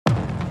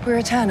We're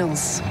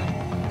Eternals.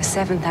 For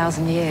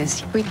 7,000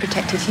 years, we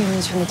protected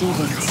humans from the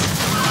Deviants.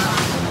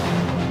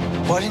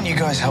 Why didn't you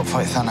guys help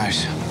fight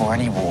Thanos? Or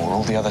any war,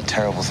 all the other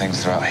terrible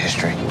things throughout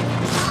history?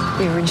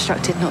 We were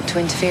instructed not to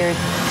interfere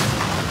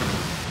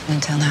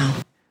until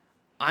now.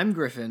 I'm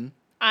Griffin.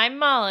 I'm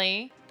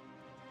Molly.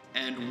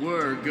 And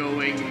we're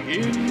going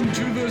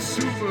into the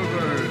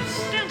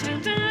Superverse. Dun,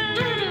 dun, dun.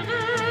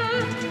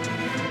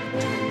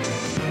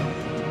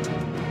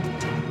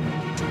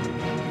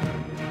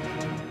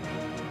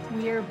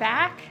 We're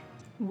back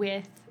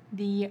with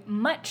the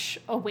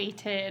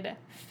much-awaited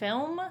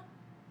film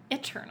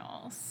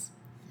Eternals.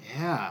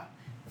 Yeah,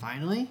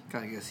 finally.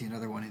 Gotta go see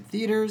another one in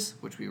theaters,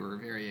 which we were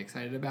very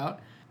excited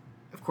about.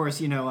 Of course,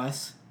 you know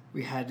us.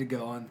 We had to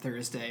go on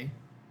Thursday.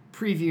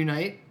 Preview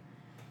night.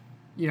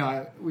 You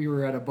know, we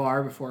were at a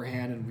bar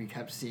beforehand and we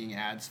kept seeing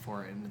ads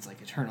for it, and it's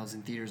like Eternals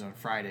in theaters on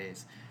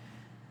Fridays.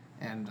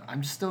 And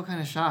I'm just still kind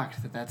of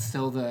shocked that that's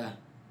still the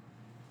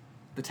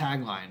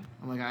tagline.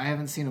 I'm like, I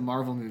haven't seen a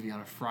Marvel movie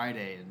on a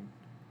Friday in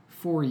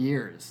 4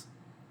 years.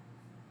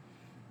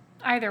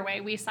 Either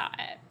way, we saw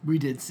it. We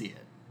did see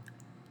it.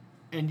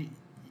 And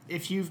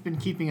if you've been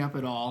keeping up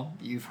at all,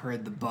 you've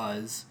heard the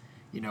buzz,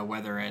 you know,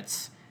 whether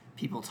it's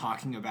people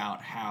talking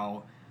about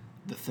how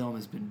the film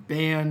has been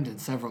banned in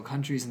several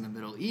countries in the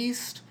Middle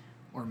East,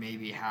 or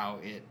maybe how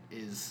it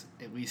is,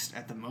 at least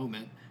at the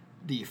moment,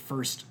 the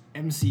first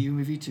MCU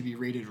movie to be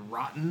rated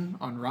rotten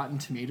on Rotten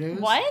Tomatoes.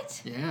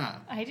 What? Yeah.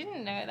 I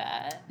didn't know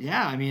that.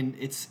 Yeah, I mean,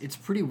 it's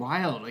pretty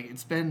wild. Like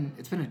it's been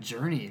a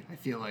journey, I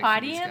feel like.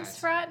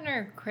 Audience rotten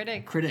or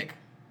critic? Critic.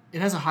 It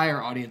has a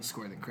higher audience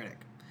score than critic.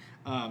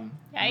 I'm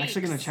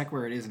actually going to check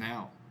where it is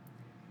now.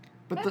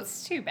 But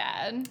that's too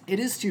bad.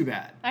 It is too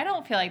bad. I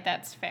don't feel like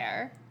that's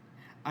fair.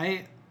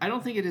 I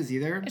don't think it is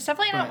either. It's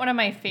definitely not one of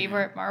my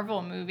favorite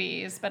Marvel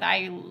movies, but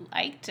I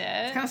liked it.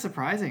 It's kind of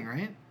surprising,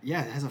 right?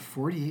 Yeah, it has a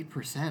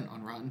 48%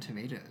 on Rotten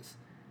Tomatoes,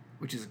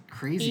 which is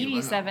crazy.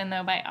 87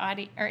 though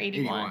by or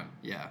 81. 81,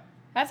 yeah.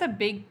 That's a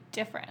big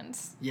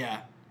difference.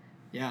 Yeah.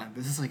 Yeah,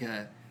 this is like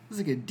a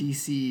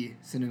DC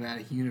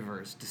cinematic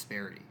universe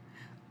disparity.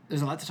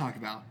 There's a lot to talk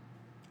about,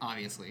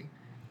 obviously.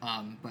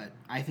 But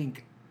I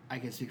think I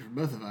can speak for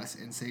both of us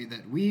and say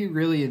that we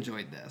really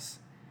enjoyed this.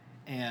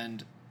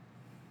 And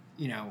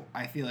you know,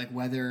 I feel like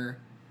whether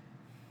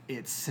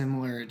it's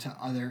similar to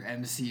other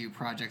MCU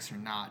projects or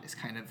not is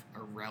kind of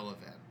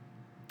irrelevant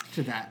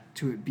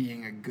to it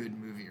being a good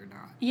movie or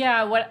not.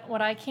 Yeah,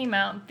 what I came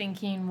out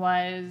thinking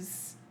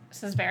was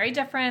this is very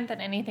different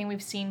than anything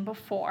we've seen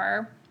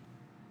before.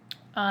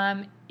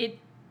 It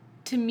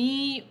to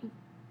me,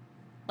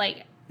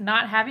 like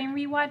not having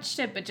rewatched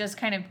it, but just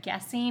kind of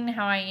guessing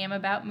how I am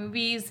about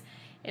movies,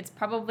 it's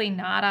probably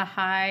not a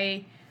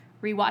high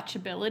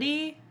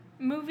rewatchability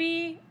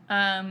movie.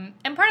 And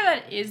part of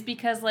that is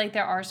because like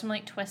there are some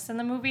like twists in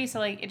the movie, so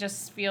like it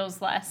just feels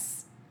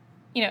less,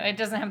 you know, it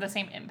doesn't have the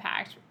same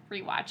impact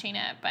rewatching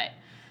it. But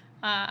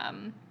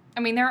I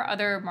mean, there are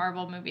other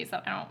Marvel movies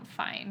that I don't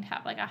find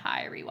have like a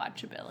high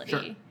rewatchability.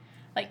 Sure.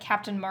 Like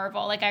Captain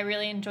Marvel, like I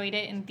really enjoyed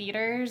it in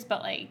theaters,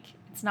 but like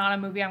it's not a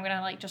movie I'm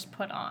gonna like just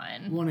put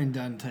on. One and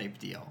done type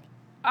deal.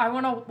 I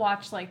want to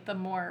watch like the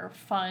more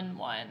fun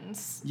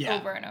ones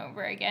over and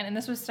over again, and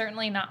this was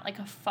certainly not like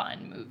a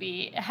fun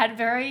movie. It had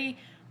very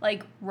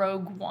like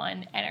Rogue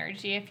One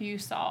energy, if you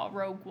saw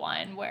Rogue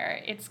One,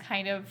 where it's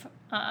kind of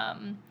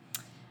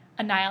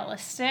a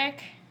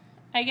nihilistic,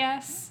 I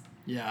guess.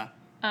 Yeah.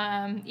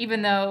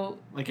 Even though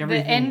like the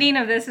ending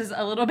of this is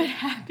a little bit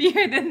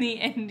happier than the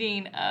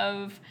ending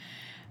of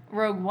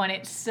Rogue One,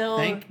 it's still...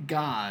 Thank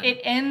God. It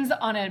ends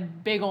on a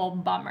big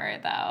old bummer,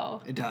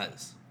 though. It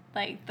does.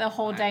 Like, the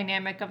whole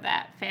dynamic of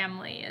that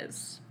family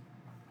is...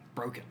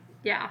 broken.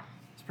 Yeah.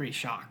 It's pretty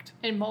shocked.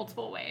 In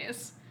multiple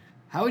ways.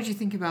 How would you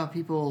think about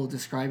people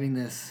describing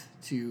this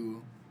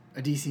to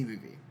a DC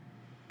movie?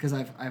 Because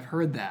I've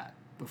heard that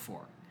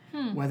before.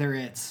 Whether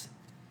it's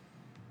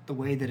the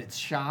way that it's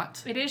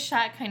shot. It is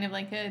shot kind of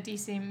like a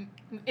DC...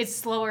 It's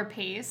slower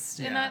paced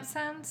in that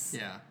sense.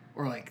 Yeah.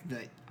 Or like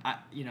I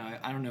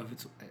don't know if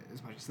it's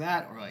as much as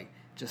that, or like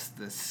just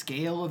the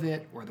scale of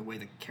it, or the way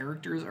the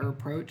characters are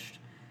approached.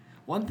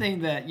 One thing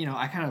that, you know,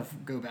 I kind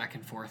of go back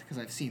and forth because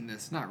I've seen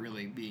this not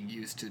really being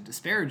used to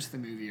disparage the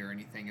movie or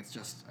anything. It's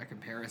just a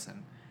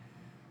comparison.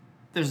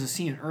 There's a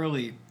scene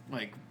early,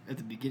 like at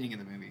the beginning of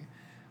the movie,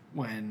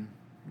 when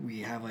we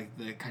have like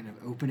the kind of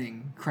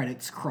opening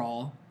credits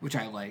crawl, which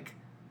I like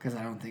because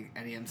I don't think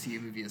any MCU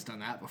movie has done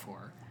that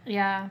before.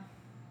 Yeah.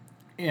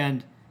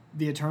 And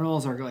the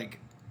Eternals are like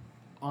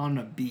on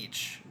a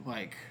beach,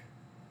 like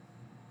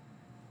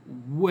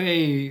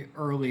way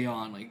early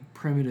on, like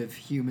primitive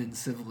human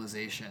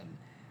civilization,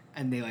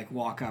 and they like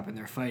walk up and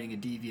they're fighting a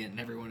deviant, and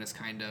everyone is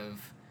kind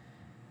of,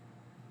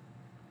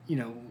 you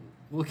know,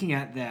 looking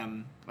at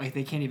them like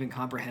they can't even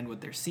comprehend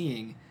what they're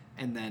seeing,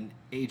 and then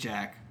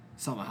Ajak,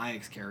 Salma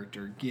Hayek's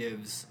character,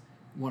 gives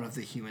one of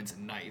the humans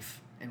a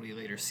knife, and we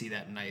later see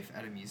that knife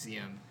at a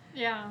museum.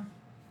 Yeah.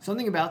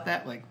 Something about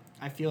that, like,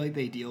 I feel like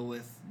they deal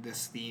with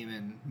this theme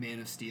in Man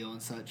of Steel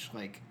and such,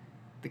 like,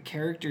 the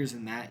characters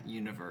in that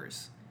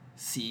universe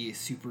see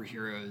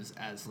superheroes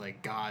as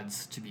like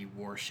gods to be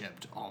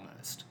worshipped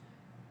almost.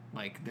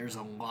 Like there's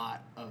a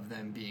lot of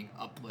them being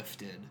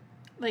uplifted.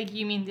 Like,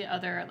 you mean the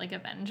other, like,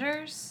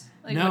 Avengers?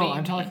 Like, No, what do you I'm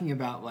mean? talking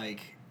about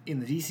like in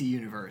the DC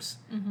universe,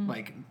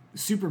 like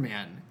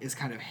Superman is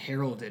kind of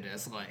heralded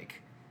as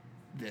like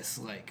this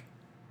like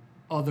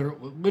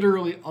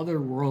literally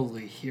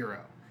otherworldly hero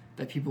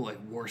that people like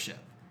worship,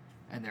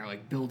 and they're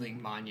like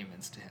building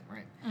monuments to him,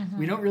 right?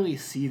 We don't really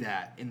see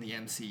that in the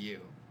MCU.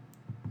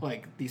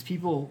 Like these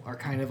people are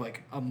kind of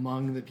like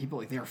among the people,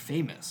 like they're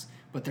famous,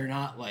 but they're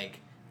not like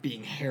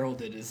being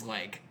heralded as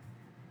like,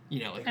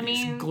 you know, like I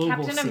these mean, global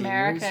Captain saviors.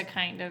 America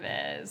kind of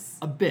is.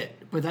 A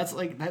bit, but that's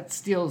like that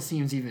still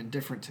seems even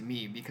different to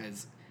me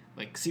because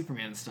like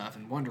Superman stuff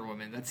and Wonder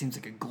Woman, that seems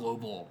like a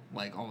global,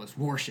 like almost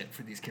worship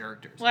for these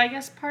characters. Well, I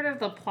guess part of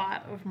the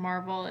plot of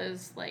Marvel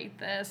is like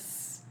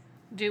this: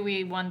 do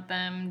we want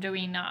them? Do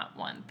we not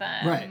want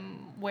them? Right.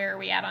 Where are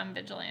we at on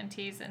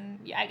vigilantes? And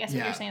yeah, I guess what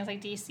Yeah. you're saying is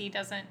like DC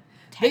doesn't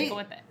tangle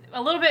with it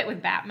a little bit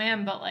with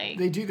Batman, but like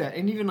They do that,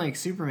 and even like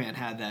Superman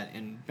had that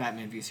in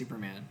Batman v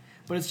Superman.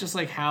 But it's just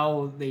like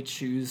how they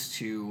choose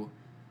to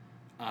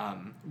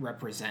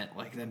represent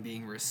like them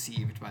being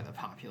received by the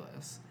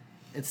populace.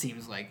 It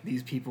seems like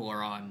these people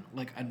are on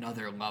like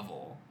another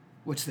level,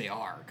 which they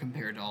are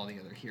compared to all the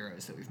other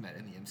heroes that we've met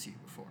in the MCU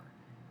before.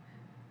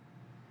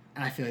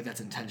 And I feel like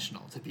that's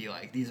intentional to be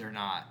like, these are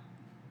not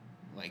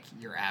like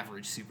your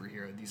average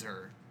superhero.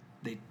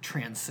 They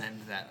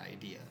transcend that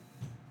idea.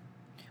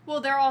 well,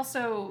 they're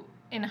also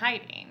in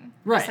hiding,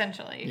 Right.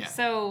 essentially. Yeah.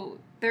 So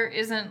there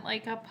isn't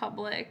like a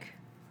public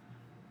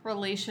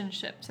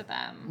relationship to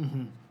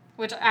them.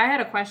 Which I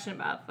had a question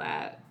about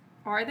that.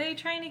 Are they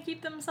trying to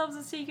keep themselves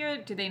a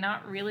secret? Do they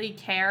not really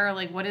care?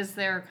 Like, what is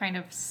their kind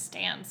of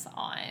stance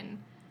on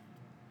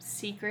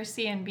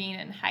secrecy and being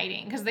in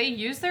hiding? Because they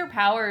use their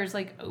powers,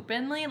 like,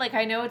 openly. Like,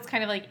 I know it's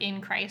kind of, like,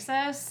 in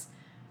Crisis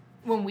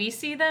when we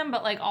see them,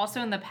 but, like,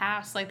 also in the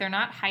past, like, they're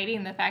not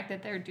hiding the fact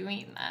that they're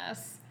doing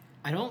this.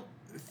 I don't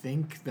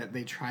think that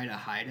they try to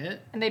hide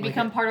it. And they Like,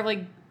 become part of,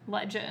 like,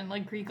 legend,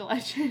 like, Greek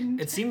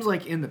legend. it seems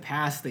like in the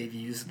past they've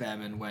used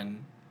them, and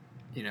when,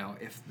 you know,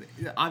 if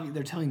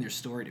they're telling their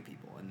story to people,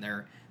 and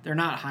they're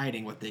not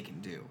hiding what they can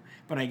do.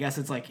 But I guess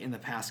it's like in the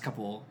past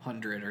couple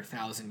 100 or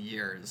 1,000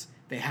 years,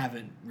 they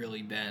haven't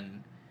really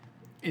been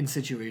in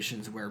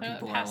situations where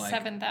people are past like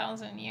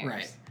 7,000 years.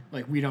 right,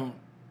 like we don't.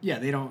 Yeah,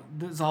 they don't.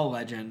 It's all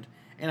legend.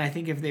 And I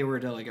think if they were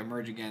to like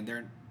emerge again,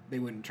 they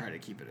wouldn't try to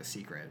keep it a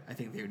secret. I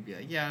think they would be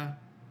like, yeah,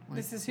 like,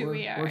 This is who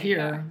we are, We're here.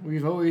 yeah.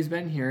 We've always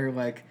been here.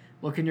 Like,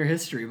 look in your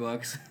history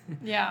books.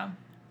 Yeah.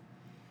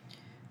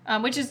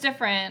 Which is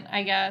different,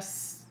 I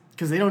guess.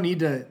 Because they don't need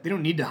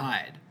to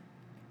hide.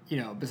 You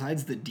know,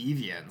 besides the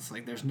deviants,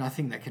 like there's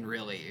nothing that can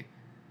really,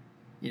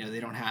 you know, they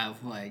don't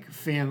have like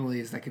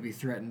families that could be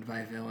threatened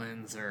by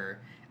villains or.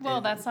 Well,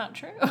 that's not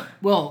true.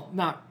 Well,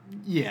 not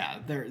yeah,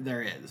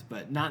 there is,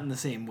 but not in the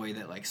same way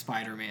that like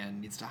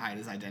Spider-Man needs to hide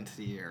his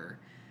identity or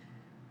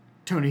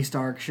Tony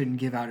Stark shouldn't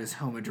give out his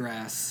home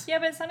address. Yeah,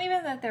 but it's not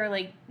even that they're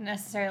like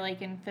necessarily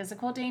like in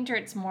physical danger.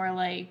 It's more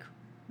like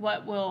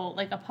what will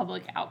like a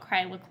public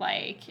outcry look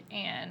like,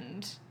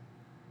 and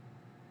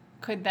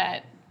could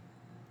that,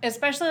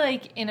 especially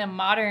like in a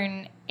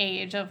modern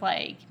age of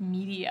like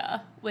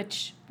media,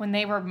 which when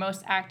they were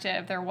most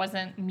active, there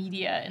wasn't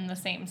media in the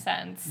same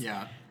sense.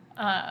 Yeah.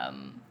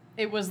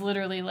 It was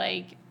literally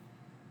like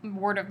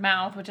word of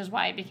mouth, which is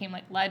why it became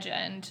like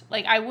legend.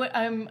 Like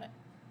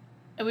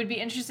it would be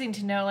interesting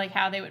to know like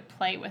how they would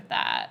play with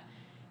that.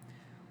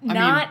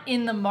 Not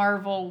in the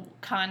Marvel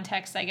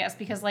context, I guess,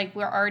 because like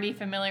we're already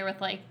familiar with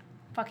like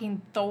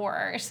fucking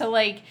Thor. So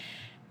like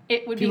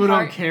it would People be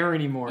hard. don't care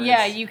anymore.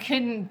 Yeah, It's- you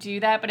couldn't do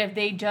that, but if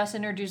they just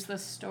introduced the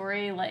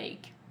story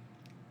like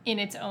in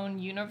its own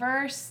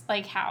universe,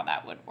 like how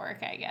that would work,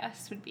 I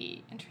guess, would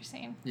be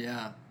interesting.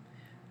 Yeah.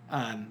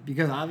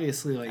 Because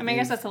obviously, like I mean, I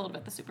guess that's a little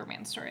bit the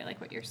Superman story, like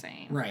what you're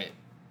saying. right.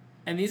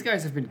 And these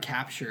guys have been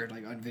captured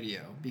like on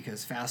video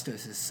because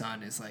Phastos'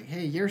 son is like,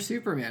 "Hey, you're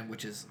Superman,"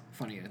 which is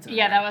funny in its own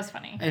Yeah, way. that was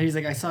funny. And he's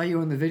like, "I saw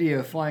you on the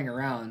video flying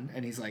around,"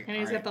 and he's like, And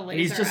he's "All got the right." And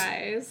he's laser just-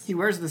 eyes. He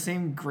wears the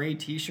same gray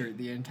T-shirt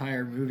the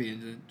entire movie,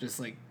 and just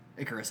like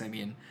Icarus, I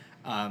mean,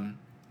 and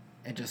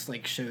just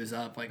like shows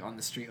up like on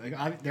the street.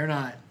 Like they're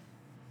not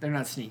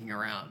sneaking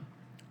around.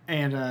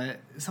 And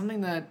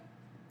something that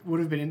would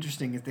have been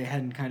interesting if they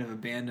hadn't kind of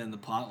abandoned the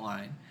plot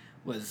line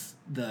was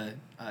the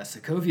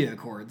Sokovia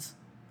Accords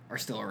are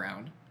still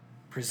around,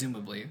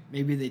 presumably.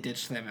 Maybe they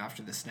ditched them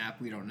after the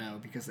snap. We don't know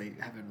because they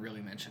haven't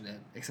really mentioned it,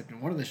 except in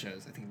one of the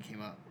shows. I think it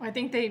came up. I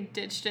think they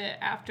ditched it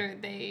after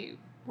they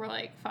were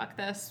like, fuck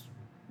this,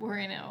 we're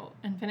in an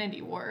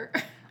Infinity War.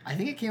 I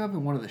think it came up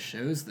in one of the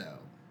shows, though,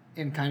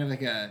 in kind of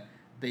like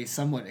they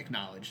somewhat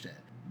acknowledged it.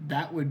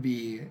 That would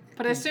be...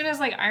 But as soon as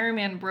like Iron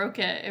Man broke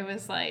it, it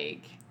was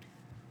like,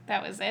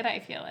 that was it, I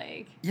feel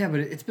like. Yeah,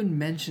 but it's been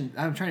mentioned...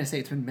 I'm trying to say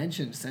it's been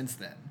mentioned since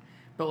then.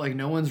 But, like,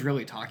 no one's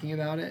really talking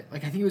about it.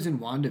 Like, I think it was in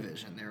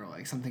WandaVision. They were,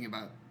 like, something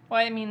about...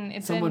 Well, I mean,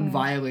 it's someone in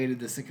violated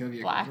the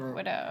Sokovia Black Accords,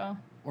 Widow.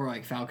 or,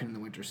 like, Falcon and the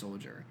Winter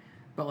Soldier.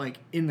 But, like,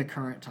 in the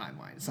current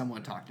timeline,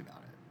 someone talked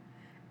about it.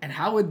 And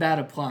how would that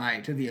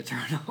apply to the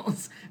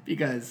Eternals?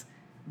 Because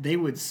they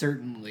would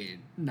certainly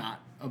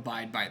not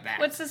abide by that.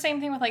 What's the same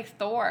thing with, like,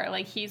 Thor?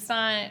 Like, he's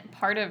not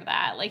part of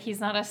that. Like, he's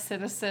not a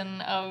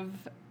citizen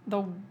of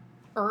the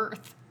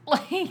Earth.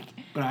 Like...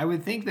 But I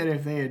would think that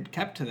if they had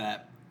kept to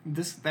that,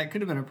 that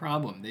could have been a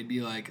problem. They'd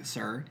be like,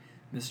 Sir,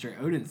 Mr.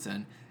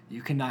 Odinson,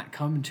 you cannot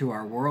come to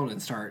our world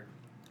and start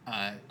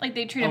like,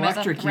 they treat him as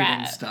a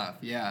threat. Stuff.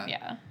 Yeah.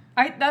 Yeah.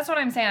 That's what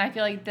I'm saying. I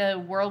feel like the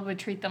world would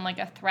treat them like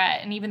a threat.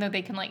 And even though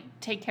they can, like,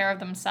 take care of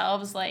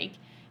themselves, like,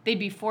 they'd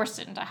be forced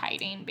into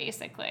hiding,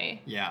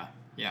 basically. Yeah.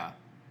 Yeah.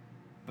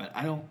 But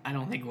I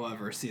don't think we'll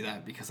ever see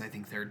that because I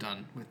think they're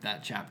done with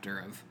that chapter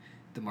of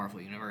the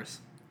Marvel Universe.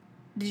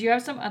 Did you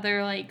have some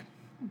other, like,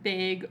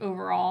 big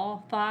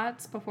overall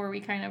thoughts before we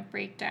kind of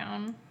break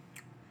down?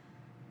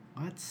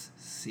 Let's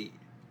see.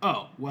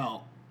 Oh,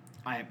 well,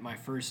 my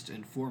first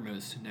and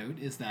foremost note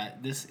is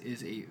that this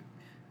is a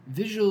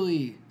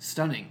visually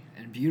stunning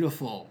and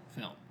beautiful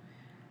film.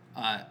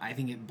 I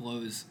think it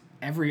blows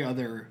every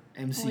other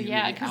MCU movie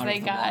out of the water. Yeah, because they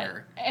got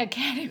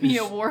Academy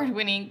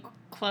Award-winning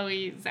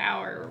Chloe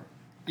Zhao.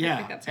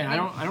 Yeah, and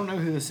I don't know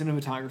who the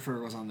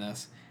cinematographer was on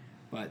this,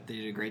 but they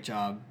did a great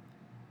job,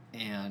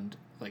 and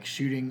like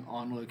shooting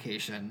on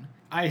location.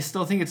 I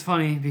still think it's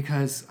funny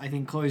because I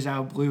think Chloe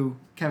Zhao blew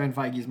Kevin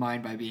Feige's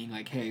mind by being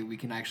like, "Hey, we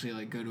can actually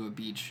like go to a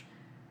beach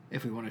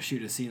if we want to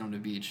shoot a scene on the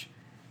beach,"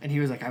 and he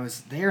was like, "I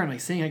was there and like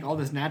seeing like all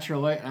this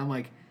natural light," and I'm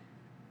like,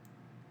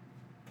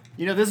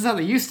 this is how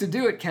they used to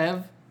do it,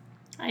 Kev.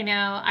 I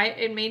know.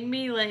 It made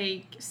me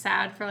like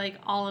sad for like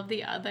all of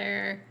the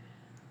other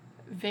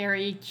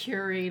very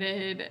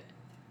curated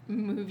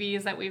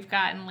movies that we've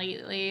gotten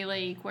lately,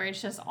 like where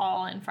it's just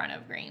all in front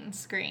of green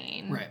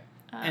screen,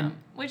 right?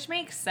 Which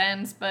makes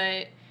sense,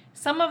 but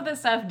some of the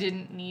stuff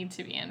didn't need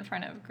to be in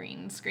front of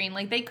green screen.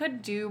 Like they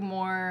could do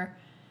more,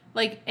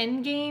 like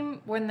Endgame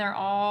when they're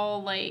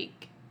all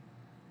like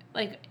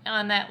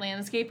on that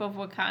landscape of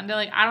Wakanda.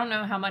 Like I don't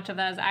know how much of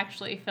that is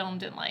actually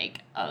filmed in like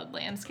a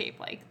landscape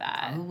like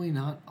that. Probably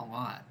not a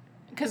lot.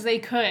 Because they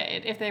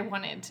could if they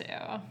wanted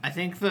to. I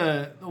think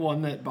the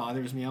one that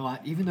bothers me a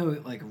lot, even though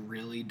it like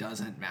really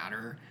doesn't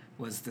matter,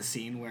 was the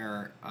scene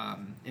where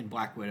in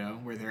Black Widow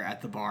where they're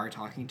at the bar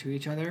talking to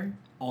each other,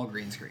 all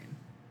green screen.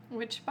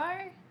 Which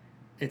bar?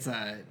 It's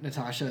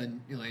Natasha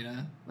and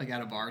Elena like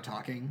at a bar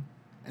talking,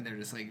 and they're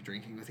just like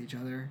drinking with each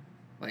other,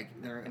 like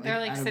they're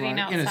like sitting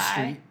outside in a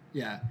street.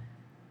 Yeah.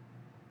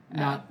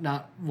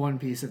 Not one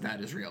piece of that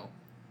is real.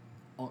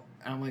 And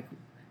I'm like,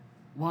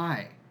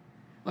 why?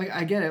 Like,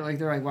 I get it. Like,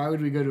 they're like, why would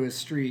we go to a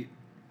street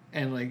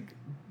and, like,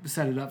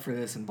 set it up for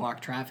this and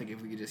block traffic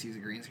if we could just use a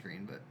green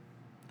screen? But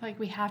like,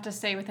 we have to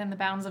stay within the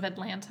bounds of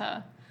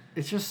Atlanta.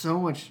 It's just so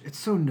much. It's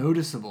so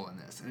noticeable in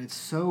this. And it's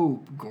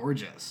so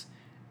gorgeous.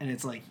 And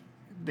it's like,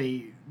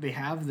 they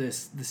have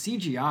this. The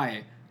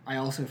CGI, I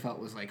also felt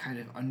was, like, kind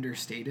of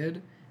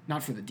understated.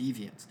 Not for the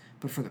deviants,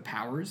 but for the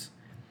powers.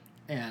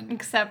 And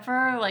except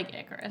for, like,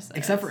 Icarus.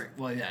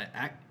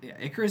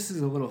 Icarus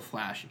is a little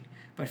flashy.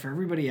 But for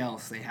everybody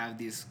else, they have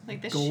these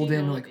like the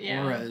golden shield, like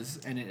auras,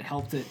 and it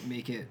helped it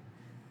make it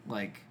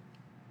like.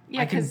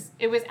 Yeah, because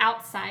it was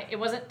outside. It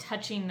wasn't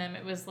touching them.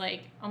 It was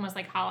like almost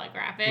like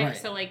holographic. Right.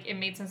 So like it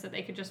made sense that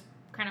they could just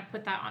kind of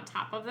put that on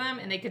top of them,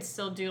 and they could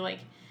still do like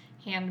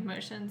hand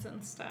motions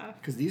and stuff.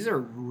 Because these are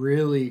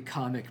really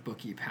comic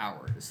booky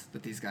powers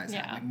that these guys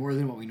have, Yeah. like more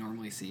than what we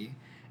normally see.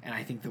 And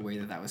I think the way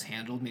that was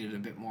handled made it a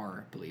bit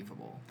more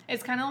believable.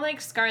 It's kind of like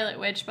Scarlet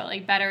Witch, but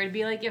like better. It'd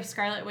be like if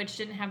Scarlet Witch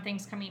didn't have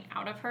things coming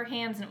out of her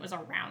hands and it was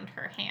around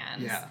her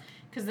hands. Yeah.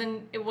 Because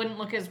then it wouldn't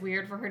look as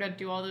weird for her to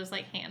do all those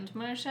like hand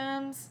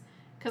motions.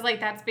 Because like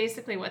that's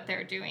basically what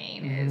they're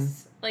doing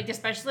is like,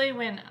 especially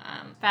when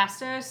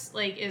Phastos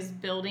like is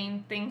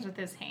building things with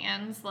his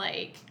hands.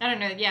 Like I don't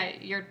know. Yeah,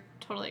 you're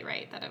totally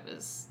right that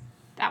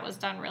was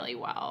done really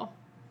well.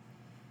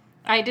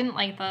 I didn't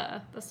like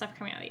the stuff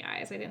coming out of the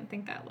eyes. I didn't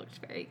think that looked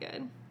very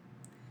good.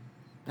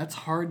 That's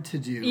hard to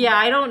do. Yeah,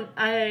 I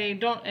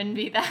don't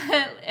envy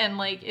that. And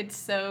like it's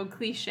so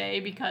cliche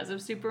because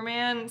of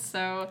Superman,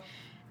 so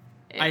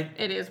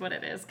it is what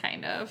it is,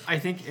 kind of. I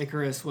think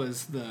Icarus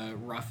was the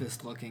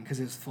roughest looking because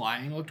his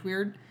flying looked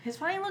weird. His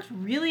flying looked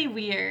really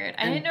weird.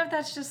 I didn't know if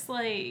that's just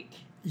like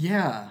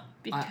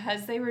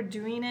because they were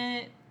doing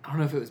it. I don't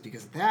know if it was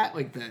because of that,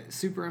 like the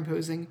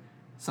superimposing.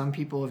 Some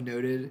people have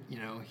noted,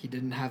 he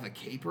didn't have a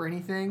cape or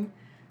anything,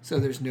 so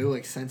there's no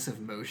like sense of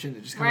motion.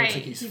 It just kind of looks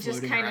like he's floating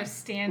just kind around, of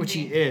standing, which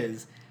he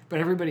is.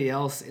 But everybody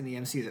else in the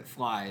MCU that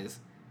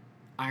flies,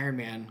 Iron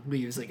Man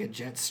leaves like a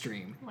jet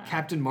stream. Wow.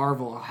 Captain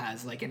Marvel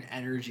has like an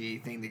energy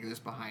thing that goes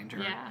behind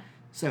her. Yeah.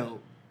 So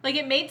like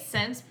it made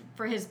sense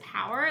for his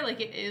power, like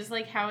it is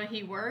like how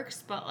he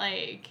works, but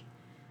like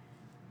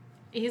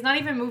he's not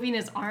even moving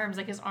his arms.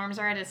 Like his arms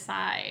are at his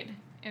side.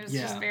 It was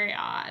just very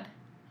odd.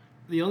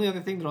 The only other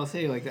thing that I'll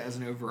say, like, as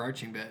an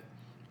overarching bit,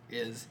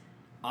 is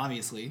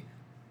obviously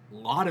a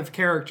lot of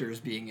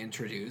characters being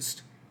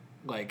introduced,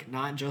 like,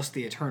 not just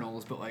the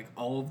Eternals, but, like,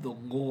 all of the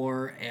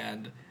lore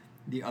and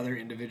the other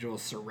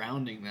individuals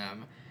surrounding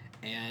them,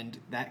 and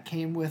that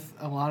came with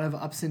a lot of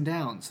ups and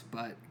downs,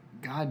 but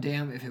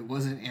goddamn if it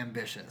wasn't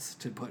ambitious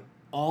to put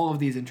all of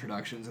these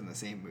introductions in the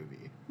same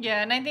movie.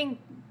 Yeah, and I think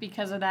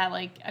because of that,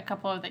 like, a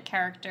couple of the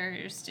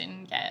characters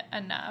didn't get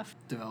enough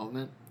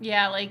Development.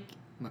 Yeah, like,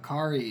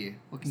 Makari. is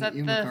Looking that at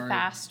you, the Makari.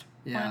 fast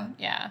Yeah. one?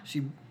 Yeah.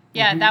 She.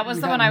 Yeah, we- that was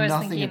we the got one I was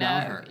nothing thinking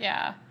about of. her,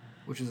 Yeah.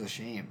 which is a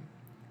shame.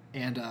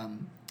 And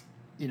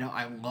you know,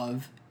 I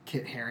love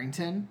Kit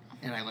Harington,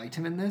 and I liked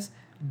him in this.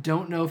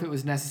 Don't know if it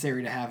was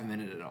necessary to have him in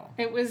it at all.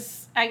 It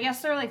was, I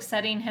guess they're, like,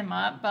 setting him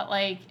up, but,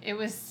 like,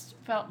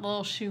 felt a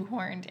little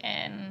shoehorned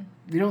in.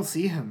 We don't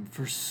see him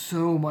for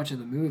so much of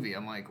the movie.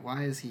 I'm like,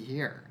 why is he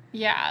here?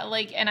 Yeah,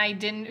 like, and I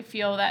didn't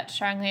feel that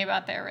strongly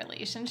about their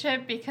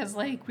relationship because,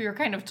 like, we were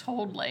kind of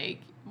told, like,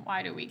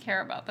 why do we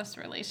care about this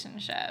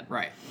relationship?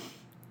 Right.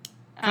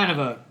 Kind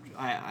of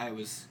I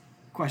was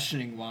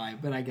questioning why,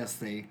 but I guess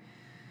they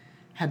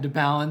had to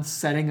balance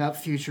setting up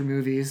future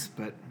movies,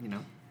 but, you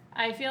know.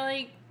 I feel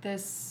like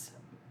this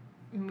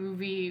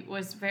movie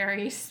was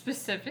very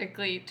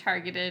specifically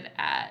targeted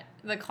at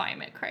the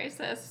climate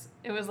crisis.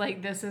 It was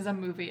like, this is a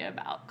movie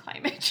about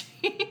climate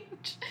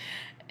change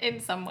in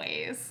some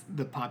ways.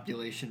 The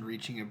population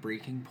reaching a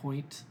breaking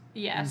point.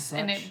 Yes,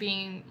 and it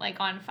being, like,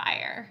 on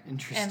fire.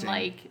 Interesting. And,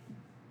 like,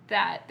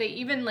 that they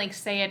even, like,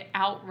 say it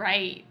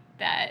outright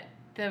that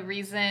the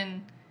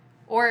reason,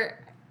 or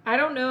I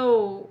don't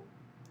know,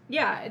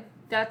 yeah,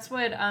 that's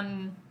what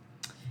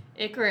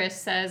Icarus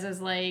says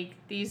is, like,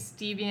 these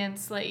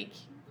deviants, like,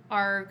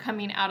 are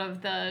coming out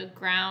of the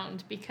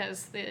ground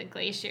because the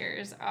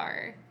glaciers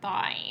are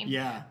thawing.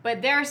 Yeah.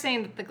 But they're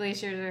saying that the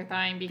glaciers are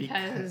thawing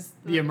because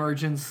the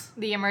emergence.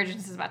 the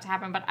emergence is about to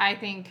happen. But I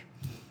think,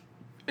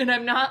 and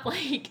I'm not,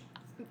 like,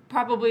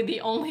 probably the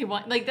only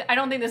one, like, I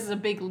don't think this is a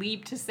big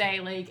leap to say,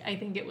 like, I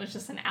think it was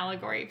just an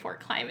allegory for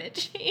climate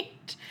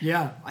change.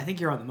 Yeah, I think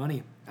you're on the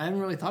money. I haven't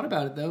really thought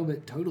about it, though,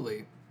 but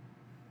totally.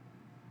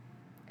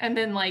 And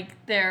then,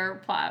 like,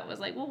 their plot was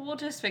like, well, we'll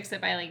just fix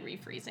it by, like,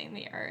 refreezing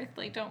the earth.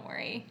 Like, don't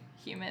worry,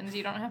 humans,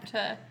 you don't have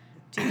to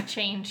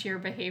change your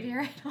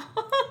behavior at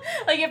all.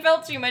 Like, it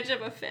felt too much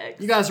of a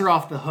fix. You guys are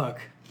off the hook.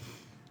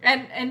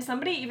 And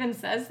somebody even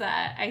says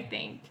that, I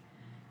think.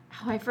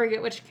 Oh, I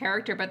forget which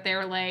character, but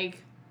they're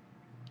like,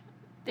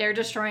 they're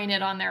destroying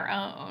it on their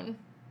own,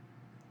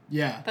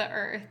 Yeah. the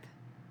earth.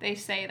 They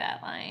say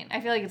that line. I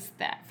feel like it's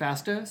that.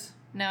 Fastos?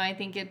 No, I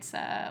think it's,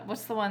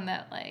 what's the one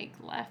that, like,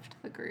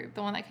 left the group?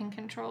 The one that can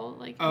control,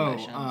 like, Oh,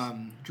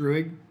 emotions.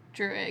 Druid?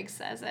 Druig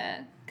says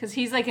it. Because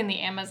he's, like, in the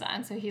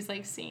Amazon, so he's,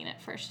 like, seeing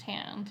it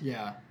firsthand.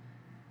 Yeah.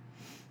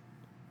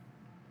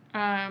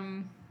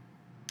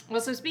 Well,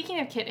 so speaking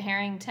of Kit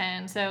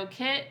Harington, so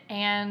Kit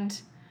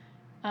and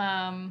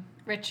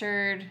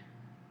Richard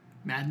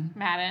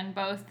Madden,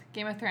 both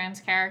Game of Thrones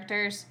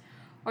characters,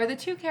 are the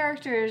two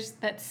characters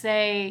that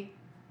say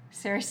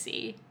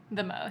Cersei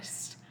the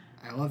most.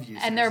 I love you,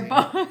 Cersei. And they're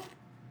both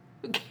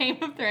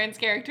Game of Thrones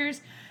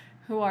characters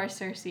who are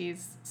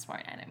Cersei's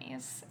sworn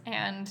enemies.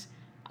 And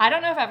I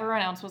don't know if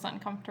everyone else was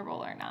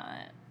uncomfortable or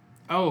not.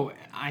 Oh,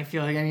 I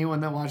feel like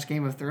anyone that watched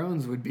Game of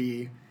Thrones would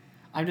be...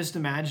 I'm just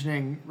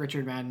imagining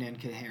Richard Madden and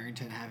Kit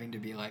Harington having to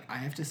be like, I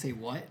have to say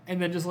what?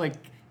 And then just, like,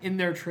 in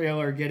their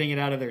trailer, getting it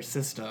out of their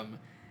system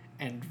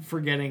and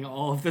forgetting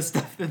all of the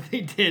stuff that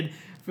they did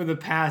for the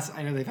past...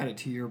 I know they've had a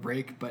 2-year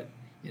break, but,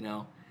 you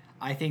know,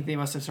 I think they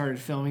must have started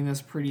filming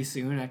this pretty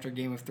soon after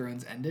Game of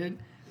Thrones ended.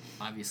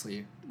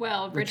 Obviously.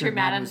 Well, Madden Richard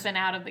Madden's was been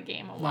out of the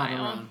game a not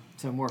while. around,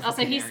 so more for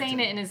Also, Kit he's saying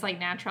Harington. it in his, like,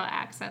 natural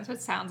accent, so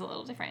it sounds a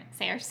little different.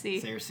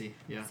 Cersei. Cersei,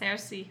 yeah.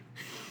 Cersei.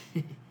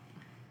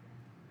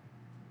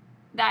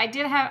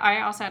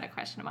 I also had a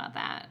question about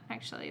that,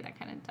 actually, that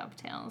kind of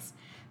dovetails.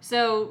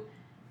 So,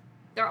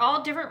 they're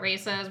all different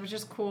races, which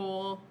is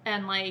cool,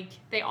 and, like,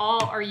 they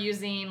all are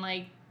using,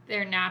 like,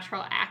 their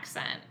natural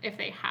accent if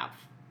they have,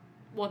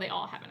 well, they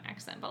all have an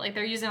accent, but, like,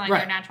 they're using, like, Right.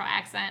 their natural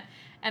accent.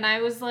 And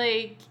I was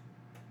like,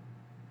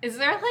 is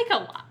there,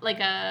 like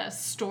a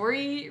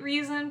story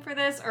reason for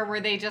this, or were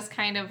they just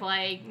kind of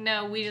like,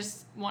 no, we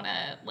just want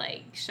to,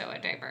 like, show a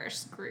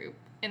diverse group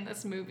in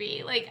this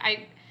movie? Like,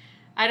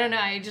 I don't know,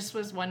 I just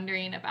was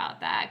wondering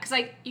about that. Because,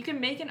 like, you can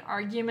make an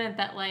argument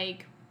that,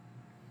 like,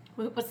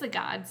 what's the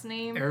god's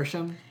name?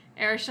 Erisham?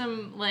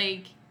 Erisham,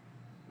 like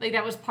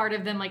that was part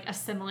of them, like,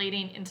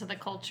 assimilating into the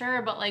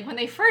culture. But, like, when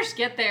they first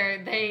get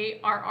there, they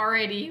are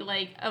already,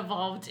 like,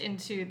 evolved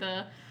into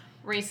the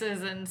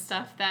races and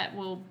stuff that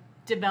will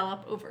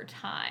develop over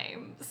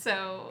time.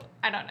 So,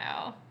 I don't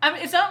know. I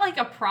mean, it's not, like,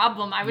 a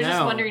problem. I was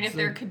just wondering if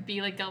there could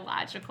be, like, a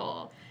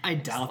logical I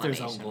doubt there's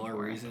a explanation lore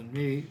for it. reason.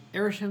 Maybe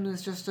Erisham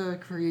is just a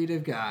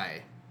creative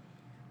guy.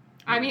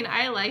 I mean,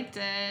 I liked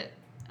it.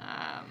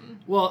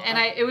 Well, and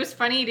it was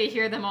funny to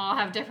hear them all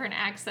have different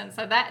accents.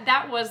 So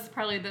that was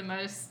probably the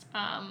most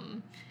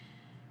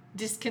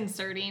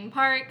disconcerting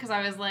part, because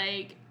I was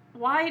like,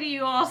 why do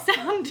you all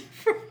sound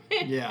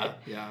different? Yeah.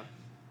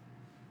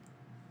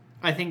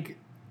 I think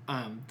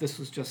this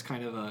was just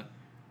kind of a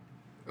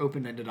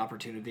open-ended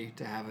opportunity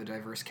to have a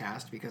diverse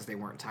cast because they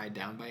weren't tied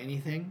down by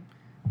anything.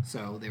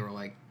 So they were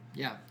like,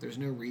 yeah, there's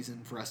no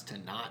reason for us to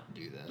not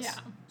do this. Yeah.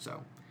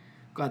 So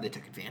glad they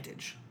took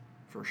advantage.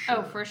 for sure.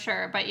 Oh, for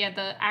sure. But yeah,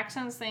 the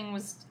accents thing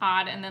was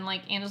odd. And then,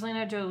 like,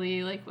 Angelina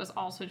Jolie, like, was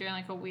also doing,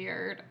 like, a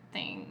weird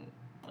thing.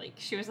 Like,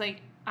 she was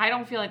like, I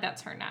don't feel like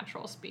that's her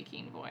natural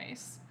speaking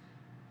voice.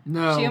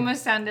 No. She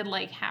almost sounded,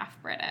 like,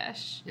 half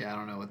British. Yeah, I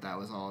don't know what that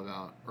was all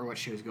about. Or what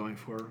she was going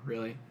for,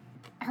 really.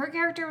 Her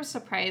character was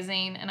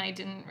surprising, and I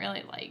didn't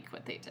really like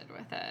what they did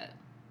with it.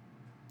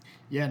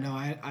 Yeah, no,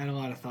 I had a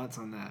lot of thoughts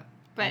on that.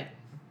 But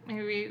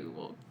maybe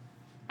we'll...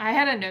 I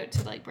had a note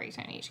to, like, break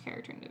down each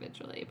character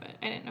individually, but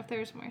I didn't know if there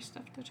was more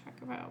stuff to talk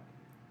about.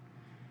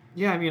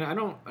 Yeah, I mean, I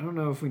don't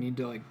know if we need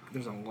to, like,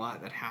 there's a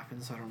lot that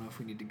happens, so I don't know if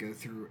we need to go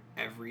through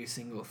every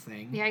single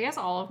thing. Yeah, I guess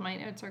all of my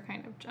notes are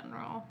kind of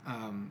general.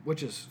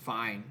 Which is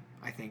fine,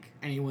 I think.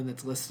 Anyone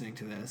that's listening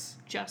to this.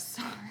 Just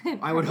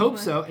I would hope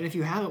so, and if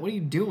you haven't, what are you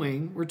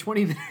doing? We're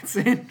 20 minutes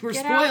in. We're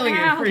Get spoiling out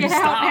now, it for you. get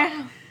out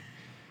Stop.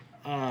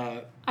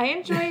 now. I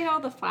enjoyed all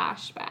the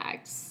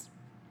flashbacks.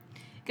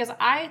 Because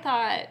I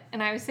thought,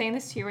 and I was saying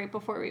this to you right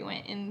before we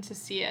went in to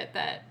see it,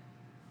 that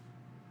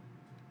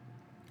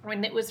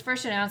when it was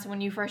first announced, when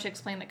you first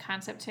explained the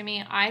concept to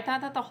me, I thought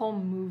that the whole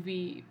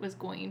movie was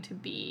going to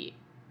be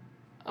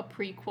a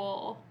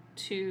prequel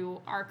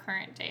to our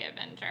current day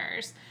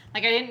Avengers.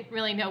 Like, I didn't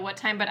really know what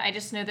time, but I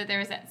just know that there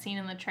was that scene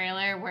in the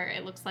trailer where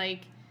it looks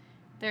like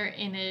they're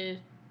in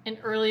an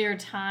earlier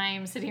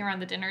time sitting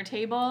around the dinner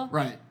table.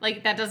 Right.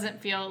 Like, that doesn't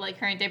feel like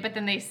current day, but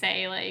then they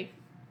say, like,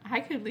 I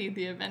could lead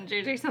the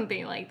Avengers or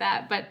something like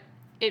that, but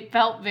it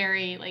felt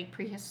very, like,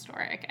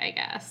 prehistoric, I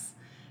guess.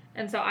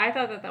 And so I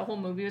thought that the whole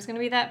movie was going to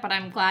be that, but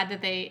I'm glad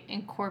that they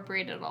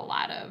incorporated a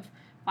lot of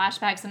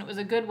flashbacks, and it was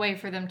a good way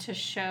for them to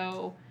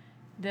show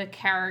the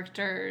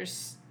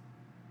characters,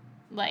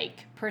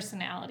 like,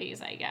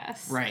 personalities, I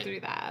guess, right,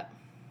 through that.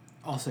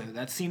 Also,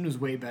 that scene was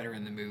way better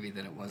in the movie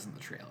than it was in the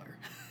trailer.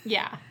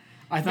 Yeah.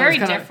 I thought Very it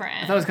was kinda,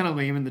 different. I thought it was kind of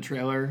lame in the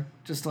trailer,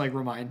 just to, like,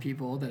 remind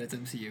people that it's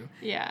MCU.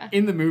 Yeah.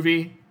 In the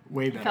movie,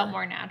 way better. It felt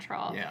more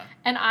natural. Yeah.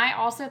 And I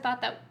also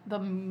thought that the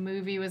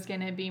movie was going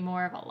to be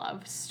more of a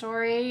love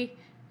story,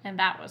 and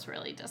that was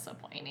really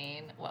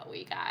disappointing, what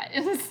we got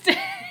instead.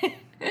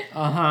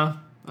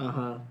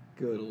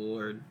 Good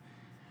lord.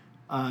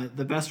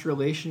 The best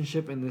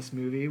relationship in this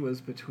movie was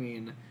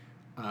between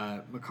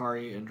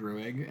Makkari and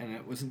Druig, and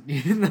it wasn't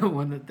even the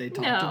one that they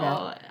talked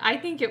about. No, I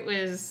think it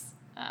was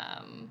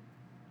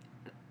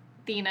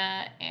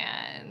Thena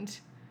and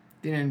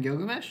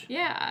Gilgamesh?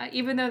 Yeah,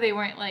 even though they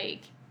weren't,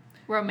 like,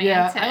 romantic.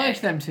 Yeah, I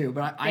liked them too,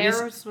 but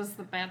theirs was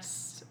the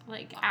best,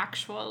 like,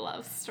 actual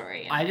love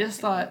story. I just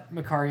thought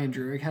Makkari and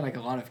Druig had, like,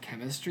 a lot of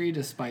chemistry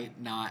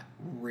despite not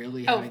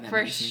really having that for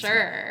many scenes sure.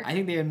 together. I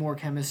think they had more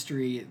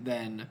chemistry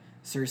than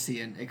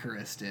Cersei and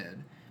Icarus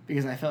did,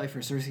 because I felt like for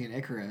Cersei and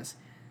Icarus,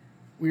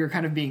 we were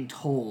kind of being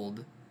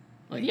told,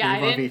 like, yeah,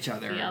 they love didn't each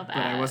other, feel but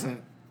that.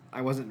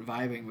 I wasn't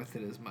vibing with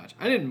it as much.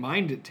 I didn't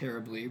mind it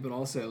terribly, but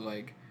also,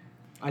 like,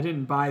 I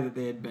didn't buy that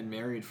they had been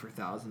married for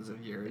thousands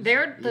of years.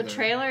 The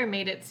trailer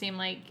made it seem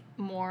like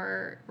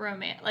more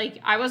romantic. Like,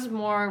 I was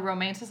more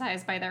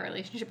romanticized by their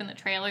relationship in the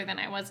trailer than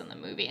I was in the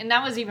movie. And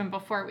that was even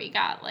before we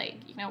got, like,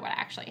 you know, what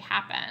actually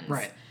happens.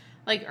 Right.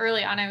 Like,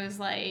 early on, I was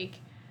like,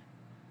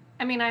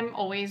 I mean, I'm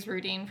always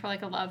rooting for,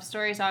 like, a love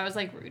story, so I was,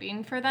 like,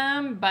 rooting for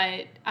them,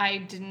 but I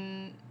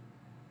didn't...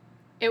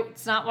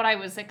 It's not what I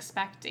was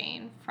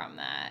expecting from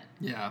that.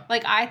 Yeah.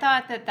 Like, I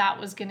thought that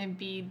was going to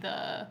be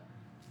the...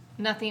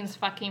 Nothing's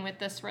fucking with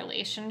this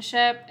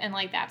relationship, and,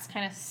 like, that's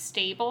kind of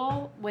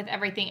stable with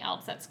everything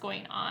else that's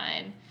going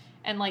on.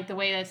 And, like, the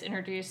way that's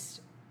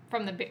introduced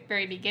from the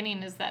very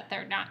beginning is that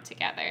they're not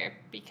together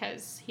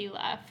because he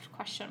left,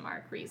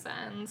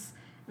 reasons.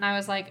 And I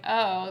was like,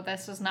 oh,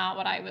 this is not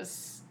what I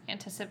was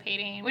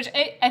anticipating, which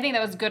I think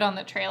that was good on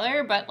the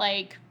trailer, but,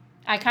 like,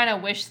 I kind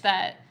of wish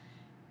that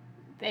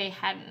they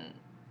hadn't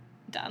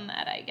done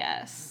that, I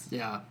guess.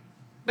 Yeah.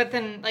 But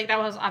then, like, that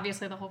was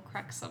obviously the whole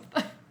crux of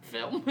the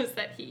film, was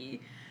that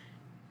he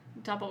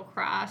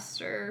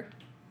double-crossed, or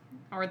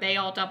they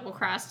all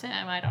double-crossed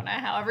him. I don't know,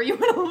 however you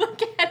want to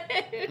look at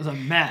it. It was a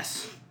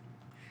mess.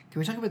 Can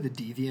we talk about the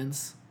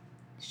deviants?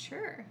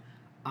 Sure.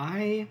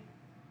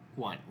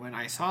 When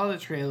I saw the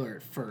trailer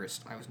at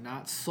first, I was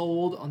not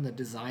sold on the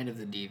design of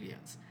the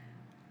deviants.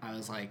 I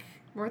was like...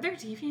 Were there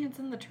deviants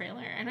in the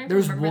trailer? I don't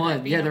There's remember one.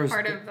 that being Yeah, there was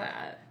part of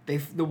that.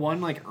 The one,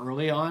 like,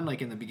 early on,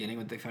 like, in the beginning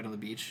when they fight on the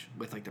beach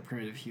with, like, the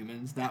primitive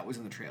humans, that was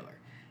in the trailer.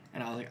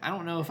 And I was like, I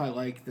don't know if I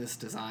like this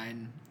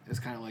design. It was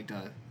kind of like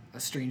a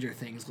Stranger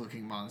Things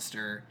looking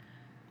monster.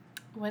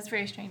 It was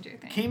very Stranger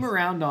Things. Came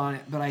around on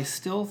it, but I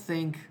still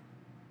think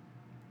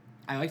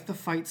I like the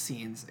fight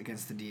scenes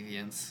against the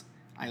deviants.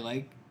 I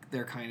like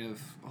their kind of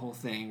whole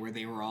thing where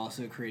they were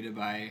also created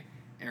by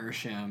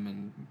Arishem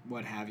and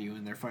what have you,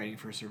 and they're fighting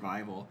for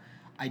survival.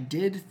 I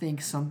did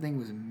think something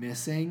was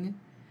missing,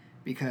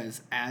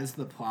 because as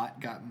the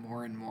plot got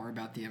more and more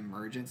about the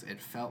emergence,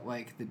 it felt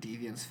like the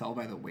deviants fell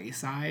by the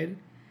wayside,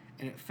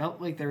 and it felt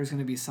like there was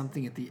going to be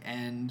something at the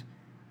end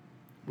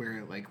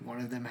where, like, one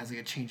of them has, like,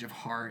 a change of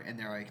heart, and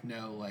they're like,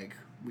 no, like,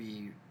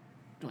 we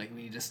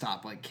need to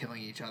stop, like,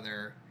 killing each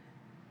other.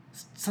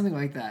 Something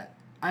like that.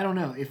 I don't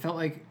know. It felt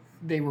like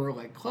they were,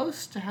 like,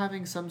 close to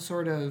having some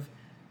sort of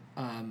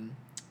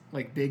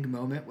like big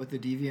moment with the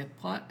Deviant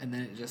plot, and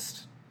then it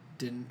just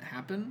didn't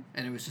happen,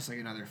 and it was just like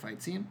another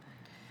fight scene.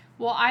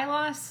 Well, I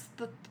lost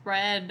the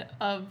thread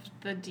of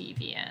the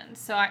Deviant,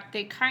 so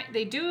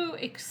they do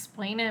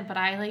explain it, but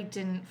I like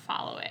didn't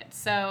follow it.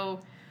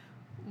 So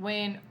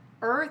when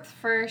Earth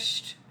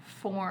first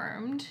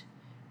formed,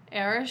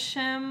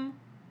 Arishem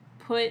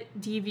put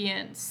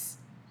Deviants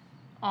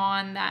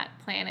on that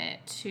planet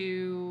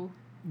to...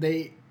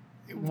 They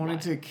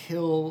wanted to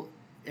kill...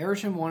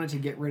 Arishem wanted to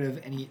get rid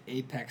of any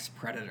apex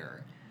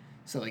predator.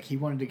 So, like, he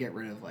wanted to get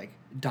rid of, like,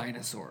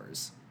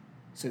 dinosaurs.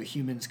 So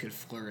humans could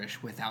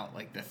flourish without,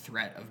 like, the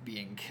threat of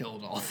being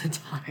killed all the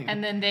time.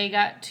 And then they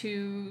got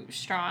too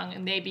strong,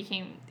 and they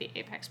became the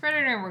apex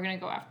predator, and we're going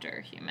to go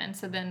after humans.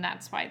 So then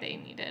that's why they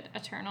needed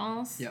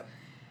Eternals. Yep.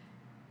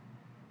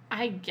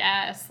 I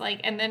guess.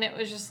 Like, and then it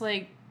was just,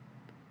 like...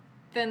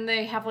 Then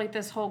they have, like,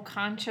 this whole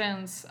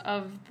conscience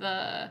of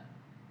the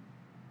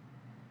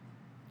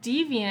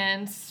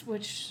Deviants,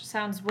 which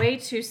sounds way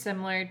too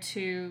similar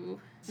to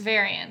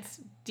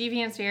Variants.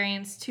 Deviants,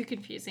 Variants, too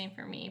confusing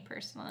for me,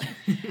 personally.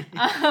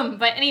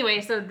 But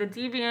anyway, so the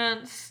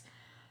Deviants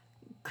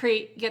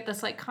get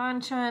this, like,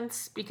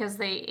 conscience because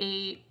they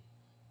ate...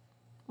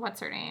 What's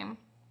her name?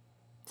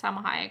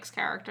 Salma Hayek's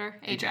character,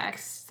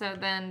 Ajax. So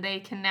then they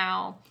can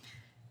now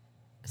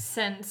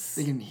sense...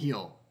 They can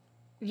heal.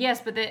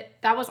 Yes, but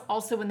that was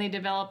also when they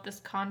developed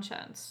this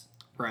conscience.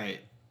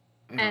 Right.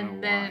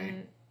 And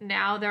then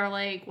now they're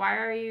like, why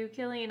are you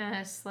killing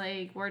us?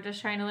 Like, we're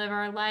just trying to live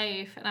our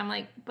life. And I'm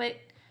like, but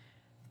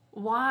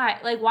why?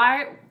 Like,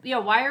 why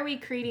are we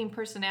creating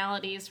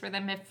personalities for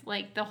them if,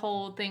 like, the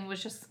whole thing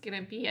was just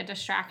going to be a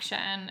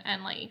distraction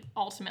and, like,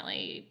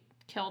 ultimately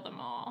kill them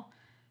all?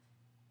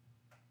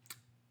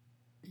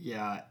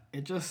 Yeah,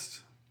 it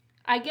just...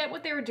 I get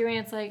what they were doing.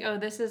 It's like, oh,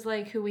 this is,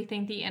 like, who we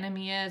think the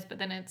enemy is, but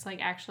then it's,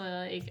 like, actually,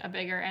 like, a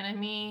bigger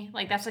enemy.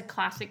 Like, that's a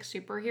classic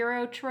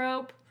superhero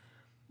trope.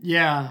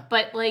 Yeah.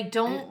 But, like,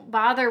 don't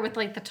bother with,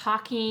 like, the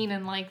talking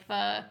and, like,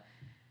 the...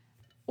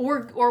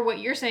 Or what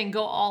you're saying,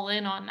 go all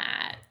in on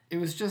that. It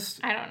was just...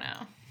 I don't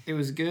know. It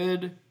was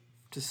good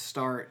to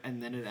start,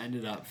 and then it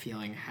ended up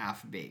feeling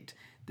half-baked.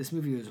 This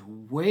movie was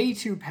way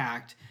too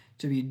packed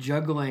to be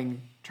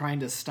juggling, trying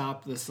to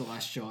stop the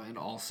Celestial, and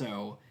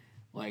also...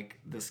 like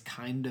this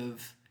kind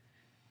of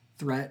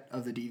threat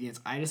of the Deviants.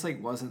 I just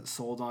like wasn't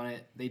sold on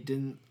it. They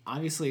didn't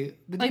obviously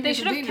like they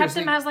should have kept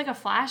them as like a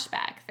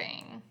flashback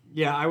thing.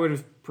 Yeah, I would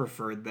have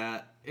preferred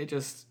that. It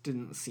just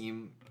didn't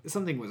seem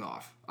something was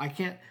off. I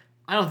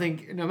don't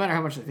think no matter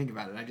how much I think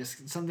about it,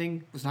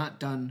 something was not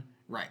done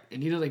right. It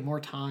needed like more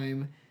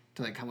time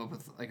to like come up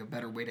with like a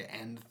better way to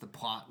end the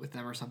plot with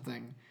them or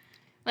something.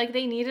 Like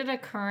they needed a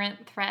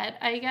current threat,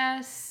 I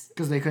guess.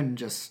 Because they couldn't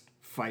just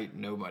fight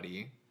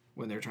nobody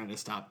when they're trying to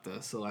stop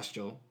the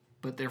Celestial,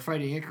 but they're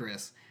fighting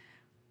Icarus.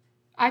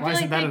 I feel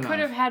like they could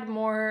have had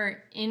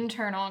more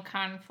internal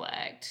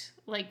conflict,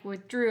 like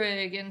with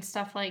Druig and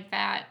stuff like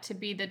that, to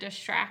be the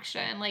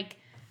distraction. Like,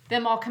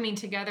 them all coming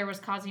together was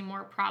causing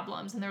more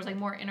problems, and there was, like,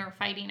 more inner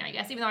fighting, I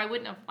guess. Even though I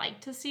wouldn't have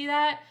liked to see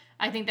that,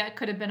 I think that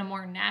could have been a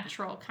more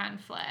natural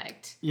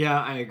conflict. Yeah,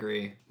 I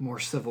agree. More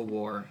civil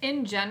war.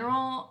 In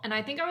general, and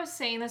I think I was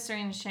saying this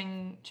during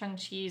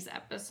Shang-Chi's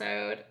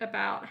episode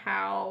about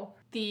how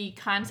the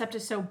concept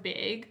is so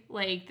big.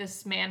 Like,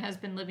 this man has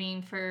been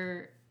living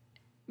for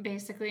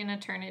basically an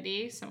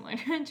eternity, similar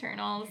to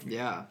Eternals.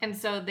 Yeah. And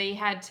so they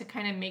had to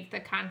kind of make the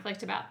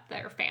conflict about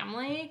their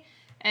family.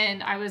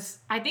 And I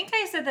think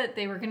I said that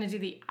they were going to do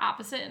the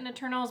opposite in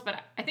Eternals,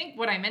 but I think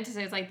what I meant to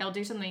say is like they'll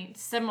do something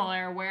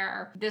similar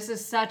where this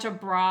is such a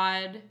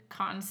broad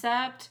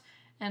concept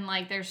and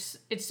like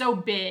it's so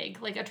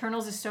big. Like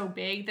Eternals is so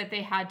big that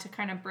they had to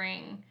kind of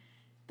bring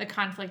the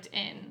conflict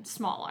in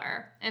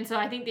smaller. And so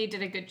I think they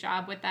did a good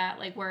job with that,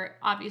 like where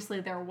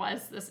obviously there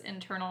was this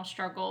internal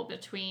struggle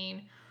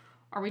between,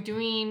 are we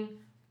doing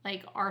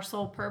like our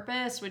sole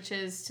purpose, which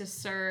is to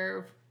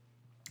serve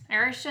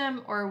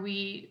Arishem, or are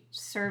we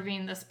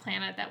serving this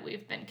planet that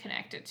we've been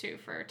connected to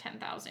for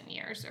 10,000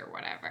 years or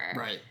whatever?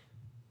 Right.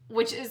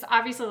 Which is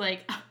obviously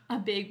like a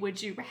big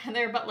would you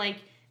rather, but like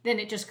then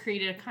it just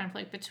created a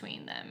conflict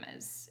between them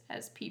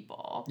as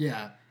people.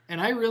 Yeah. And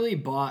I really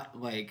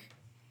bought like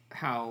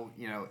how,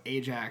 you know,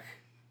 Ajax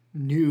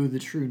knew the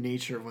true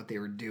nature of what they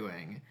were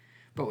doing,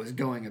 but was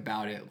going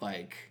about it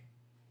like,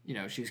 you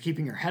know, she was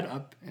keeping her head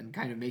up and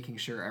kind of making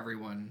sure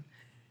everyone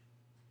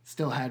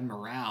still had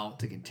morale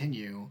to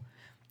continue.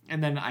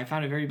 And then I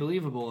found it very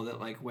believable that,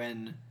 like,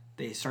 when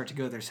they start to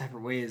go their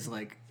separate ways,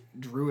 like,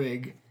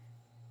 Druig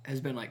has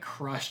been, like,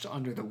 crushed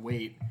under the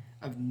weight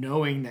of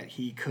knowing that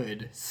he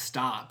could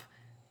stop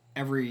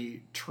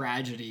every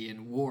tragedy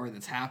and war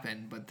that's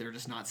happened, but they're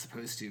just not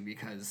supposed to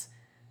because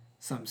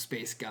some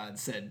space god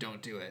said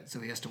don't do it. So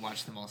he has to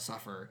watch them all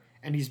suffer.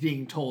 And he's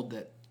being told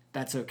that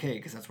that's okay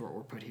because that's what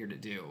we're put here to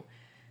do.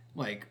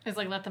 Like, it's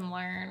like, let them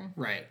learn.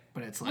 Right.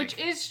 But it's like... Which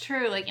is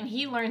true. Like, and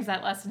he learns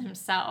that lesson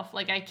himself.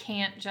 Like, I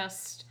can't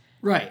just...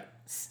 Right.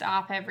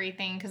 Stop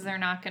everything because they're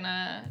not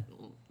gonna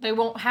they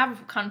won't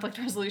have conflict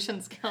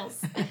resolution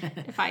skills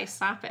if I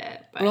stop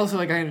it. But also,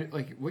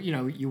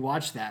 you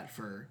watch that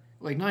for,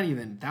 like, not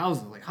even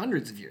thousands, like,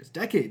 hundreds of years,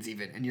 decades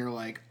even, and you're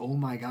like, oh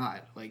my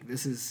god, like,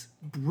 this is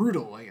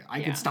brutal. Like,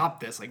 I can stop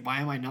this. Like, why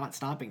am I not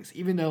stopping this?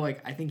 Even though,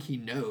 like, I think he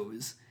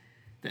knows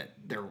that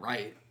they're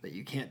right, that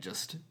you can't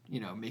just,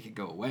 make it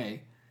go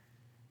away.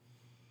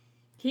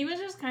 He was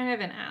just kind of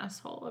an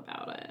asshole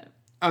about it.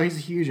 Oh, he's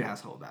a huge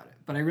asshole about it.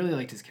 But I really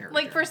liked his character.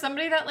 Like, for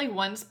somebody that, like,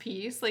 wants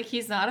peace, like,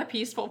 he's not a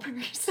peaceful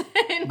person.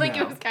 Like,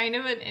 It was kind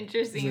of an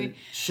interesting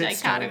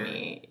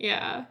dichotomy.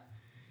 Yeah.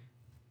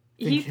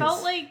 He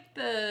felt like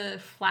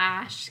the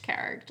Flash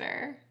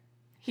character.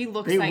 He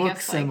looks, I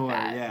guess, similar, like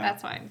that. Yeah.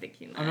 That's why I'm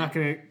thinking that. I'm not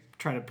going to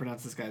try to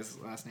pronounce this guy's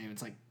last name.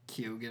 It's like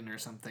Keoghan or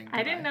something.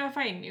 I didn't know if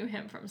I knew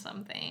him from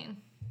something.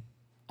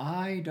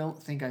 I don't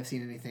think I've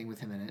seen anything with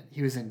him in it.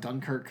 He was in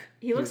Dunkirk.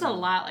 He looks a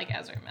lot like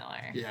Ezra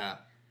Miller. Yeah.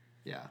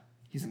 Yeah.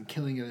 He's in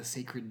Killing of a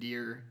Sacred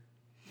Deer.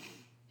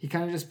 He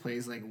kind of just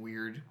plays, like,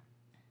 weird,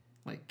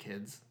 like,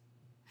 kids.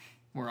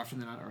 More often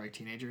than not, or, like,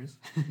 teenagers.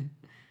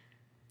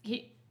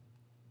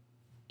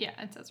 Yeah,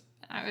 it says.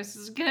 I was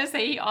just gonna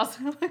say he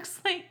also looks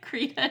like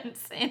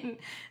Credence in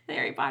the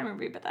Harry Potter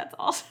movie, but that's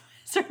also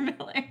Ezra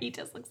Miller. He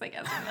just looks like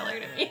Ezra Miller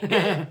to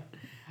me.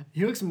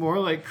 He looks more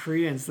like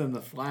Credence than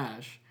the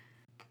Flash.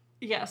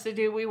 Yeah, so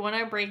do we want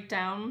to break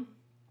down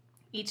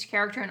each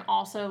character and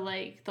also,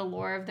 like, the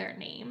lore of their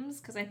names?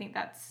 Because I think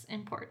that's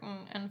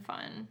important and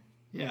fun.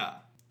 Yeah.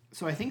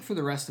 So I think for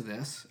the rest of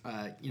this,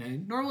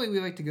 normally we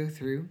like to go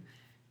through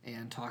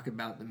and talk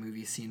about the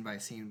movie scene by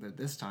scene, but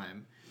this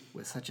time,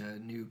 with such a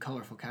new,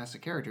 colorful cast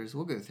of characters,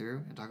 we'll go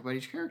through and talk about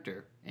each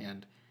character.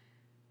 And,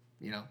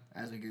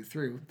 as we go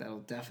through, that'll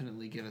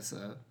definitely give us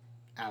a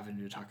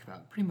avenue to talk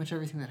about pretty much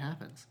everything that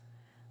happens.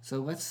 So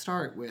let's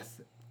start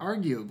with,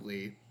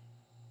 arguably,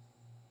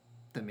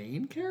 the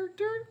main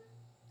character?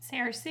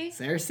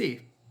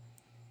 Cersei.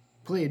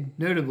 Played,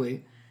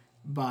 notably,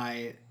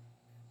 by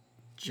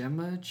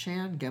Gemma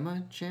Chan,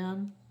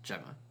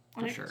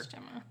 for sure.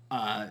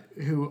 Gemma.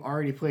 Who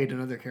already played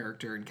another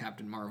character in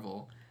Captain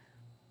Marvel,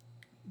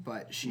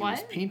 but she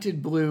was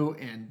painted blue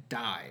and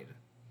died.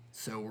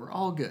 So we're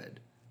all good.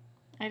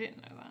 I didn't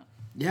know that.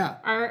 Yeah.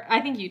 Or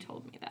I think you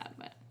told me that,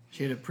 but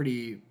she had a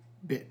pretty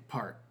bit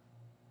part.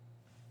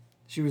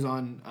 She was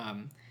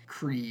on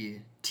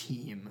Kree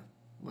team,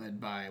 led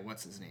by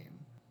what's his name?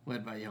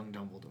 Led by young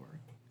Dumbledore.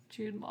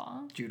 Jude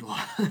Law.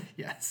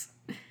 Yes.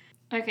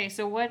 Okay,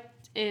 so what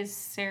is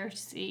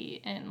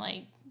Cersei in,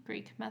 like,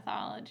 Greek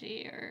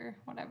mythology or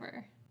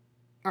whatever?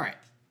 All right.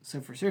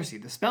 So for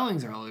Cersei, the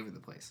spellings are all over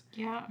the place.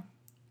 Yeah.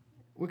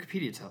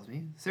 Wikipedia tells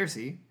me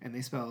Cersei, and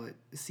they spell it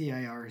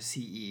Circe,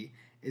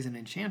 is an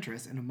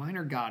enchantress and a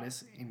minor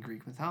goddess in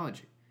Greek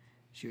mythology.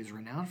 She was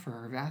renowned for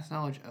her vast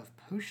knowledge of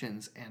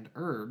potions and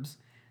herbs.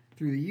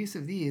 Through the use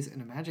of these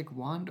and a magic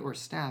wand or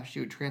staff, she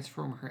would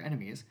transform her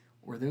enemies,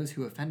 or those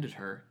who offended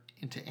her,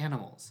 into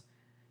animals.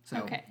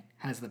 So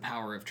has the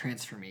power of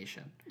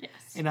transformation. Yes.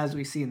 And as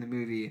we see in the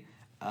movie,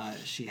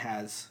 she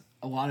has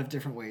a lot of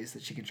different ways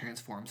that she can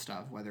transform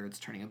stuff, whether it's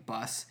turning a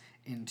bus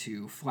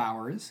into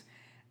flowers.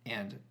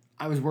 And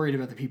I was worried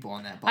about the people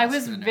on that bus. I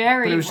was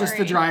very But it was worried. just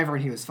the driver,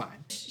 and he was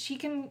fine. She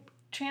can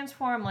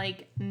transform,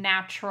 like,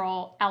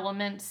 natural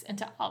elements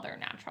into other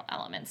natural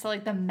elements. So,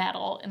 like, the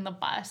metal in the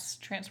bus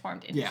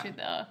transformed into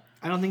the...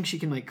 I don't think she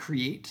can, like,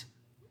 create,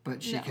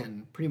 but she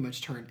can pretty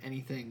much turn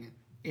anything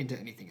into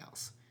anything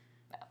else.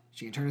 No.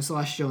 She can turn a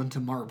celestial into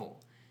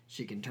marble.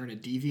 She can turn a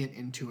deviant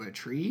into a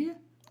tree.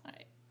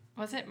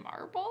 Was it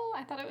marble?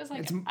 I thought it was,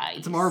 like, ice.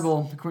 It's a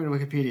marble, according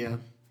to Wikipedia.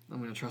 I'm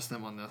going to trust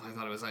them on this. I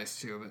thought it was ice,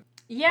 too, but...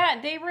 Yeah,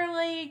 they were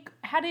like,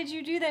 how did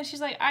you do that?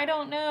 She's like, I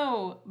don't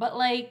know. But,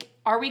 like,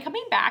 are we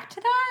coming back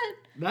to that?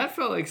 That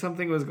felt like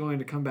something was going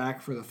to come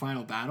back for the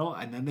final battle,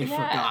 and then they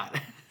forgot.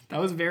 That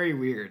was very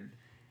weird.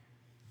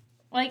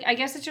 Like, I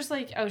guess it's just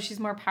like, oh, she's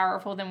more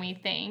powerful than we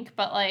think,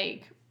 but,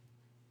 like...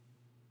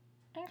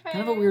 Okay.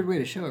 Kind of a weird way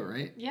to show it,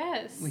 right?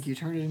 Yes. Like, you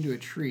turn it into a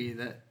tree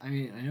that... I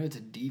mean, I know it's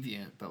a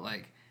deviant, but,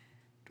 like...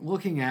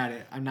 Looking at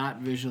it, I'm not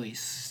visually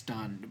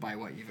stunned by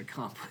what you've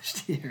accomplished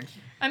here.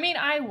 I mean,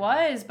 I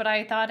was, but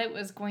I thought it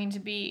was going to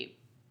be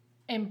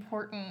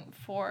important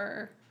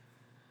for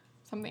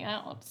something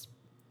else.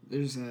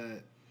 There's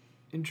a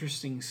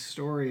interesting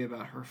story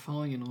about her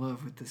falling in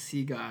love with the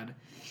sea god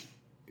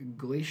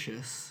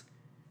Glacius,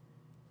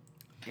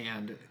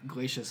 and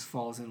Glacius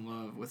falls in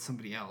love with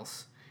somebody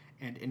else.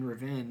 And in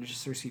revenge,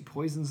 Cersei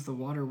poisons the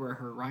water where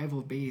her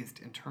rival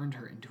bathed and turned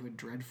her into a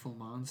dreadful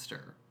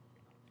monster.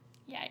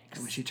 Yikes.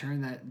 And when she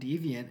turned that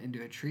deviant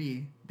into a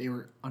tree, they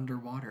were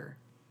underwater.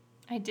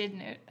 I did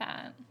note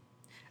that.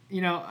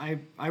 You know,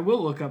 I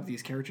will look up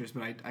these characters,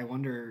 but I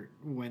wonder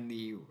when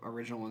the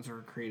original ones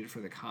were created for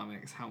the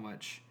comics, how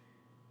much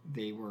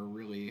they were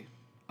really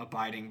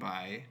abiding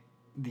by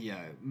the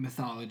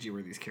mythology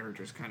where these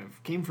characters kind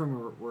of came from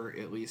or were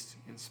at least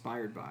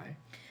inspired by.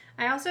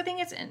 I also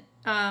think it's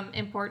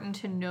important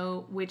to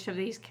note which of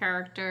these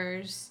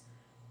characters,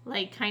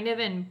 like, kind of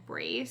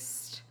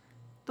embraced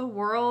the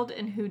world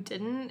and who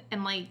didn't,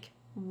 and, like,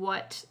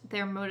 what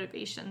their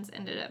motivations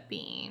ended up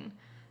being.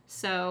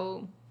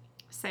 So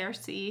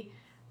Cersei,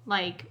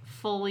 like,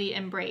 fully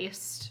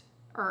embraced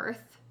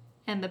Earth,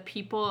 and the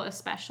people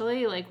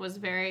especially, like, was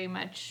very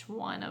much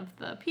one of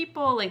the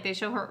people. Like, they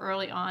show her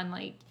early on,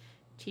 like,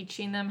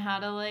 teaching them how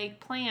to,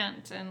 like,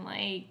 plant and,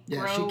 like,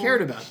 Yeah, grow. she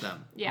cared about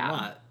them a Yeah.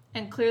 lot.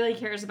 And clearly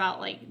cares about,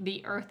 like,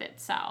 the Earth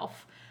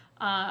itself.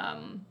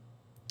 And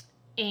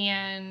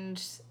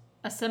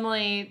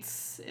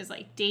assimilates, is,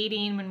 like,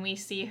 dating when we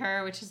see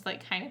her, which is,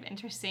 like, kind of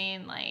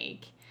interesting.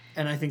 Like,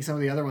 And I think some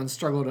of the other ones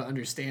struggle to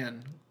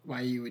understand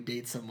why you would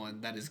date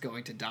someone that is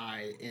going to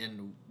die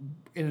in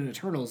an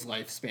Eternal's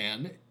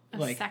lifespan.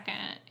 a second.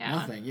 Yeah.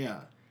 Nothing,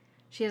 yeah.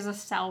 She has a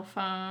cell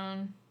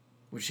phone.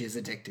 Which she is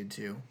addicted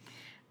to.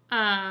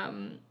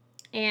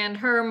 And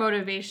her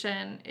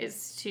motivation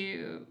is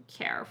to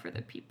care for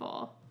the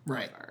people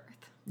Right. of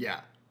Earth.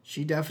 Yeah.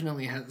 She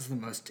definitely has the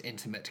most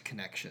intimate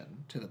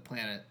connection to the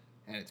planet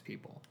and its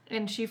people.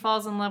 And she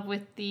falls in love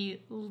with the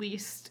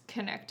least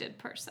connected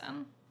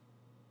person.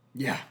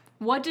 Yeah.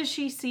 What does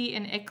she see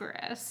in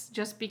Icarus?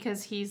 Just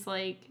because he's,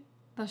 like,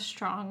 the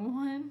strong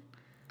one?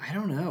 I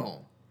don't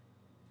know.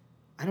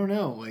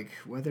 Like,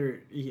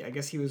 whether... I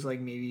guess he was, like,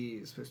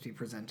 maybe supposed to be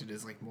presented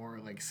as, like, more,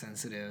 like,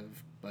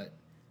 sensitive, but...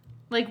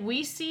 Like,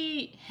 we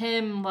see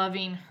him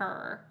loving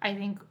her. I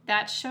think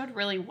that showed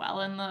really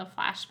well in the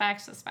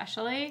flashbacks,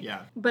 especially.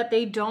 Yeah. But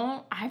they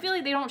don't... I feel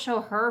like they don't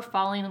show her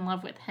falling in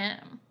love with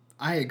him.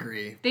 I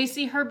agree. They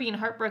see her being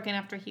heartbroken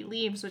after he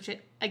leaves, which,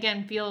 it,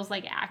 again, feels,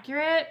 like,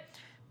 accurate.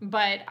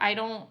 But I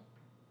don't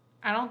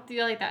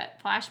feel like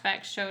that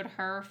flashback showed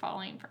her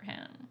falling for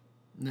him.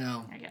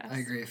 No, I guess. I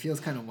agree. It feels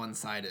kind of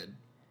one-sided.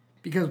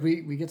 Because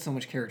we get so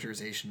much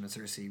characterization with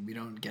Cersei, we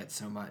don't get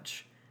so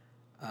much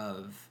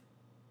of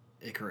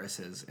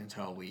Icarus's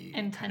until we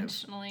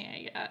Intentionally,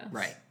 I guess.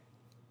 Right.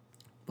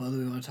 Well, do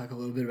we want to talk a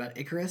little bit about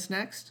Icarus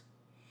next?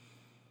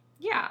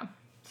 Yeah.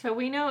 So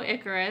we know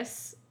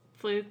Icarus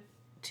flew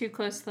too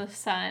close to the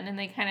sun, and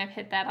they kind of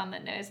hit that on the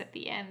nose at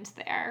the end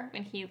there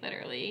when he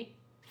literally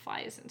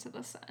flies into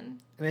the sun. And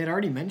they had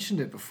already mentioned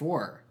it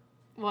before.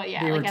 Well,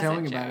 yeah, They were like, as a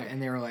telling about joke. it,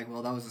 and they were like,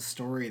 well, that was a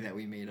story that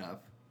we made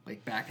up,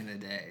 like, back in the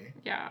day.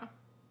 Yeah.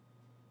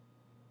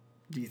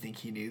 Do you think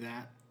he knew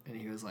that? And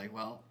he was like,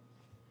 well,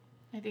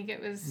 I think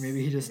it was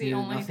maybe he just the knew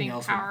only nothing thing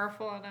else would-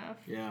 powerful enough.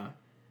 yeah.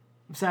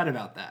 I'm sad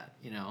about that,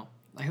 you know.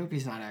 I hope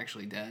he's not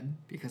actually dead,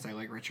 because I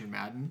like Richard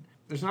Madden.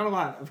 There's not a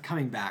lot of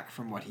coming back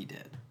from what he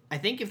did. I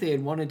think if they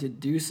had wanted to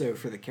do so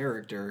for the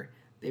character,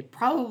 they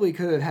probably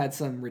could have had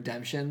some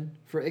redemption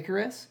for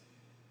Icarus.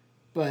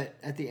 But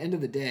at the end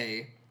of the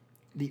day,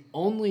 the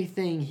only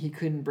thing he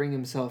couldn't bring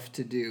himself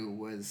to do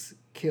was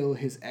kill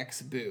his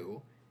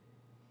ex-boo.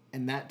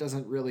 And that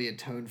doesn't really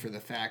atone for the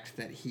fact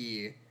that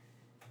he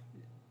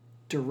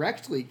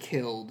directly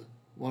killed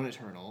one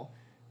Eternal,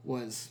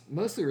 was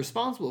mostly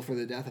responsible for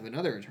the death of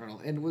another Eternal,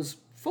 and was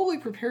fully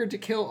prepared to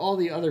kill all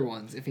the other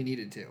ones if he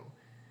needed to.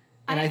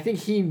 And I think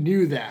he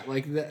knew that,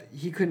 like, that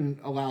he couldn't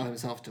allow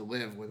himself to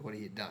live with what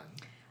he had done.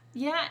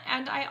 Yeah,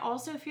 and I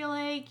also feel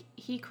like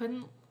he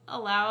couldn't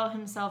allow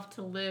himself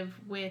to live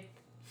with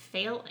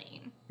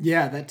failing.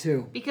 Yeah, that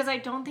too. Because I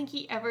don't think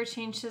he ever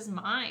changed his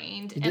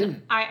mind. He didn't.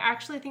 And I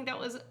actually think that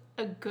was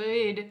a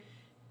good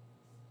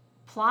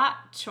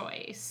plot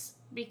choice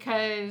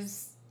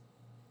because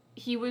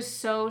he was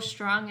so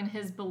strong in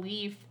his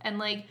belief. And,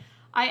 like,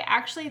 I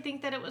actually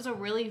think that it was a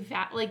really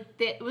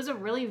it was a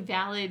really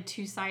valid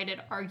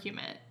two-sided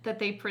argument that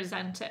they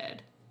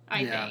presented,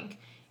 I think.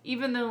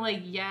 Even though,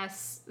 like,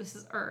 yes, this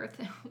is Earth,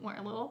 we're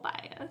a little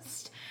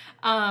biased.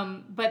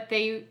 But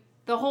the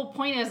whole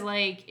point is,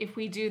 like, if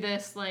we do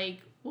this,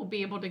 like, we'll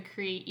be able to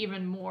create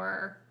even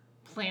more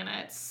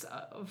planets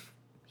of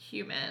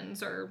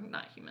humans, or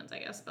not humans, I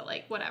guess, but,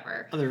 like,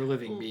 whatever. Other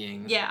living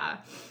beings. Yeah.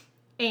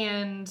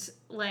 And,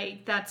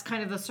 like, that's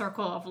kind of the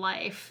circle of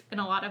life in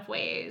a lot of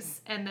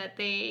ways. And that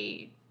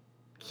they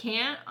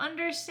can't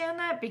understand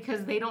that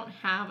because they don't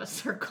have a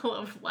circle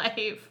of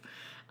life,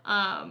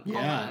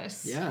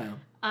 almost. Yeah.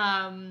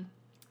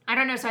 I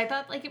don't know. So I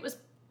thought, like, it was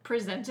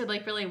presented,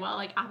 like, really well.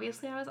 Like,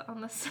 obviously I was on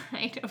the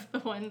side of the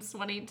ones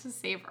wanting to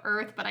save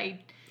Earth, but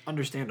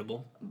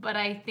Understandable. But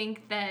I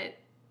think that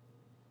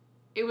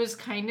it was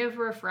kind of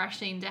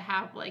refreshing to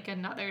have, like,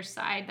 another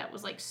side that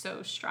was, like,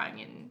 so strong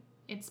in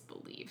its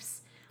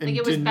beliefs. And like,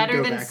 it was didn't better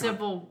go than back on.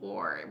 Civil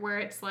War, where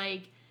it's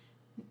like,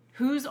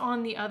 who's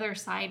on the other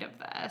side of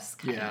this,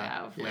 kind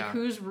of. Like,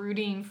 who's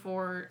rooting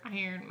for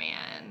Iron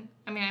Man?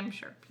 I mean, I'm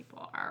sure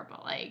people are,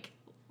 but, like,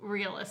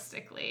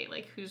 realistically,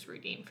 like, who's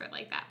rooting for,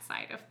 like, that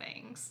side of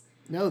things?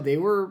 No,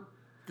 the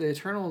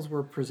Eternals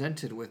were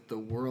presented with the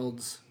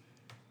world's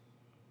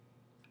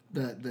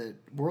the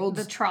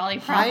trolley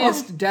problem.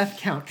 highest death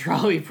count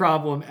trolley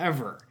problem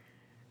ever.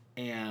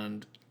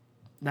 And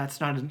that's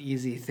not an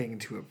easy thing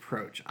to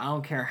approach. I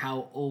don't care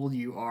how old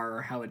you are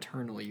or how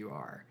eternal you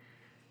are.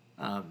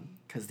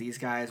 Because these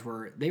guys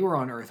were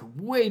on Earth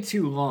way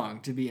too long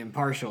to be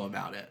impartial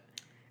about it.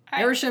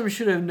 Arishem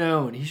should have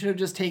known. He should have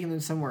just taken them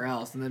somewhere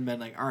else and then been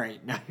like, all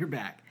right, now you're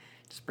back.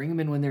 Just bring them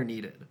in when they're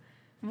needed.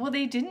 Well,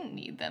 they didn't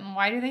need them.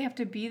 Why do they have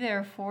to be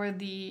there for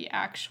the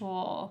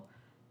actual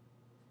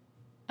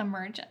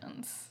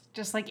emergence,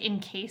 just like in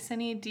case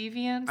any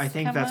deviants. I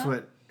think come that's up.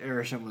 what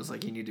Erisham was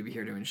like, you need to be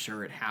here to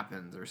ensure it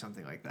happens or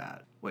something like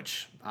that,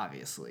 which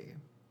obviously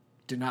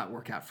did not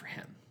work out for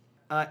him.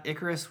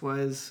 Icarus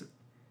was,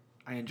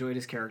 I enjoyed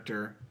his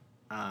character,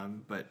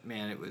 but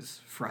man, it was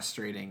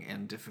frustrating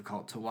and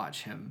difficult to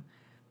watch him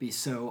be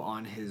so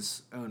on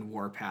his own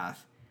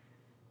warpath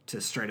to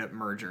straight up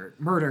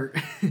murder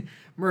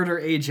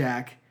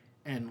Ajak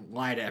and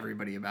lie to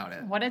everybody about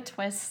it. What a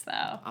twist,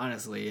 though.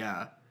 Honestly,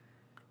 yeah.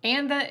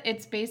 And that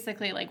it's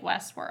basically like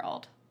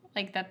Westworld,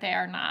 like that they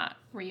are not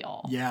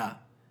real. Yeah,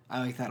 I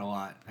like that a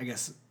lot. I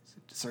guess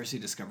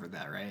Cersei discovered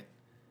that, right?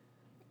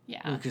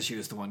 Yeah. Because she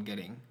was the one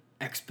getting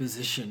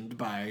expositioned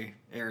by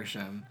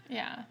Erisham.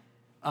 Yeah.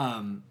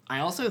 I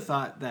also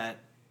thought that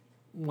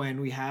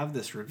when we have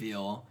this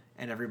reveal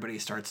and everybody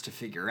starts to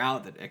figure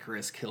out that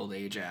Icarus killed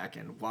Ajak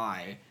and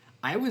why,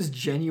 I was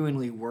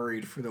genuinely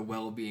worried for the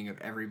well-being of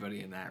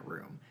everybody in that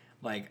room.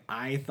 Like,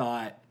 I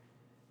thought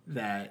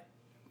that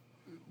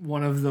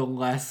one of the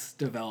less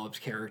developed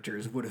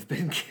characters would have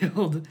been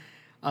killed.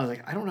 I was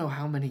like, I don't know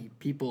how many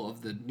people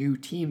of the new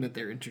team that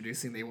they're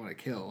introducing they want to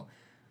kill.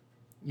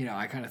 You know,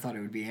 I kind of thought it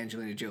would be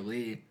Angelina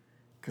Jolie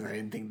because I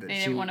didn't think that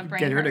she would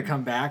get her to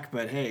come back.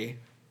 But hey,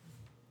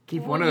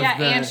 keep one of the... Yeah,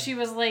 and she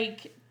was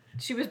like...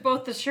 She was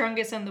both the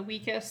strongest and the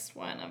weakest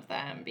one of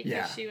them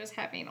because she was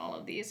having all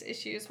of these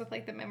issues with,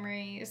 like, the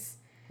memories.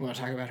 You want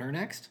to talk about her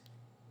next?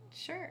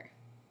 Sure.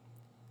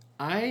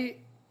 I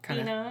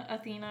kind of...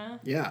 Athena.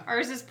 Yeah.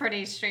 Ours is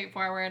pretty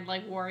straightforward,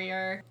 like,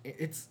 warrior.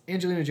 It's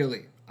Angelina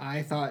Jolie.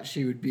 I thought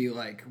she would be,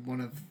 like,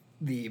 one of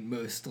the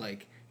most,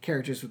 like,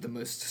 characters with the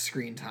most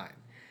screen time.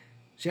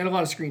 She had a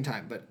lot of screen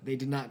time, but they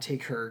did not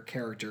take her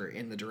character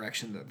in the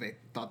direction that they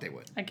thought they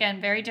would. Again,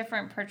 very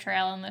different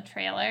portrayal in the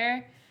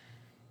trailer.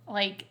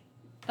 Like,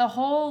 the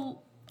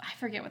whole... I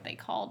forget what they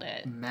called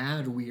it.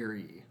 Mad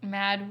Weary.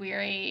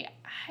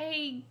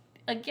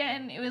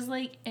 Again, it was,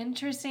 like,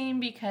 interesting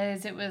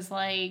because it was,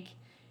 like...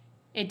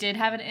 It did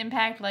have an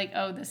impact, like,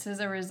 oh, this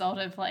is a result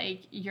of,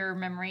 like, your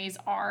memories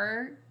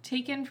are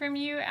taken from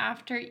you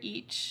after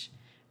each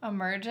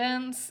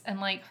emergence, and,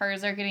 like,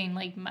 hers are getting,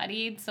 like,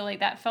 muddied. So, like,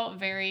 that felt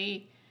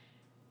very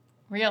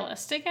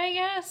realistic, I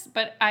guess.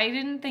 But I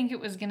didn't think it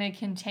was going to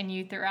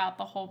continue throughout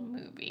the whole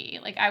movie.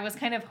 Like, I was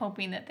kind of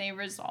hoping that they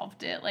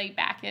resolved it, like,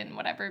 back in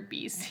whatever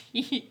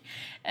BC,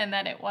 and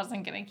that it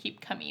wasn't going to keep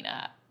coming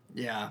up.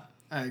 Yeah,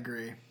 I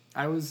agree.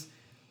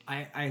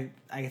 I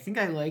think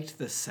I liked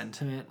the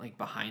sentiment, like,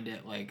 behind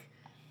it. Like,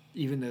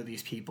 even though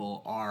these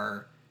people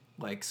are,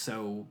 like,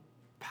 so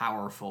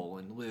powerful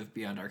and live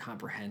beyond our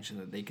comprehension,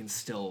 that they can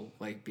still,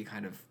 like, be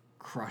kind of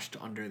crushed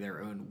under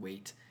their own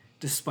weight,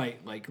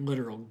 despite, like,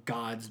 literal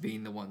gods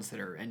being the ones that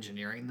are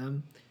engineering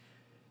them.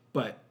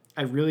 But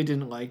I really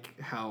didn't like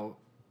how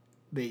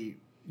they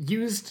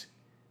used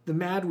the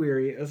Mad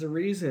Weary as a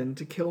reason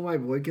to kill my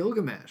boy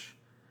Gilgamesh.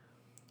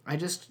 I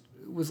just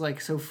was,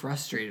 like, so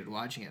frustrated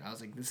watching it. I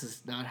was like, this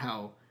is not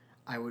how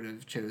I would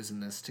have chosen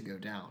this to go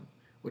down,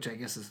 which I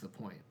guess is the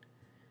point.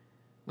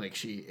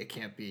 Like, it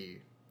can't be...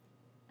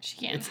 She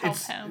can't help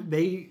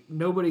him.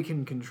 Nobody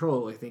can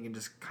control, like, they can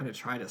just kind of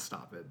try to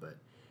stop it, but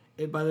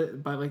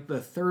by like the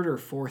third or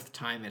fourth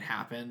time it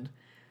happened,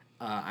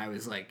 I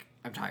was like,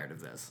 I'm tired of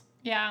this.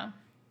 Yeah.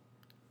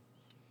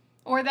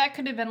 Or that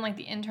could have been, like,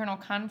 the internal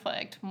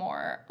conflict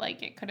more.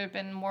 Like, it could have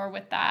been more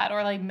with that.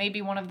 Or, like,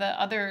 maybe one of the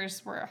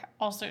others were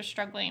also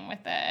struggling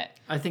with it.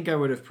 I think I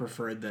would have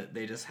preferred that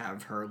they just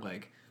have her,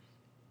 like,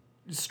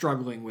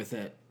 struggling with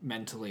it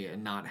mentally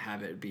and not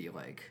have it be,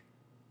 like,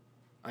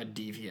 a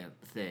deviant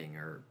thing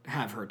or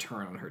have her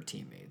turn on her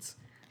teammates.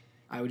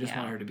 I would just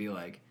want her to be,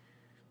 like,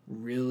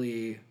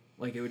 really...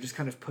 Like, it would just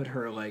kind of put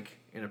her, like,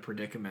 in a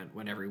predicament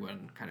when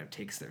everyone kind of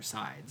takes their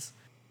sides.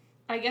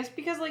 I guess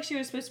because, like, she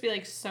was supposed to be,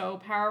 like, so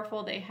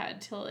powerful, they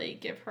had to, like,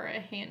 give her a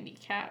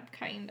handicap,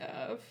 kind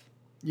of.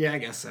 Yeah, I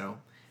guess so.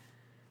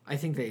 I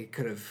think they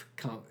could have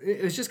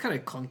it was just kind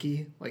of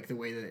clunky, like, the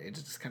way that it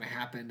just kind of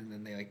happened, and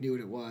then they, like, knew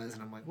what it was,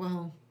 and I'm like,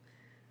 well,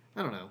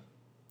 I don't know.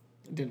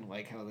 I didn't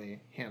like how they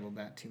handled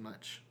that too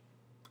much.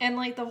 And,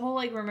 like, the whole,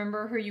 like,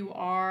 remember who you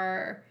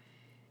are...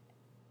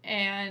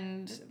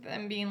 And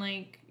them being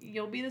like,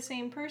 you'll be the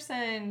same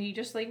person, you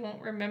just, like, won't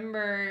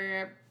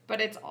remember. But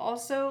it's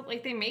also,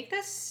 like, they make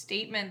this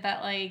statement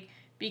that, like,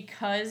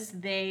 because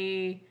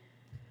they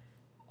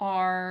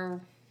are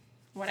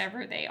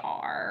whatever they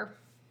are,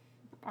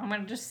 I'm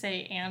going to just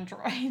say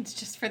androids,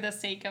 just for the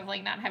sake of,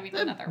 like, not having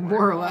another word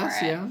more or less,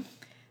 for it, yeah.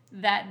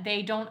 that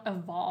they don't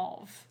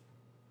evolve.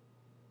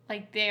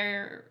 Like,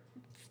 they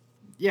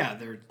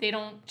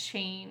don't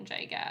change,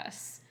 I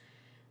guess.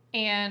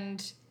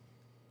 And...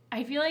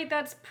 I feel like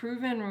that's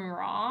proven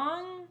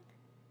wrong,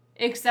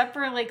 except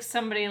for, like,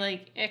 somebody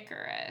like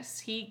Icarus.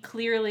 He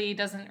clearly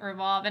doesn't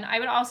evolve. And I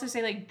would also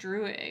say, like,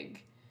 Druig.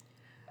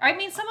 I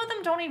mean, some of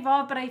them don't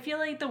evolve, but I feel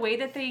like the way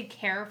that they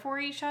care for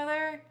each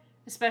other,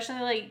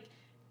 especially, like,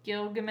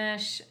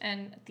 Gilgamesh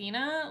and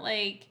Athena,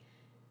 like,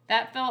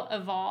 that felt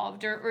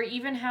evolved. Or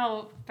even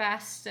how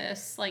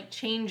Fastus, like,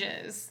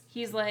 changes.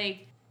 He's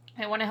like,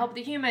 I want to help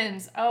the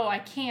humans. Oh, I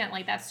can't.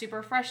 Like, that's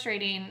super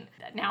frustrating.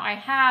 Now I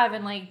have,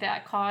 and like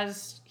that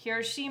caused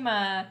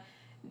Hiroshima.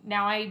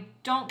 Now I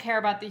don't care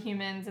about the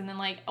humans. And then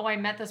like, oh, I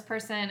met this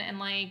person and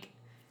like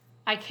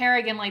I care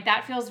again. Like,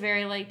 that feels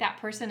very like that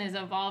person is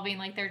evolving.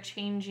 Like, they're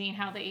changing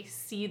how they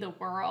see the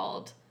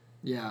world.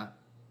 Yeah.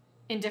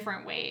 In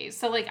different ways.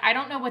 So like, I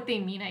don't know what they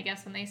mean, I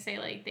guess, when they say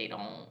like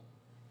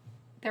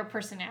their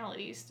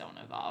personalities don't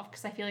evolve,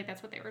 because I feel like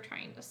that's what they were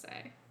trying to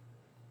say.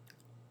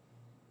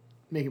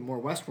 Make it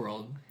more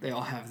Westworld, they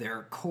all have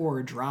their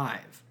core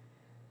drive,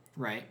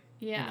 right?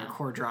 Yeah. And their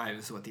core drive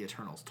is what the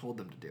Eternals told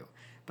them to do.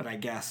 But I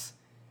guess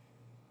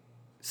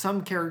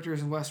some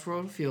characters in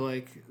Westworld feel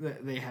like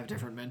they have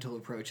different mental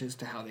approaches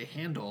to how they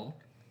handle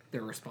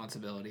their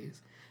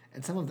responsibilities.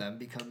 And some of them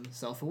become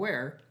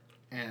self-aware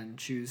and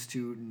choose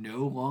to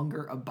no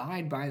longer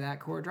abide by that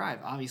core drive.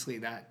 Obviously,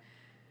 that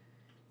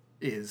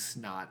is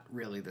not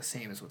really the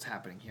same as what's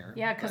happening here.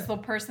 Yeah, because the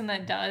person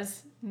that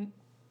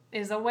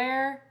is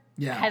aware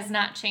has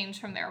not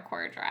changed from their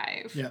core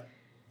drive. Yeah,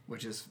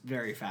 which is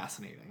very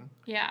fascinating.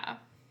 Yeah.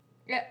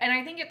 Yeah, and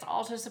I think it's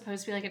also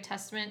supposed to be like a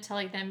testament to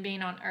like them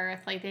being on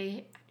Earth. Like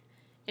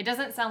it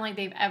doesn't sound like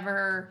they've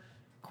ever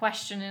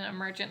questioned an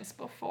emergence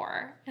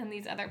before in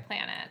these other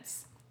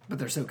planets. But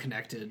they're so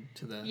connected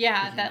to the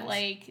that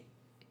like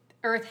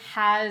Earth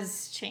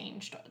has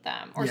changed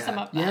them, or some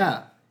of them.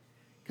 Yeah.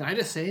 Can I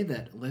just say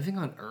that living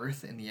on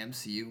Earth in the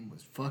MCU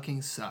must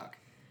fucking suck.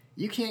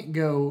 You can't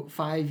go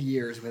 5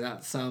 years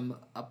without some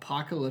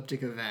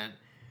apocalyptic event.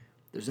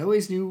 There's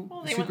always new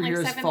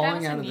superheroes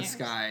falling out of the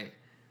sky.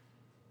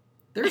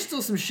 There's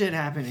still some shit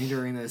happening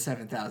during those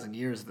 7,000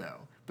 years,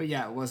 though. But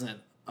yeah, it wasn't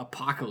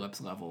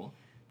apocalypse level.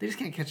 They just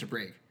can't catch a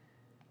break.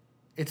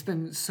 It's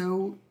been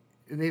so...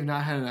 They've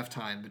not had enough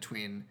time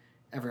between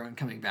everyone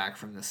coming back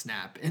from the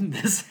snap and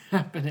this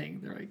happening.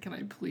 They're like, can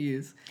I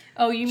please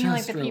Oh, you mean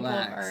like the relax? people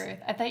of Earth.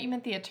 I thought you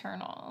meant the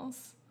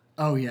Eternals.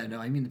 Oh, yeah, no,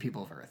 I mean the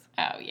people of Earth.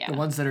 Oh, yeah. The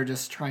ones that are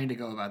just trying to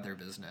go about their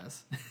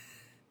business.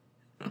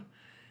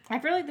 I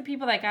feel like the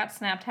people that got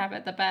snapped have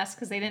it the best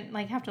because they didn't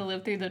like have to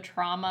live through the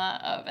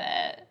trauma of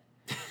it.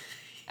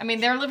 I mean,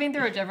 they're living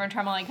through a different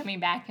trauma, like coming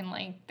back and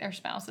like their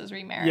spouse is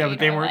remarried. Yeah, but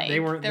they weren't. Like, they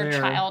weren't. Their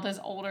there. child is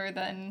older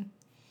than.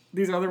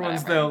 These other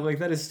ones, whatever. though, like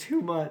that is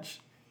too much.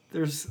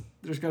 There's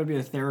got to be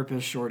a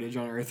therapist shortage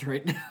on Earth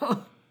right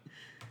now.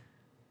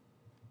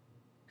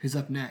 Who's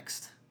up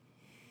next?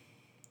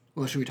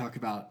 Well, should we talk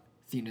about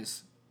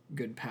Thena's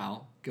good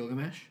pal,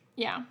 Gilgamesh?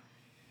 Yeah.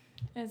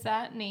 Does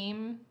that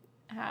name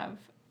have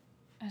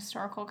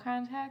historical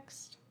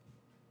context?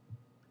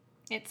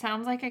 It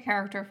sounds like a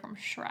character from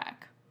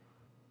Shrek.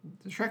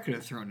 Shrek could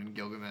have thrown in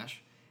Gilgamesh.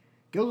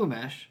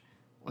 Gilgamesh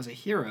was a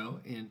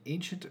hero in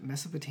ancient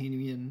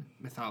Mesopotamian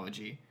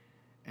mythology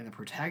and the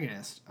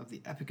protagonist of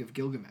the Epic of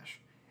Gilgamesh,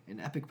 an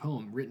epic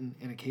poem written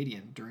in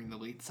Akkadian during the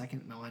late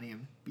 2nd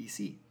millennium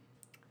BC.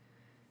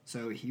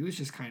 So he was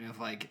just kind of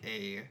like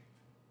a...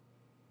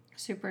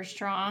 Super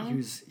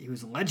strong. He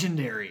was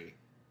legendary.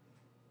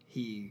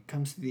 He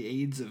comes to the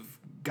aids of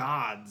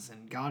gods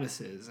and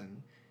goddesses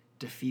and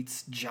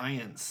defeats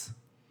giants.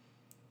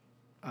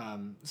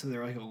 So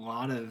there are like a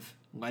lot of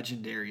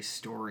legendary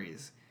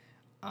stories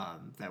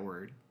that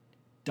were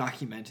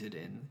documented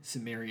in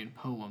Sumerian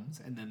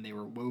poems, and then they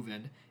were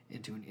woven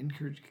into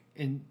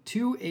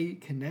a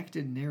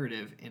connected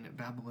narrative in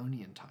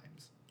Babylonian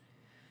times.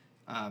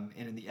 And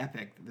in the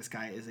epic, this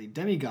guy is a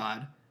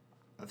demigod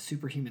of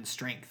superhuman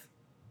strength.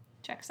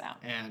 Checks out.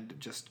 And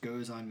just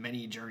goes on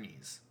many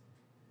journeys.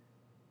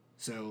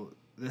 So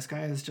this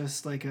guy is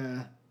just like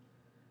a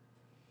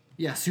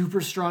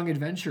super strong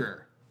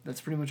adventurer.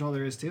 That's pretty much all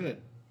there is to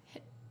it.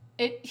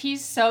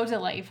 He's so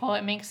delightful.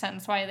 It makes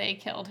sense why they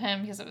killed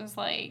him, because it was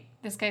like,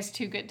 this guy's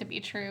too good to be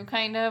true,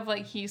 kind of.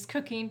 Like, he's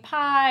cooking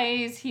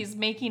pies, he's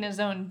making his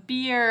own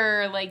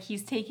beer, like,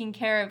 he's taking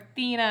care of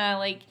Thena,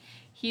 like,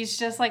 he's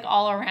just, like,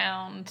 all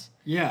around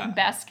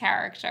best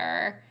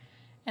character.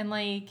 And,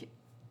 like,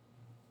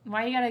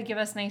 why you gotta give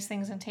us nice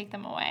things and take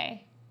them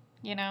away,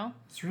 you know?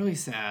 It's really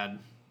sad.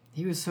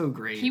 He was so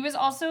great. He was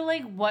also,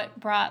 like, what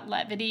brought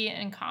levity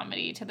and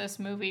comedy to this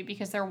movie,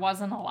 because there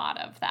wasn't a lot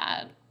of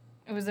that.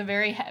 It was a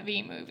very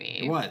heavy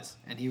movie. It was.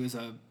 And he was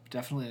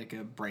definitely like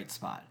a bright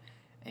spot.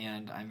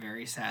 And I'm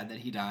very sad that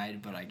he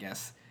died, but I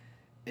guess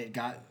it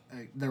got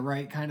the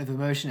right kind of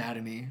emotion out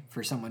of me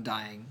for someone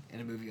dying in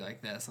a movie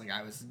like this. Like,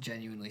 I was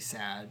genuinely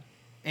sad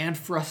and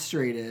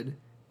frustrated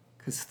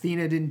because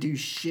Thena didn't do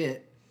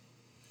shit.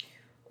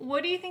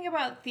 What do you think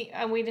about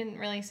we didn't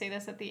really say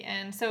this at the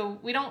end. So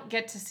we don't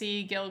get to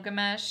see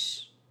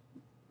Gilgamesh,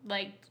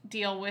 like,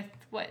 deal with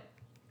what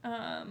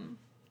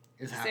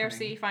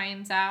Cersei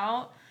finds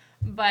out.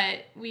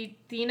 But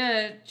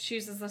Thena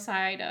chooses the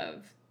side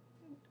of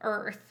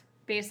Earth,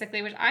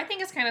 basically, which I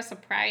think is kind of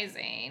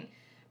surprising.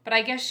 But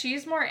I guess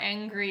she's more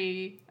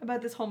angry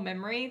about this whole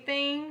memory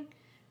thing.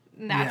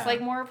 And that's,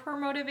 like, more of her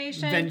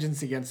motivation.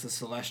 Vengeance against the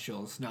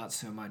Celestials, not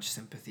so much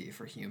sympathy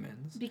for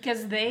humans.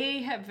 Because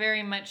they have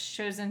very much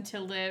chosen to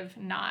live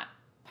not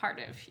part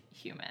of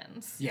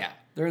humans. Yeah,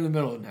 they're in the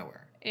middle of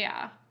nowhere.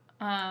 Yeah.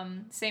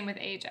 Same with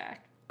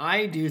Ajax.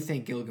 I do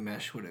think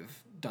Gilgamesh would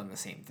have done the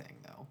same thing,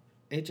 though.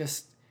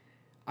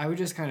 I would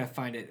just kind of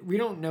find it. We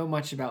don't know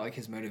much about like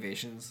his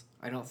motivations.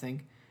 I don't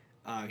think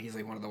he's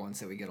like one of the ones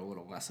that we get a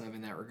little less of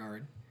in that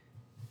regard.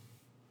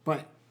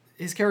 But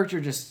his character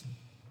just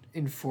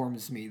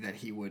informs me that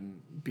he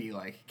wouldn't be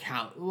like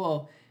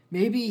Well,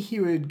 maybe he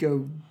would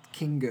go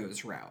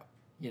Kingo's route.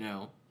 You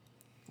know,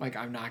 like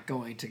I'm not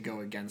going to go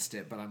against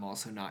it, but I'm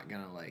also not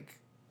gonna like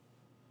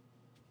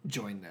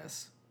join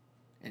this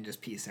and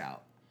just peace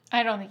out.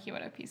 I don't think he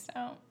would have peaced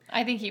out.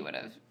 I think he would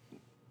have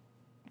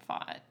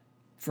fought.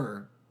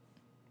 For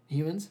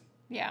humans?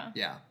 Yeah.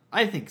 Yeah,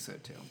 I think so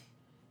too.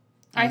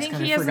 I think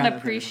he has an forgot that there was an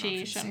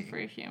appreciation option C. for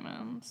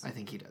humans. I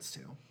think he does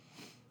too.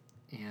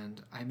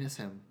 And I miss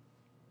him.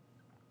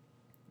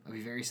 I'll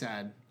be very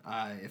sad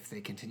if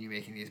they continue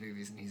making these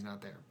movies and he's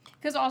not there.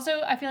 Because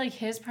also, I feel like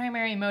his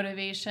primary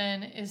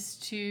motivation is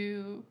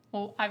to,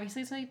 well,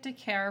 obviously it's like to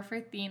care for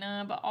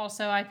Athena, but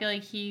also I feel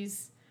like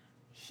he's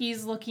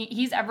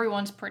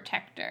everyone's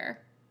protector.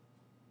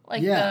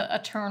 Like the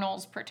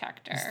Eternals'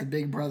 protector. It's the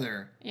big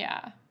brother.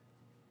 Yeah.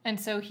 And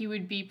so he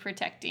would be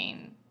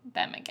protecting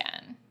them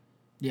again.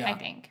 Yeah. I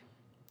think.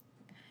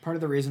 Part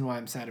of the reason why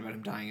I'm sad about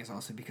him dying is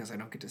also because I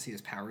don't get to see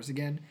his powers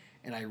again.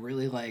 And I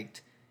really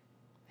liked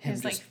him.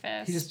 His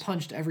fist. He just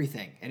punched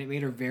everything. And it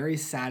made a very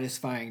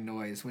satisfying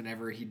noise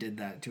whenever he did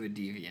that to a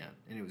deviant.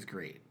 And it was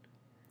great.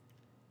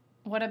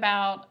 What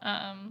about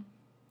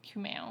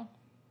Kumail?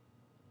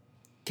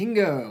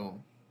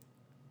 Kingo.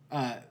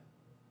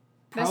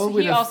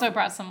 He also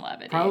brought some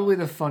levity. Probably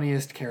the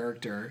funniest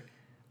character,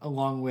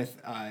 along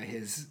with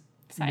his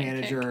Sidekick.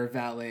 manager,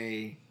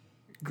 valet,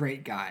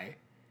 great guy,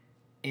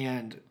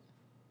 and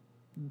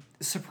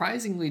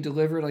surprisingly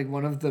delivered like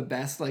one of the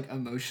best like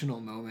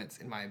emotional moments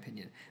in my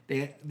opinion.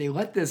 They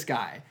let this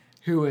guy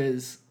who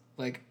is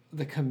like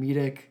the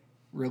comedic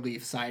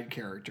relief side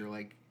character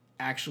like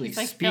actually He's,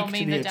 like, speak to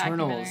filming the the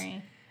Eternals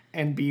documentary.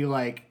 and be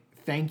like,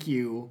 "Thank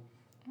you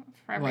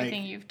For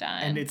everything like, you've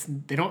done.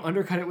 And they don't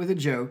undercut it with a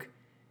joke,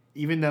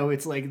 even though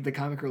it's like the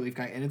comic relief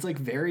guy, and it's like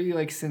very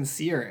like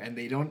sincere, and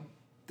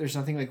there's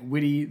nothing like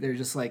witty. They're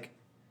just like,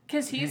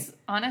 because he's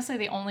honestly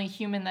the only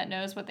human that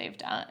knows what they've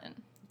done.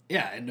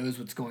 yeah, and knows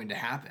what's going to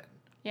happen.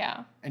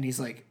 Yeah. And he's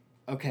like,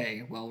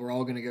 okay, well, we're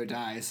all gonna go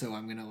die, so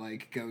I'm gonna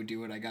like go do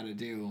what I gotta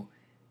do.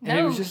 And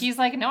it No, was just, he's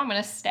like, no, I'm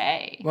gonna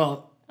stay.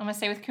 well, I'm gonna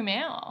stay with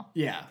Kumail.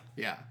 yeah.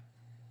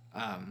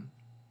 And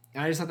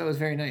I just thought that was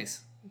very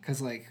nice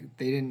because like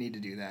they didn't need to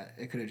do that.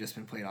 It could have just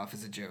been played off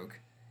as a joke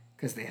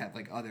because they had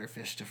like other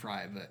fish to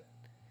fry. But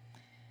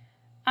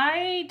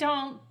I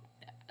don't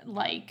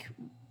like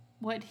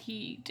what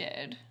he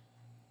did.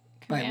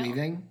 by Kumail.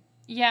 leaving,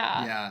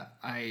 Yeah. yeah,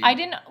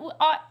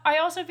 I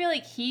also feel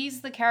like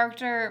he's the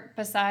character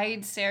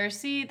besides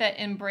Cersei that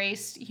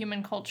embraced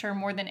human culture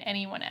more than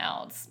anyone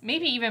else.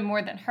 Maybe even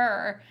more than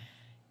her.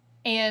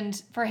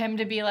 And for him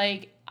to be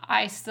like,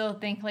 I still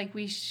think like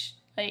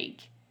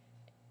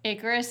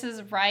Icarus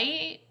is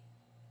right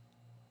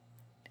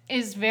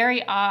is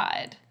very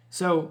odd.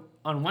 So,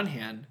 on one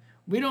hand,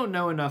 we don't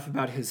know enough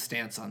about his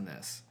stance on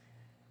this.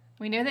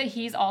 We know that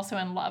he's also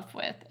in love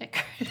with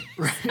Icarus.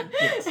 Right?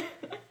 Yes.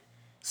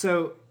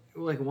 So,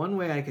 like, one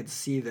way I could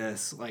see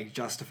this, like,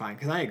 justifying,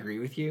 because I agree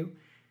with you,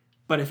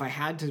 but if I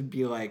had to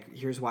be like,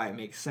 here's why it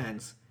makes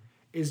sense,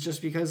 is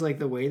just because, like,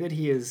 the way that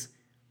he has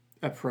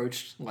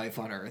approached life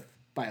on Earth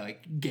by,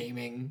 like,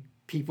 gaming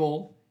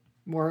people,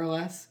 more or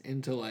less,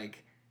 into,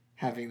 like,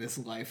 having this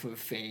life of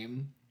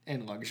fame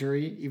and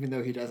luxury, even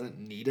though he doesn't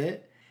need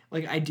it.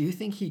 Like, I do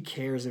think he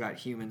cares about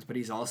humans, but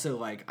he's also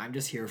like, I'm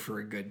just here for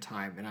a good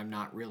time, and I'm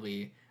not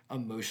really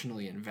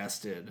emotionally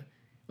invested.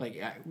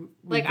 Like I'm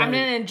going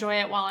to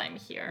enjoy it while I'm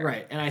here.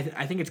 Right, and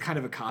I think it's kind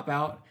of a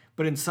cop-out,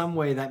 but in some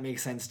way that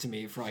makes sense to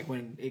me for, like,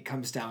 when it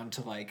comes down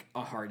to, like,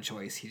 a hard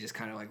choice, he just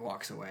kind of, like,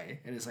 walks away,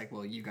 and is like,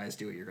 well, you guys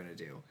do what you're going to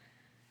do.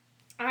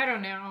 I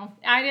don't know.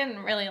 I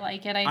didn't really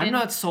like it. I'm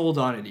not sold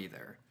on it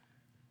either.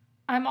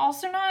 I'm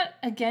also not,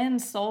 again,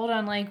 sold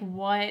on, like,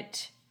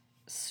 what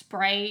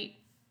Sprite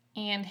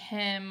and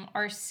him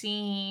are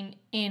seeing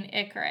in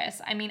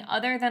Icarus. I mean,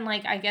 other than,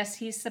 like, I guess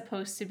he's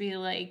supposed to be,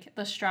 like,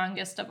 the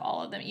strongest of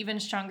all of them, even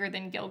stronger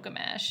than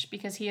Gilgamesh,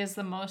 because he has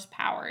the most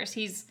powers.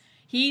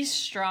 He's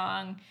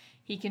strong.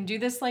 He can do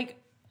this,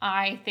 like,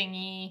 eye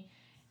thingy,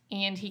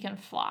 and he can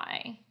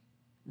fly.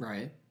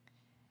 Right.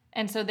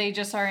 And so they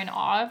just are in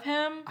awe of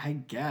him. I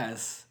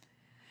guess.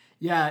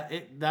 Yeah,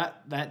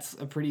 that's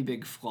a pretty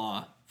big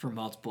flaw for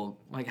multiple,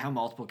 like, how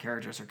multiple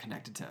characters are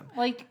connected to him.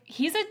 Like,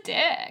 he's a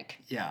dick.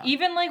 Yeah.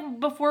 Even, like,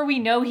 before we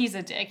know he's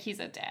a dick,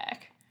 he's a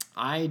dick.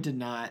 I did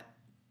not...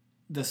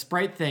 The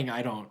Sprite thing,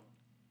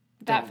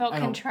 That felt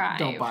contrived.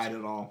 Don't buy it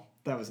at all.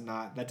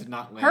 That did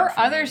not land Her for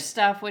other me.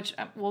 stuff, which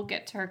we'll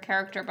get to her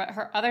character, but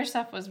her other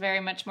stuff was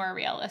very much more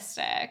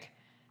realistic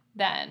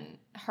than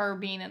her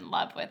being in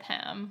love with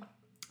him.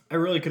 I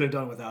really could have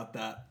done without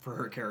that for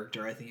her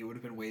character. I think it would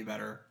have been way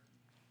better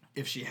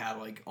if she had,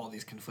 like, all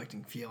these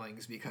conflicting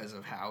feelings because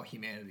of how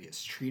humanity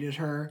has treated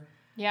her.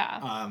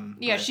 Yeah.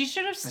 But She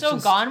should have that's still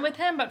just- gone with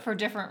him, but for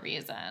different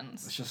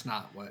reasons. It's just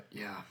not what.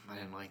 Yeah, I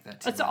didn't like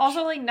that. Too It's much.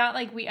 also like not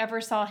like we ever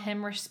saw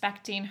him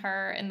respecting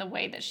her in the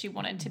way that she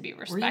wanted to be Or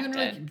respected. even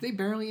like they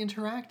barely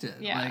interacted.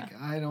 Yeah.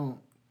 Like I don't.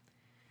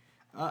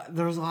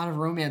 There was a lot of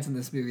romance in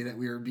this movie that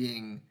we were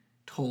being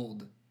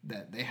told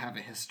that they have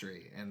a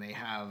history and they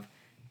have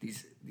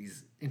these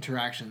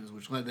interactions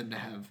which led them to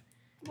have.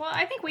 Well,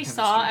 I think we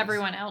saw Chemistries.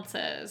 everyone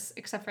else's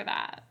except for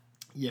that.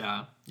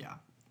 Yeah.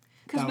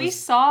 Because That we was-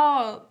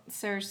 saw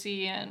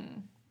Cersei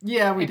and...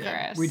 Yeah, we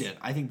Icarus. did. We did.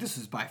 I think this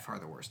is by far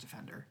the worst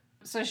offender.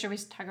 So should we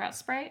talk about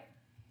Sprite?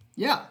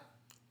 Yeah.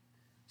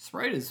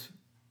 Sprite is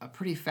a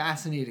pretty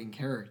fascinating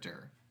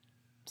character.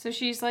 So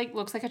she's like,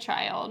 looks like a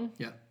child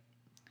Yep.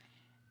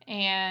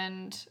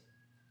 and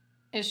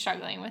is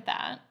struggling with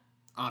that.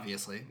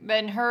 Obviously.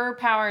 But her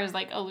power is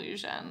like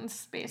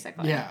illusions,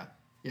 basically. Yeah.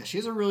 Yeah, she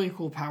has a really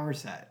cool power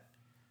set.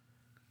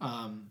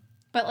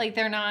 But like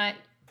they're not,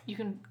 you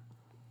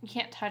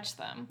can't touch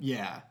them.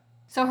 Yeah.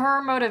 So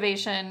her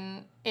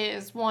motivation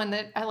is one,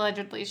 that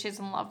allegedly she's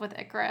in love with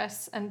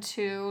Icarus, and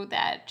two,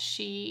 that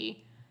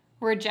she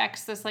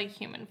rejects this like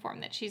human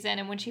form that she's in,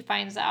 and when she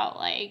finds out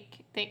like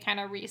they kind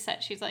of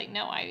reset, she's like,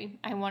 no, I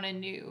want a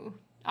new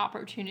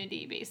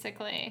opportunity,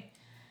 basically.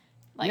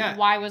 Like, Yeah.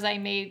 why was I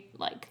made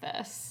like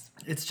this?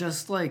 It's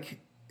just like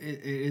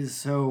it is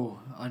so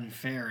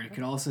unfair. It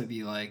could also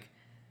be like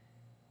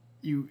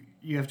you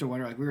have to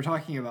wonder, like we were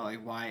talking about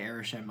like why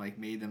Arishem like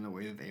made them the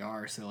way that they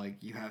are. So like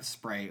you have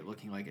Sprite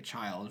looking like a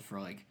child for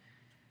like,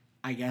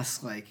 I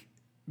guess like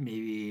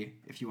maybe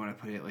if you want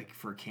to put it like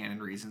for canon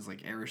reasons,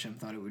 like Arishem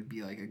thought it would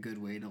be like a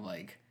good way to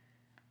like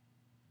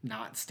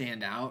not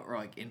stand out or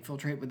like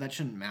infiltrate, but that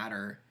shouldn't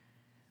matter.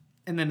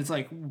 And then it's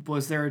like,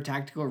 was there a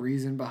tactical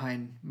reason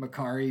behind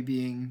Makari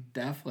being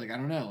deaf? Like I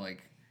don't know.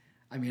 Like,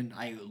 I mean,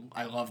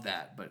 I love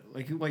that, but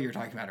like what you were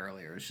talking about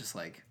earlier, it's just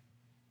like,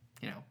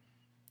 you know,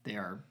 they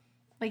are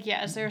Like,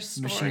 yeah, is there a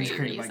story machines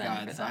created by reason God.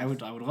 for So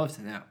this? I would love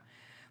to know.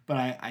 But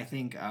I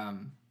think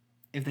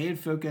if they had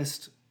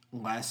focused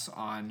less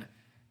on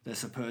the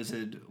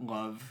supposed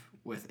love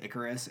with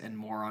Icarus and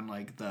more on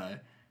like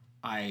the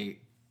I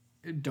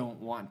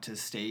don't want to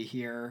stay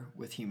here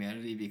with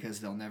humanity because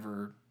they'll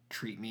never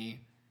treat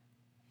me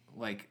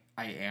like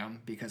I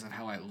am because of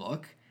how I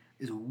look,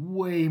 is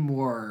way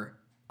more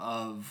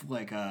of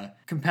like a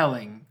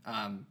compelling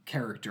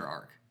character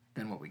arc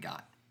than what we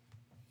got.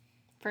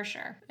 For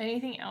sure.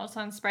 Anything else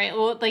on Sprite?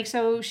 Well, like,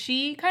 so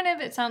she kind of,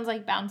 it sounds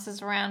like,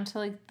 bounces around to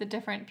like the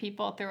different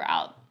people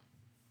throughout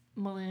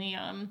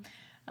Millennium.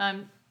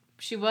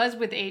 She was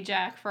with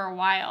Ajax for a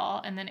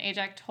while, and then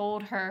Ajax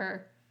told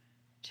her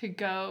to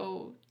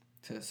go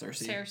To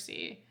Cersei.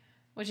 Cersei,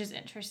 which is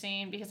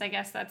interesting because I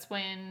guess that's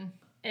when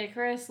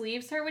Icarus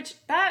leaves her,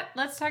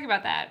 let's talk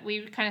about that.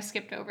 We kind of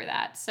skipped over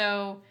that.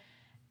 So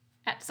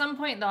at some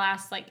point in the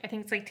last, like, I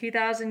think it's like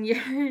 2,000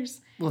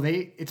 years. Well,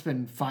 it's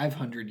been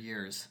 500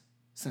 years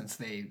since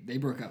they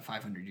broke up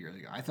 500 years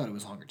ago. I thought it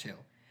was longer too.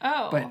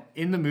 Oh. But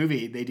in the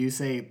movie, they do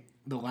say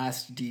the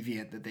last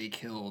deviant that they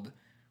killed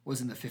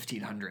was in the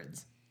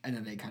 1500s, and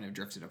then they kind of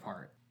drifted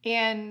apart.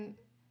 And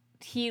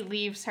he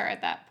leaves her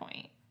at that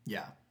point.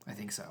 Yeah, I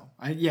think so.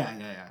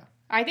 Yeah.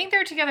 I think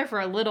they're together for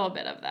a little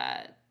bit of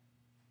that.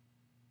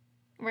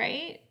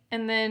 Right?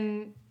 And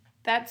then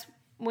that's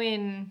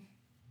when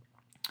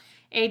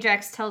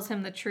Ajax tells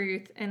him the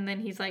truth, and then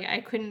he's like,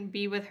 I couldn't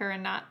be with her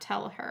and not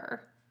tell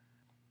her.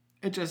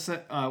 It just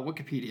said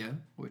Wikipedia,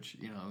 which,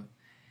 you know,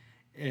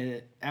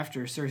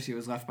 after Cersei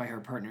was left by her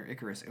partner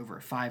Icarus over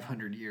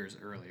 500 years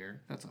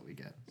earlier. That's all we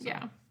get. So.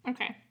 Yeah.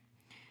 Okay.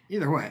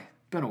 Either way,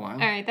 been a while.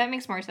 All right, that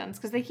makes more sense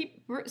because they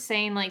keep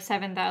saying like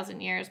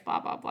 7,000 years, blah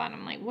blah blah, and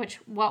I'm like,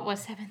 what was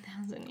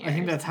 7,000 years? I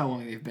think that's how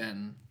long they've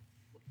been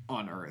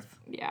on Earth.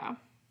 Yeah.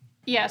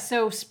 Yeah.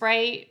 So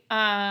Sprite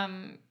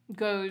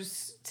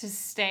goes to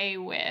stay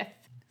with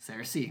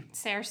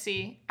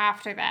Cersei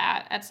after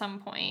that at some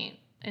point,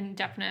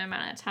 indefinite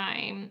amount of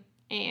time,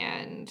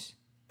 and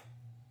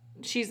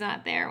she's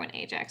not there when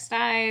Ajax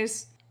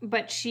dies,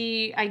 but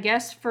she, I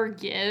guess,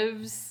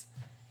 forgives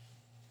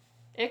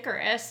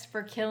Icarus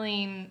for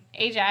killing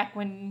Ajax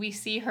when we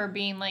see her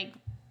being like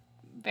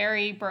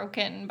very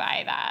broken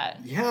by that.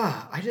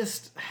 Yeah,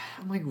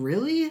 I'm like,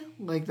 really?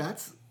 Like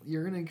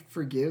you're gonna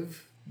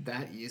forgive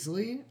that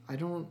easily?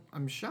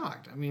 I'm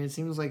shocked. I mean, it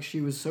seems like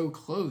she was so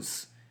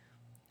close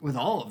with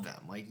all of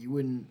them. Like, you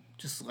wouldn't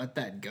just let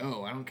that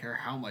go. I don't care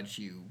how much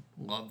you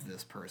love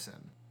this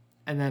person.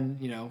 And then,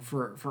 you know,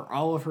 for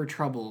all of her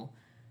trouble,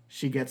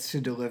 she gets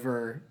to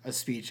deliver a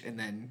speech and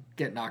then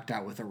get knocked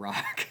out with a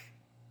rock.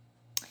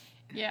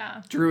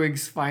 Yeah.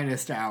 Druig's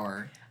finest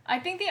hour. I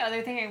think the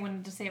other thing I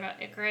wanted to say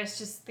about Icarus,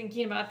 just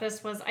thinking about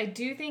this, was I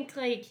do think,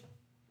 like,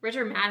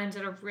 Richard Madden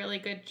did a really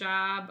good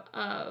job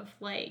of,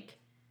 like,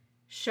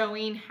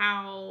 showing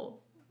how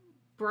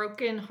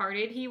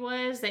broken-hearted he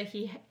was, that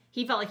he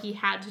felt like he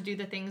had to do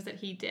the things that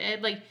he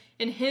did. Like,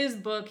 in his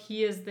book,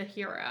 he is the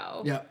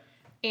hero. Yep.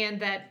 And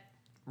that...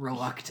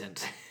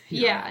 Reluctant.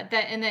 Yeah,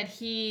 that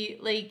he,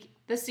 like,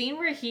 the scene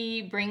where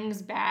he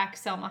brings back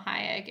Selma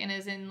Hayek and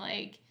is in,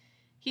 like,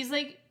 he's,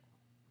 like,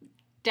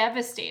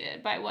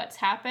 devastated by what's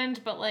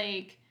happened, but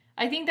like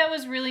I think that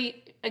was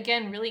really,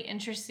 again, really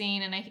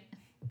interesting, and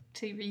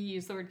to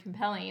reuse the word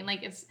compelling,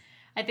 like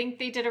I think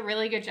they did a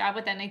really good job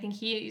with it, and I think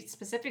he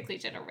specifically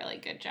did a really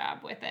good job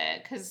with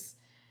it, because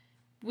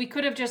we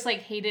could have just like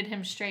hated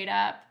him straight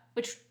up,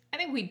 which I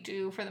think we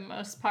do for the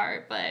most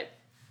part, but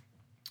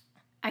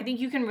I think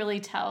you can really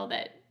tell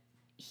that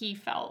he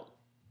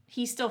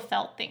still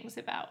felt things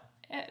about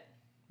it.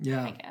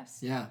 Yeah. I guess.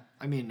 Yeah.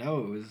 I mean, no,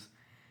 it was,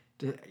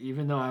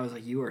 even though I was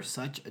like, you are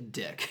such a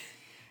dick,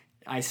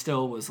 I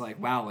still was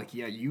like, wow, like,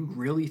 yeah, you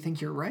really think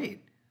you're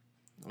right.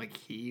 Like,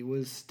 he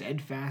was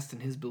steadfast in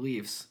his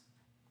beliefs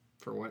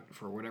for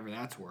whatever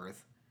that's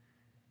worth.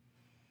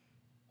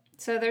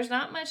 So there's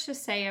not much to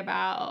say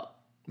about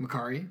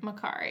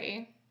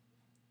Makkari.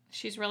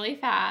 She's really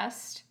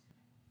fast.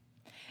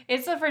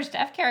 It's the first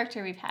deaf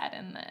character we've had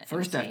in the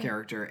First MC. deaf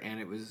character, and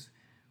it was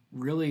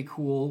really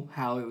cool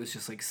how it was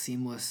just like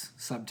seamless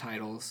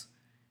subtitles.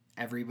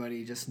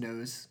 Everybody just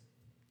knows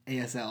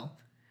ASL,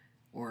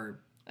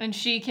 and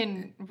she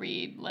can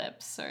read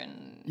lips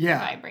and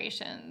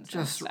vibrations.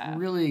 Just and stuff.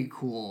 really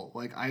cool.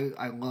 Like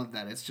I love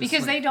that. It's just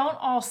because like, they don't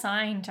all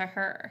sign to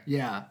her.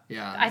 Yeah.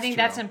 I think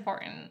that's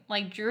important.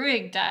 Like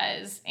Druig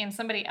does, and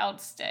somebody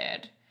else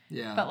did.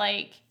 Yeah. But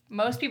like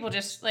most people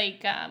just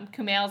like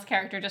Kumail's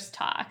character just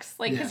talks,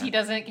 like because he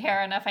doesn't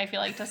care enough, I feel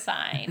like, to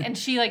sign, and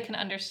she like can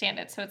understand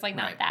it, so it's like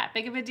not that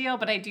big of a deal.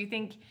 But I do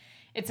think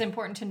it's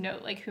important to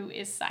note like who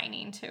is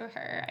signing to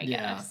her. I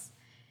guess.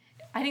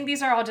 I think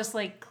these are all just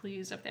like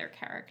clues of their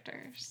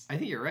characters. I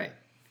think you're right.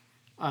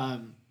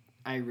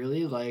 I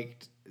really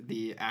liked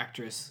the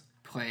actress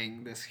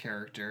playing this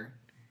character.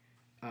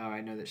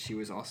 I know that she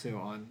was also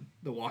on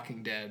The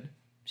Walking Dead.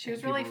 She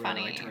was really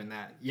funny. Liked her in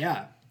that.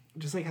 Yeah,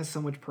 just like has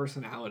so much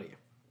personality.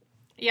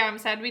 Yeah, I'm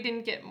sad we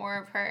didn't get more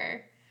of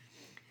her.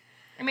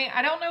 I mean,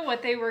 I don't know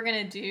what they were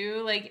gonna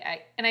do. Like,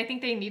 I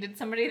think they needed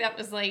somebody that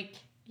was like,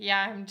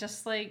 yeah, I'm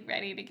just like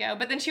ready to go.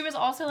 But then she was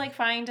also like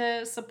fine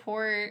to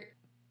support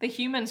the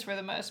humans for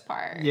the most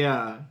part.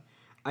 Yeah,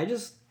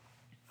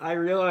 I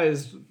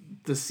realized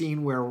the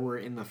scene where we're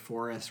in the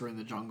forest or in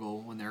the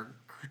jungle when they're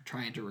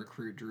trying to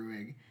recruit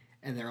Druig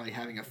and they're like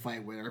having a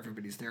fight where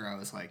everybody's there. I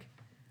was like,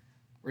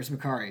 "Where's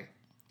Makkari?"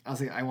 I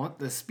was like, "I want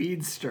the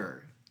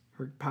speedster.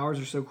 Her powers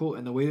are so cool,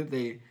 and the way that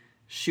they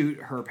shoot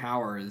her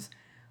powers,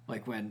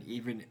 like when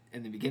even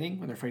in the beginning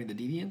when they're fighting the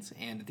Deviants,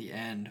 and at the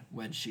end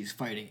when she's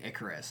fighting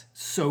Icarus,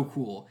 so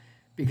cool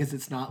because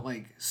it's not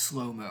like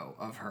slow-mo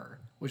of her,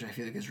 which I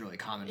feel like is really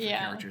common for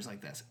characters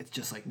like this. It's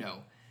just like,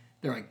 no,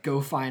 they're like,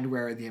 go find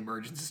where the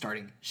emergence is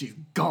starting. She's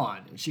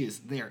gone, and she is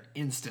there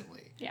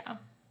instantly. Yeah,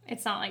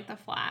 it's not like the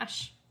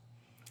Flash.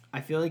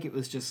 I feel like it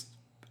was just,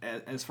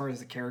 as far as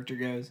the character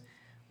goes,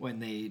 when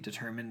they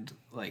determined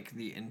like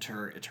the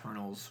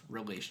Eternals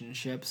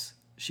relationships,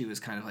 she was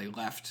kind of like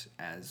left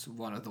as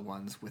one of the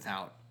ones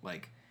without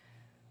like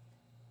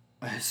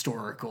a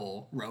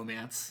historical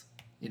romance,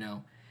 you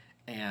know?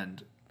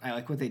 And I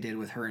like what they did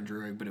with her and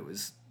Druig, but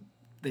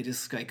they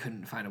just like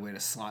couldn't find a way to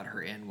slot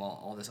her in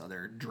while all this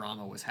other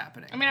drama was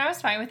happening. I mean, I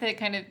was fine with it,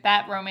 kind of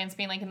that romance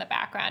being like in the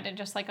background and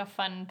just like a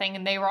fun thing,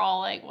 and they were all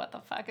like, "What the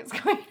fuck is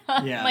going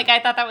on?" Yeah. Like I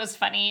thought that was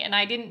funny, and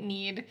I didn't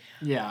need.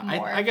 Yeah,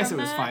 more I guess it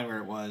from was that. fine where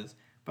it was,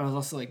 but I was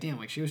also like, damn,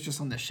 like she was just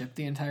on the ship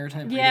the entire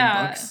time reading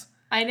books.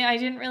 I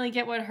didn't really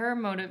get what her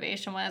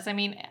motivation was. I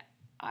mean,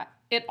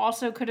 it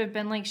also could have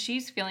been like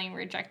she's feeling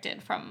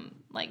rejected from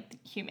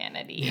like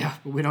humanity. Yeah,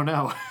 but we don't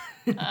know.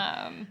 We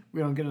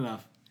don't get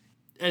enough.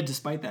 And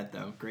despite that,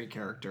 though, great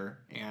character,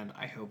 and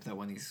I hope that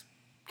when these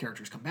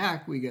characters come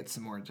back, we get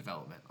some more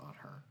development on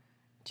her.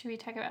 Should we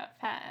talk about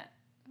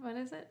what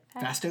is it?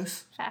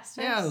 Phastos? Phastos?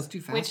 Yeah, let's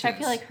do Phastos. Which I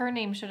feel like her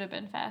name should have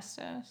been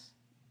Phastos.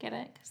 Get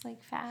it? Because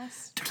like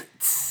fast.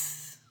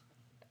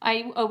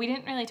 We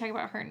didn't really talk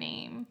about her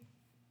name.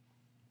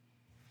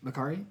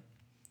 Makkari?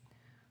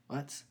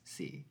 Let's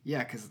see.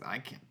 Yeah, because I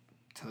can't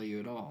tell you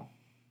at all.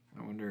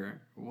 I wonder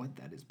what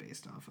that is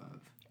based off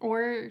of.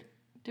 Or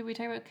did we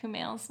talk about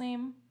Kumail's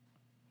name?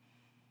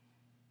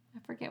 I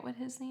forget what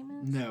his name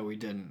is. No, we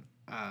didn't.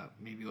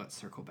 Maybe let's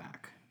circle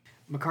back.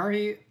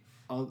 Makkari,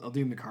 I'll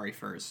do Makkari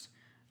first.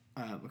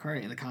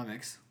 Makkari in the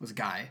comics was a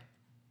guy.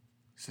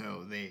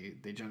 So they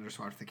gender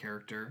swapped the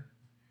character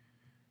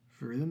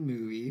for the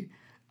movie.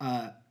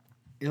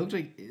 It looked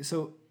like,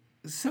 so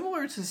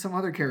similar to some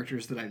other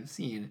characters that I've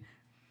seen,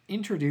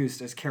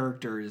 introduced as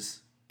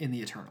characters in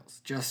the Eternals.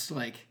 Just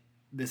like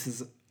this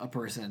is a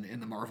person in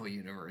the Marvel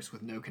universe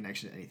with no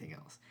connection to anything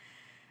else.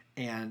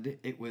 And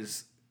it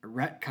was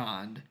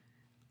retconned,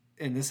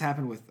 and this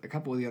happened with a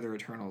couple of the other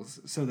Eternals,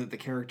 so that the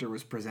character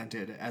was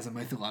presented as a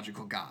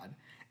mythological god.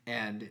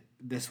 And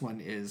this one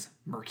is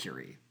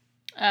Mercury.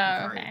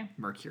 Oh, okay.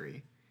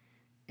 Mercury.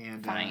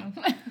 And fine.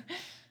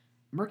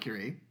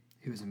 Mercury,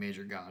 who is a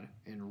major god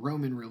in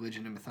Roman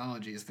religion and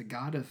mythology, is the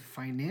god of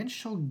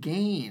financial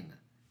gain.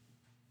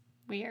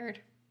 Weird.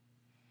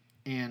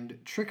 And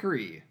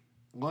trickery,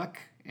 luck,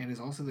 and is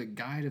also the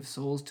guide of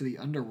souls to the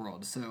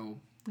underworld. So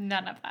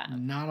none of that.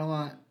 Not a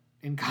lot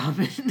in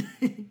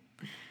common.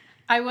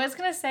 I was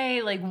gonna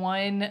say, like,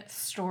 one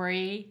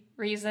story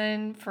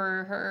reason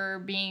for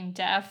her being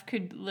deaf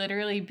could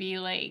literally be,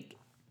 like,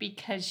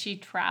 because she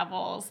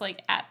travels,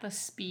 like, at the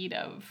speed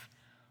of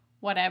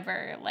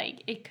whatever.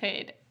 Like, it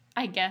could,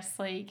 I guess,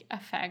 like,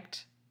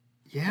 affect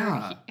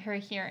Yeah. her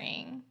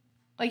hearing.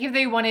 Like, if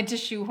they wanted to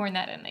shoehorn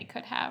that in, they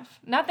could have.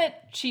 Not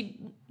that she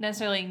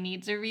necessarily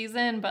needs a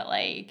reason, but,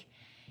 like,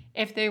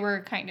 if they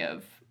were kind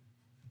of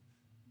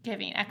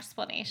giving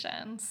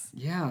explanations.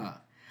 Yeah.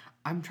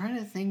 I'm trying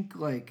to think,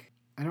 like,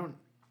 I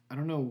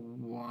don't know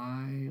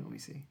why. Let me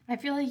see. I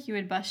feel like you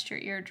would bust your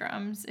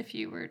eardrums if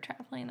you were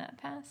traveling that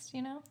fast,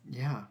 you know?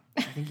 Yeah,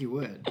 I think you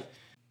would.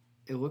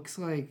 It looks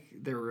like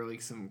there were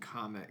like some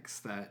comics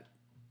that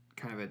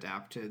kind of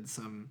adapted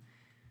some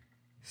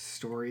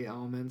story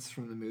elements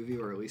from the movie,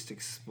 or at least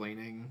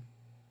explaining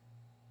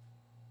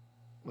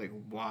like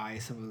why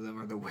some of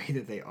them are the way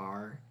that they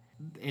are.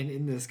 And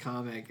in this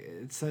comic,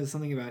 it says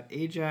something about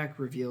Ajak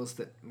reveals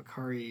that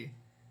Makari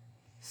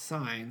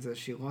signs that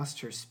she lost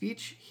her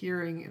speech,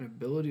 hearing, and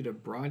ability to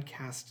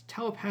broadcast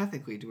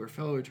telepathically to her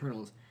fellow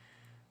Eternals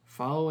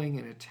following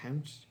an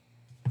attempt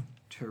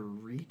to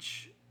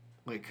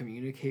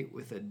communicate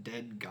with a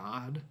dead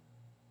god.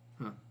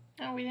 Huh.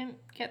 Oh, we didn't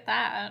get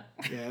that.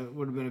 Yeah, it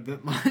would have been a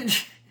bit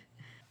much.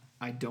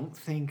 I don't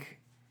think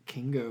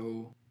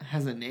Kingo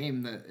has a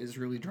name that is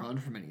really drawn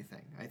from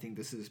anything. I think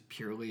this is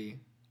purely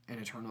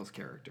an Eternals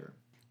character.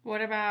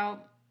 What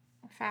about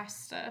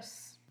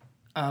Fastus?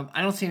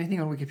 I don't see anything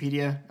on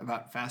Wikipedia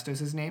about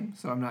Fastos' name,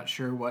 so I'm not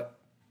sure what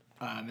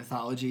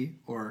mythology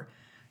or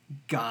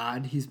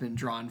god he's been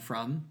drawn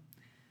from.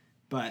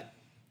 But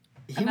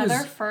Another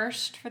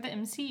first for the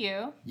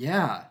MCU.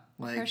 Yeah.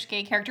 Like, first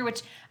gay character,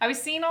 which I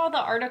was seeing all the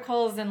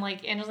articles, and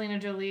like Angelina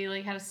Jolie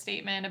like had a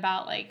statement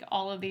about like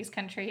all of these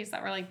countries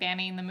that were like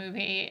banning the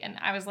movie, and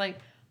I was like,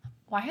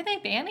 why are they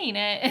banning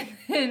it?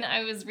 And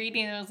I was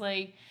reading, and it was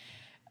like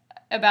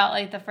about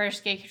like the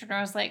first gay character, and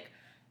I was like,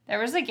 there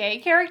was a gay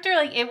character?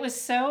 Like, it was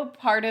so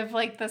part of,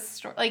 like, the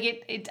story.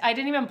 Like, I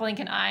didn't even blink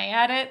an eye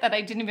at it that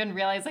I didn't even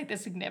realize, like, the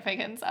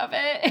significance of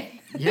it.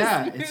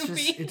 Yeah,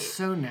 it's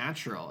so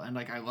natural. And,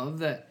 like, I love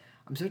that.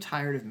 I'm so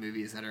tired of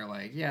movies that are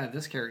like, yeah,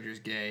 this character's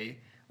gay.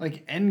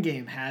 Like,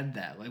 Endgame had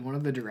that. Like, one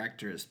of the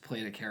directors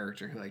played a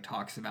character who, like,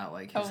 talks about,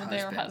 like, his husband.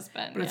 Their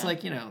husband, But it's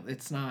like, you know,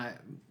 it's not,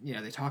 you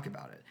know, they talk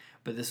about it.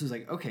 But this was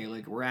like, okay,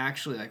 like, we're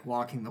actually, like,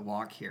 walking the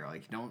walk here.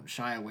 Like, don't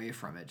shy away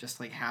from it. Just,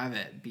 like, have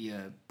it be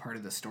a part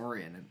of the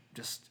story. And it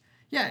just,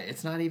 yeah,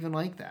 it's not even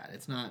like that.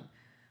 It's not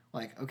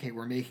like, okay,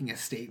 we're making a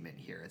statement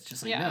here. It's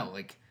just like, no,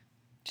 like...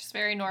 just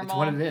very normal. It's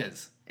what it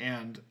is.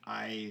 And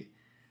I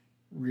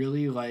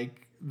really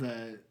like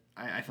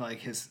I feel like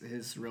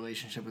his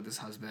relationship with his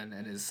husband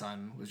and his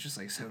son was just,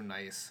 like, so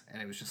nice.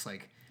 And it was just,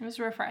 like... It was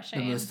refreshing.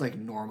 The most, like,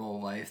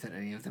 normal life that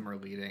any of them are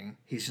leading.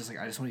 He's just like,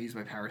 I just want to use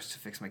my powers to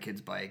fix my kid's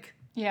bike.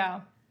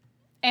 Yeah.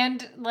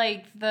 And,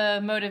 like,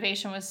 the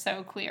motivation was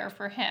so clear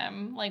for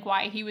him, like,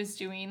 why he was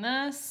doing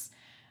this.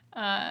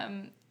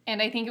 And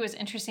I think it was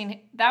interesting.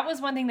 That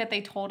was one thing that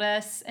they told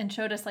us and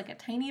showed us, like, a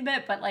tiny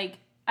bit, but, like,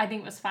 I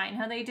think it was fine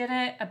how they did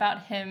it,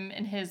 about him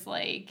and his,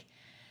 like,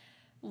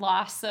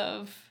 loss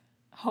of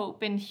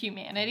hope in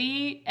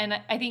humanity. And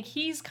I think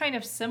he's kind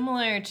of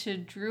similar to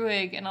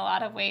Druig in a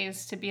lot of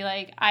ways, to be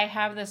like, I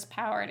have this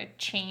power to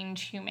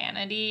change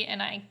humanity,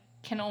 and I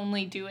can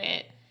only do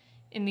it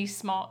in these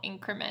small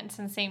increments.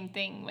 And same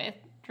thing with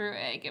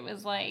Druig. It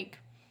was like,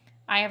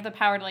 I have the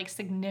power to, like,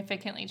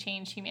 significantly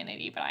change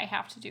humanity, but I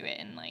have to do it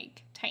in,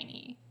 like,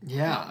 tiny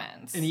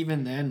moments. And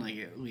even then, like,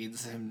 it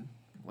leads them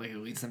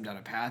down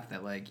a path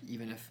that, like,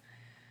 even if,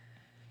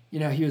 you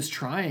know, he was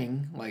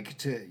trying, like,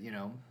 to, you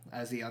know,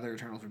 as the other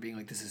Eternals were being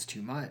like, this is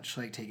too much,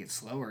 like, take it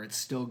slower, it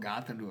still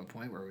got them to a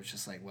point where it was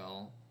just like,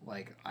 well,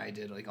 like, I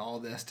did, like, all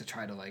this to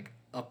try to, like,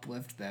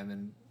 uplift them,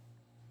 and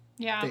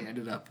they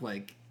ended up,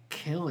 like,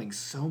 killing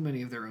so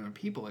many of their own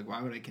people. Like,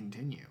 why would I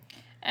continue?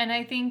 And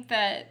I think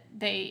that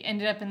they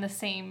ended up in the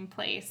same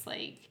place,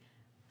 like,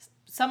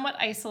 somewhat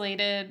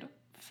isolated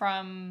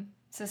from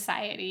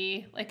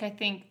society. Like, I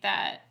think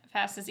that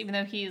Fastus, even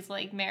though he's,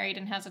 like, married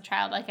and has a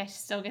child, like, I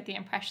still get the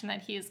impression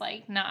that he's,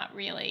 like, not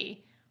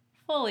really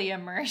fully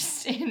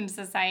immersed in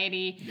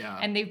society. Yeah.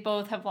 And they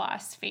both have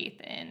lost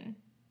faith in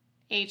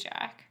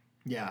Ajak.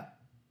 Yeah.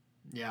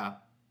 Yeah.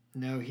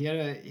 No, he had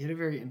a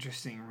very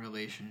interesting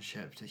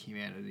relationship to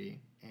humanity,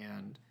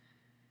 and,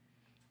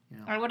 you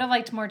know, I would have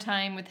liked more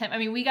time with him. I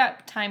mean, we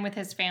got time with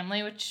his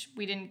family, which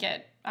we didn't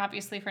get,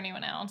 obviously, for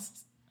anyone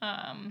else.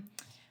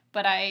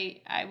 But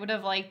I would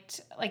have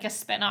liked, like, a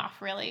spinoff,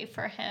 really,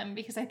 for him,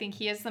 because I think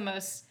he has the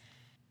most,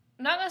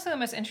 not necessarily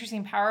the most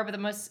interesting power, but the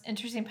most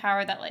interesting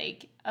power that,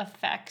 like,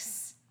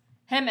 affects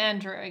him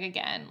and Druig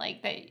again.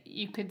 Like, that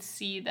you could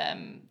see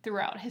them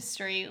throughout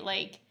history,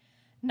 like,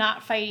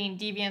 not fighting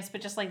deviants,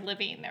 but just, like,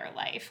 living their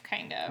life,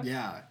 kind of.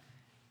 Yeah.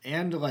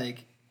 And,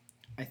 like,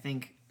 I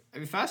think, I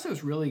mean,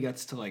 Fastos really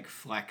gets to, like,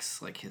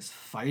 flex, like, his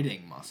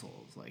fighting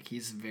muscles. Like,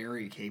 he's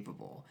very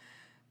capable.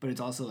 But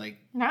it's also, like...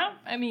 Not,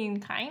 I mean,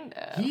 kind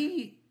of.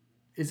 He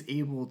is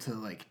able to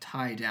like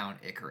tie down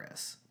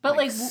Icarus, But,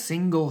 like,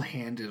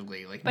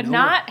 single-handedly, like, But no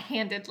not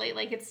handedly.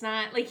 Like, it's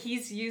not like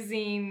he's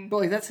using. But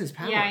like that's his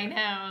power. Yeah, I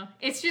know.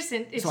 It's just.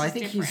 It's so just I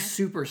think different. he's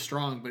super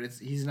strong, but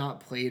he's not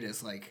played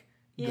as like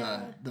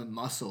Yeah. the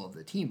muscle of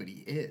the team, but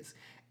he is.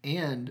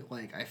 And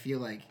like I feel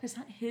like It's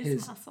not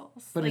his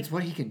muscles. but like, it's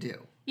what he can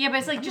do. Yeah, but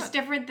it's like just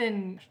different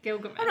than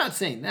Gilgamesh. I'm not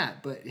saying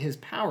that, but his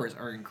powers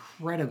are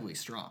incredibly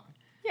strong.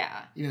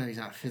 Yeah. Even though he's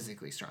not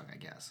physically strong, I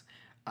guess.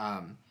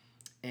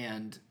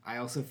 And I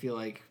also feel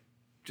like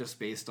just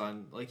based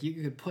on like you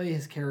could play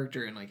his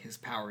character and like his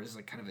powers is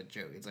like kind of a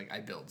joke. It's like I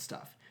build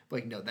stuff. But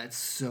like no, that's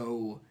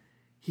so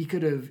he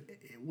could have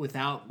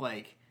without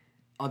like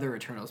other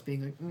Eternals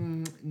being like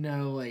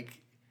no,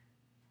 like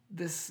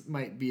this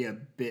might be a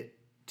bit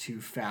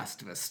too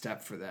fast of a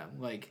step for them.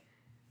 Like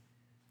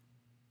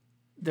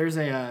there's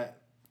I've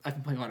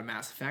been playing a lot of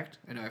Mass Effect.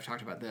 I know I've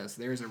talked about this.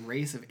 There's a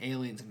race of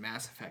aliens in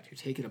Mass Effect who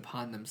take it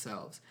upon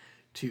themselves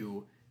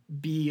to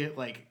be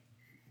like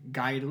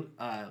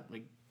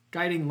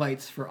guiding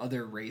lights for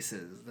other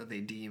races that they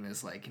deem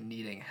as like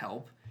needing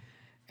help.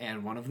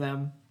 And one of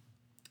them,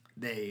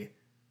 they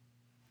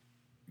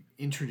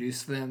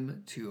introduce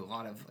them to a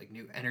lot of like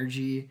new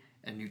energy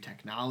and new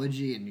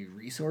technology and new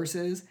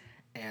resources.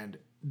 And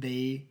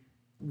they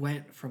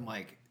went from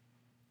like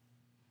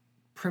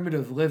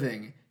primitive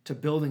living to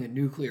building a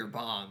nuclear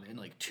bomb in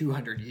like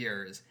 200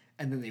 years.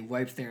 And then they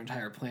wiped their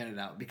entire planet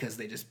out because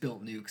they just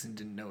built nukes and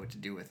didn't know what to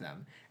do with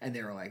them. And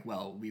they were like,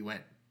 well, we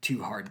went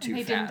too hard, too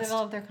They fast. didn't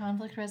develop their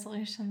conflict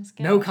resolution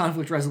skills. No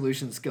conflict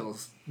resolution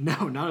skills.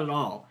 No, not at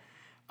all.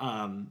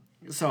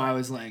 So I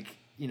was like,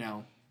 you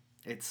know,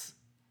 it's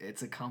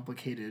a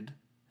complicated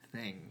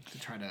thing to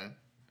try to...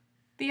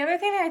 The other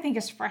thing that I think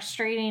is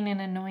frustrating and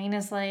annoying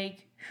is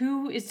like,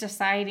 who is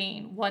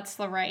deciding what's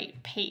the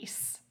right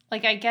pace?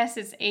 Like, I guess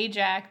it's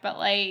Ajax, but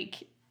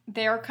like,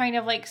 they're kind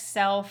of like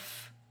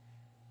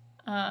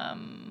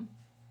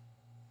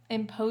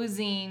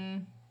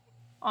imposing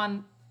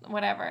on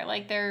whatever.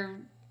 Like, they're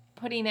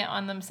putting it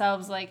on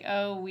themselves like,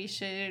 oh, we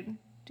should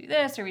do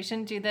this or we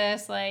shouldn't do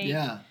this. Like,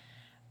 Yeah.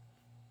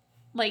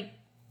 Like,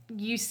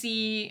 you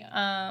see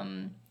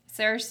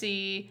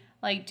Cersei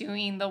like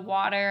doing the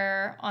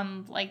water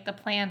on like the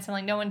plants, and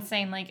like no one's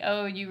saying like,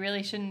 oh, you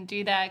really shouldn't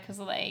do that because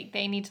like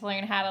they need to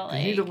learn how to like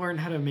They need to learn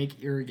how to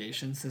make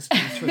irrigation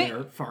systems for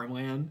their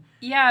farmland.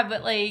 Yeah,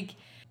 but like,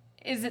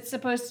 is it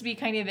supposed to be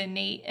kind of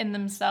innate in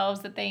themselves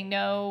that they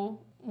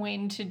know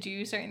when to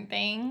do certain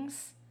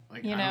things?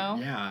 Like, you know?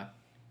 Yeah.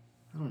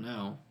 I don't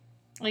know.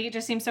 Like, it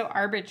just seems so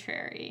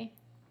arbitrary.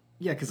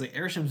 Yeah, because like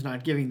Arisham's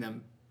not giving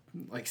them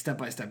like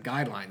step-by-step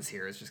guidelines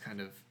here. It's just kind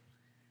of,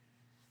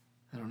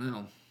 I don't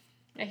know.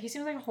 Yeah, he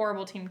seems like a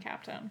horrible team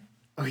captain.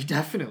 Oh, he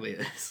definitely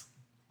is.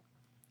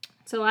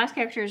 So the last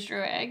character is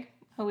Druig,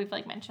 who we've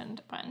like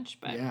mentioned a bunch,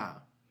 but Yeah.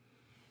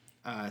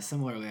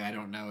 Similarly, I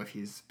don't know if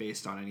he's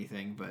based on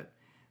anything, but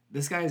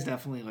this guy is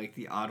definitely like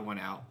the odd one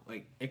out.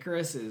 Like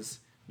Icarus is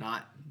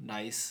not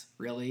nice,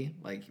 really.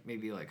 Like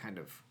maybe like kind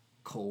of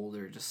cold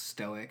or just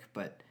stoic,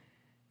 but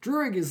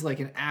Druig is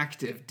like an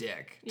active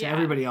dick to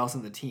everybody else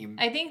on the team.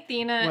 I think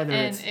Thena Whether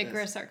and it's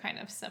Icarus are kind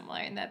of similar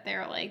in that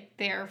they're like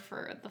there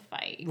for the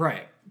fight.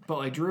 Right. But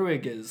like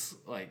Druig is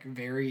like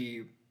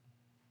very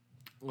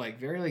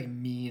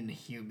mean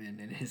human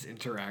in his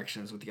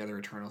interactions with the other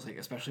Eternals, like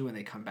especially when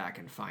they come back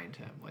and find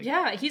him. Like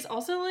Yeah, he's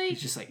also like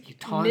he's just like he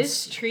taunts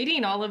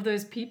mistreating all of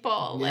those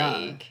people. Yeah.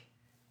 Like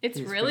it's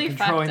he's really been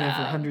fucked controlling them up.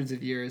 for hundreds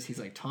of years. He's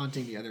like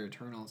taunting the other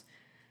Eternals.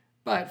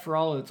 But for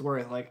all it's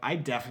worth, like I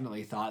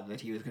definitely thought that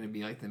he was going to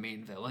be like the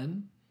main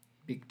villain,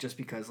 just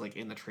because like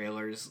in the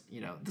trailers, you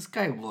know, this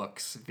guy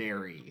looks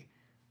very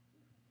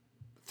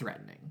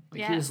threatening.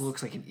 Like he just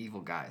looks like an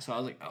evil guy. So I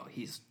was like, oh,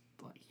 he's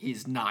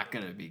not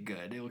going to be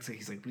good. It looks like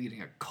he's like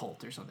leading a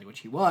cult or something, which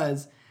he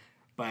was.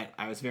 But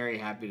I was very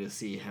happy to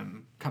see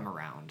him come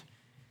around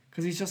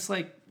because he's just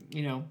like,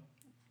 you know,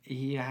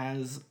 he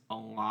has a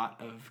lot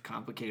of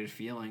complicated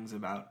feelings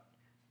about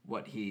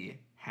what he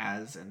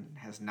has and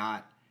has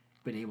not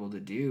been able to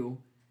do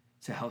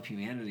to help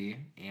humanity,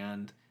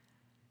 and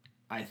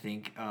I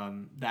think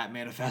that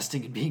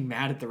manifesting and being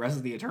mad at the rest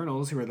of the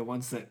Eternals, who are the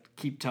ones that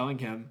keep telling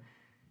him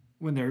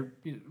when they're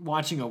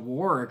watching a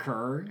war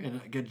occur and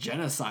like a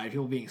genocide,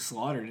 people being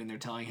slaughtered, and they're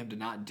telling him to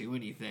not do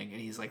anything,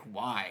 and he's like,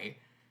 why?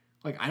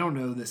 Like, I don't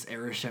know this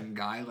Arishem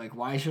guy. Like,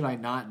 why should I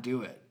not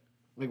do it?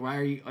 Like, why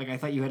are you, like, I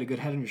thought you had a good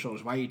head on your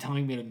shoulders. Why are you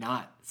telling me to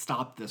not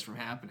stop this from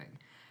happening?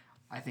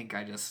 I think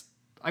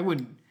I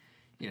wouldn't,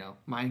 you know,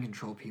 mind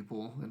control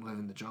people and live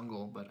in the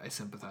jungle, but I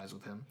sympathize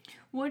with him.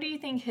 What do you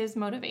think his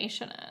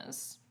motivation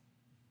is?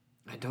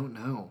 I don't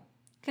know.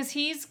 Because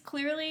he's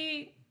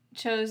clearly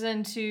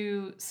chosen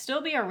to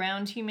still be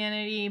around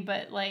humanity,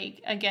 but,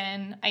 like,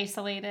 again,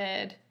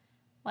 isolated,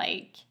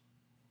 like,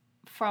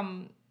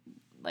 from,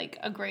 like,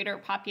 a greater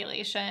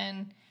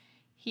population.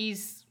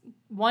 He's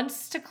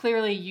wants to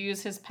clearly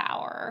use his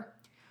power.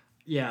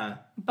 Yeah.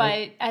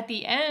 But at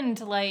the end,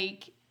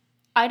 like,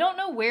 I don't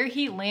know where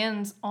he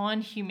lands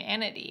on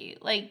humanity.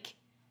 Like,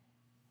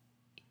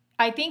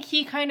 I think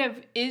he kind of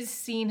is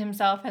seeing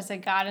himself as a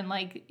god and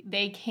like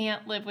they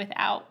can't live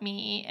without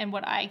me and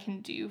what I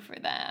can do for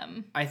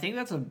them. I think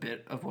that's a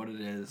bit of what it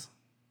is.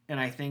 And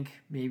I think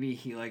maybe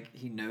he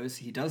knows,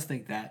 he does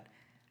think that.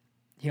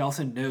 He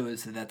also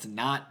knows that that's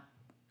not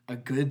a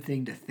good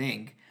thing to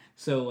think.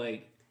 So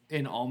like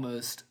in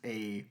almost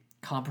a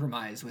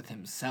compromise with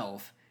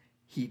himself,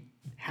 he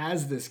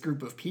has this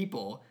group of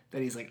people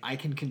that he's like, I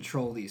can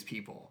control these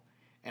people.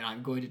 And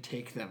I'm going to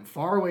take them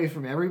far away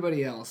from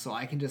everybody else so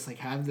I can just like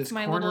have this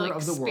My corner little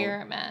of the world.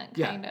 experiment,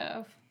 kind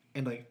of.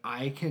 And like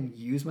I can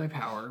use my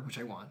power, which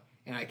I want,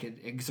 and I can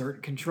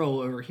exert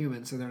control over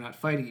humans so they're not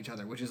fighting each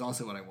other, which is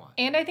also what I want.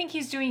 And I think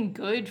he's doing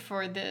good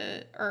for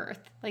the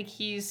earth. Like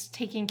he's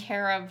taking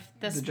care of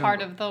this The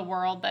part jungle. of the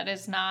world that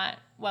is not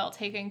well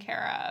taken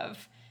care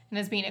of and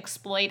is being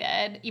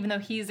exploited. Even though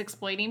he's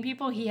exploiting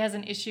people, he has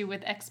an issue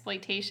with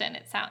exploitation.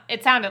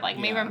 It sounded like,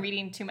 maybe Yeah. I'm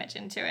reading too much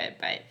into it,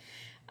 but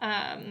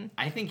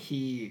I think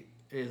he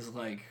is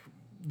like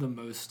the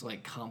most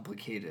like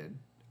complicated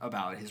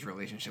about his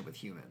relationship with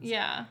humans.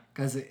 yeah.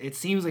 Because it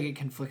seems like it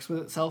conflicts with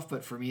itself,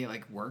 but for me it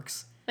like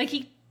works. Like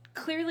he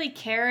clearly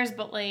cares,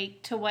 but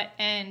like to what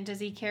end? Does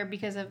he care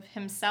because of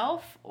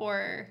himself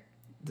or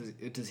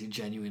Does he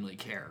genuinely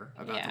care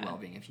about Yeah. the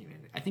well-being of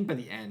humanity? I think by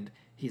the end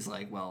he's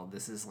like, well,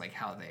 this is like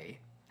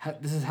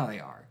this is how they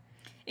are.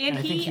 and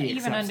I think he he even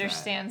accepts that.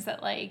 understands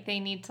that like they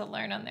need to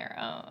learn on their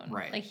own.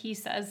 Right. Like he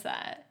says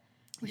that.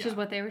 Which Yeah. is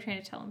what they were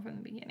trying to tell him from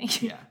the beginning.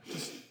 Yeah,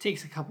 just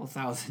takes a couple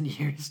thousand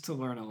years to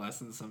learn a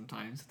lesson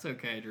sometimes. It's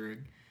okay, Drew.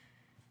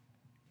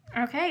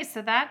 Okay,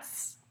 so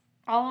that's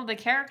all of the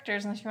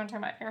characters, unless you want to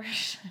talk about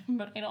Irish,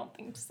 but I don't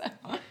think so.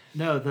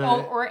 No,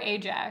 Or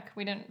Ajax.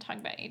 We didn't talk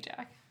about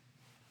Ajax.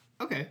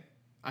 Okay.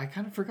 I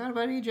kind of forgot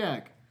about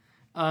Ajax.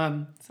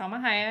 Salma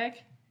Hayek,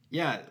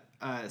 Yeah,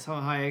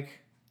 Salma Hayek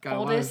got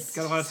oldest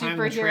a lot of time in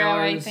the superhero,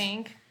 trailers. I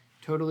think.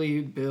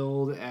 Totally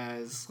billed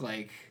as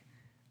like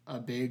a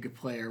big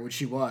player, which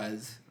she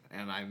was,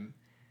 and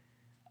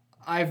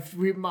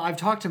I've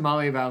talked to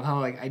Molly about how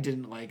like I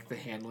didn't like the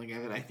handling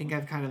of it. I think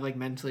I've kind of like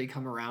mentally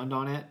come around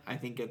on it. I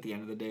think at the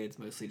end of the day, it's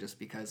mostly just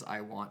because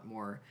I want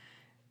more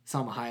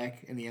Salma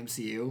Hayek in the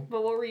MCU.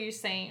 But what were you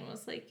saying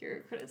was like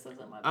your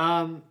criticism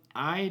of it?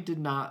 I did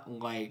not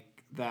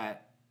like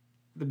that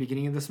the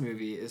beginning of this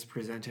movie is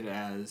presented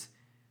as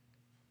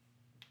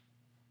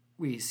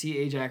we see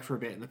Ajax for a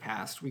bit in the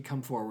past. We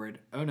come forward.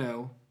 Oh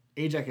no,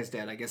 Ajax is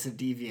dead. I guess a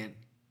deviant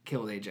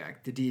killed Ajax.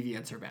 The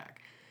deviants are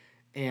back.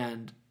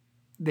 And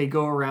they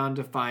go around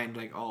to find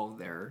like all of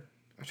their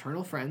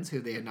eternal friends who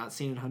they had not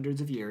seen in hundreds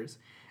of years.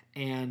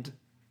 And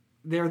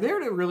they're there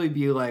to really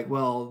be like,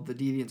 well, the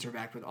deviants are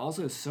back, but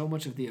also so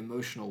much of the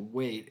emotional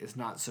weight is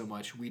not so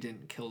much we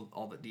didn't kill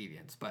all the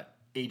deviants, but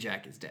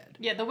Ajax is dead.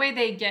 Yeah, the way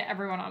they get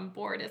everyone on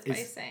board is by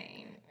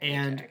saying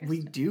And Ajax is we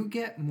dead. do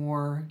get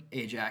more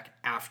Ajax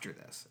after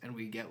this, and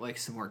we get like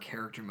some more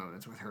character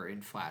moments with her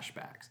in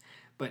flashbacks.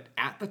 But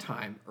at the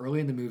time, early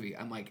in the movie,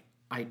 I'm like,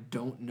 I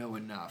don't know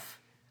enough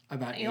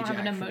about You don't Ajax.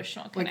 have an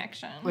emotional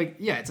connection.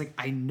 Yeah, it's like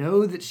I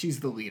know that she's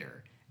the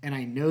leader, and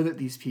I know that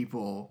these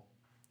people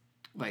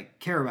like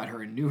care about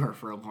her and knew her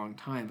for a long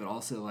time, but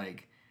also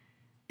like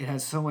it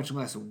has so much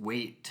less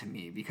weight to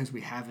me because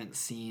we haven't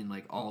seen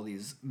like all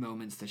these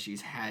moments that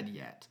she's had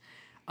yet.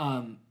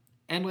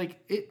 And like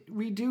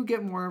we do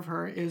get more of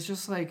her. It's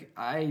just like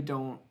I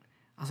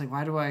was like,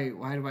 why do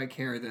I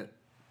care that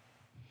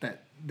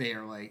they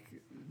are like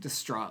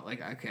distraught?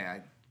 Like, okay,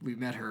 we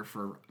met her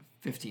for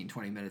 15,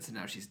 20 minutes and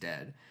now she's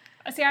dead.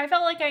 See, I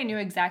felt like I knew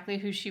exactly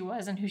who she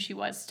was and who she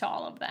was to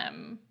all of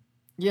them.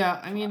 Yeah,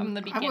 I mean, From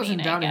the I beginning,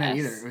 wasn't I doubting that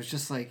guess. either. It was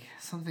just like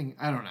something,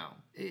 I don't know.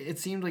 It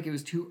seemed like it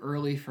was too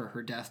early for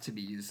her death to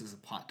be used as a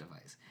plot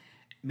device.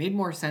 It made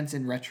more sense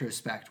in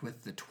retrospect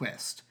with the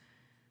twist.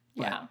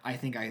 But Yeah. I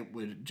think I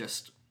would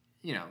just,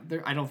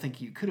 I don't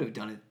think you could have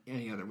done it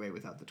any other way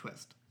without the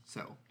twist.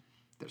 So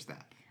there's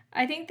that.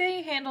 I think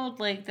they handled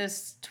like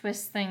this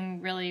twist thing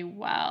really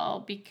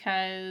well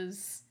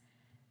because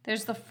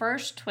there's the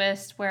first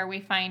twist where we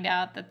find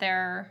out that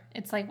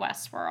it's like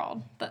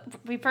Westworld.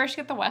 We first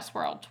get the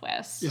Westworld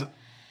twist. Yeah.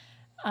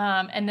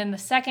 And then the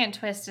second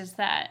twist is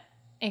that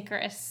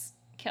Icarus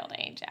killed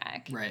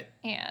Ajax. Right.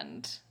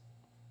 And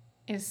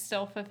is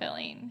still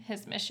fulfilling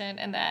his mission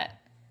and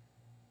that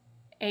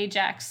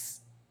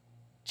Ajax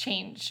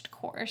changed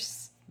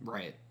course.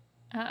 Right.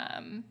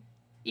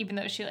 Even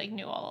though she like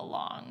knew all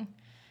along.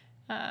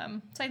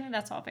 So I think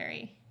that's all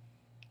very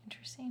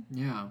interesting.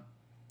 Yeah.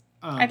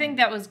 I think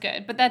that was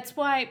good, but that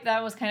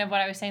was kind of what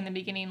I was saying in the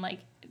beginning. Like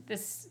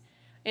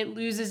it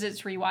loses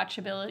its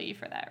rewatchability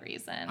for that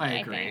reason. I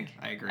agree. think.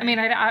 I agree. I mean,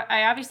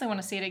 I obviously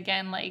want to see it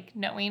again, like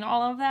knowing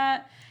all of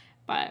that,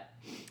 but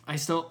I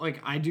still,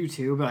 I do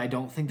too, but I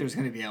don't think there's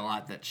going to be a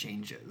lot that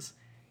changes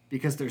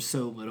because there's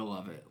so little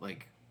of it.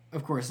 Like,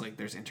 of course, like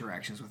there's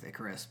interactions with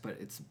Icarus, but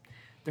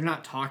they're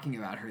not talking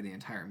about her the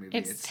entire movie.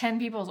 it's 10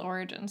 people's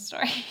origin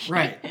story.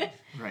 Right.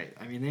 Right.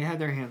 I mean, they had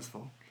their hands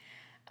full.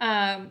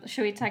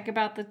 Should we talk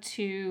about the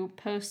 2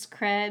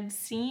 post-cred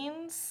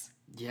scenes?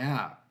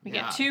 Yeah. We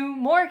get 2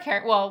 more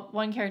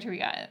one character we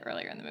got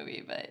earlier in the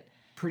movie, but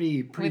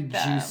pretty With,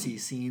 juicy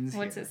scenes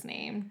What's here. his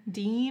name?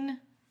 Dean?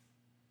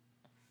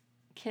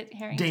 Kit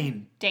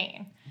Harington?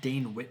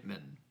 Dane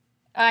Whitman.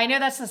 I know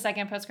that's the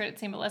second post-credit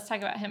scene, but let's talk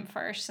about him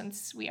first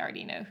since we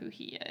already know who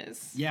he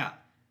is. Yeah.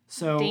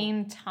 So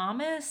Dane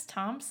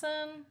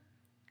Thompson?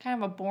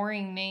 Kind of a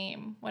boring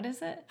name. What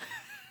is it?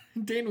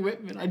 Dane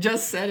Whitman. I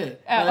just said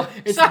it. Oh,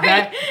 it's sorry.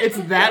 it's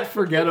that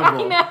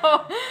forgettable.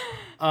 I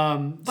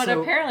know. But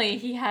So apparently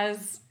he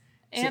has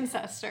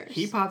ancestors.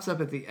 he pops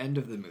up at the end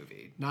of the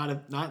movie, not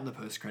in the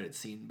post-credit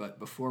scene, but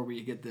before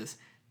we get this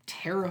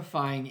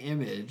terrifying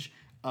image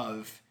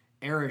of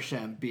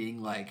Arishem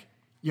being like,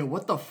 "Yo,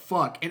 what the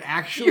fuck?" and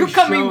actually You're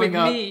coming showing with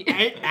up me.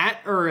 at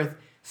Earth,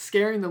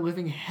 scaring the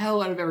living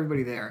hell out of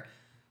everybody there.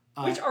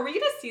 Which, are we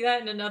going to see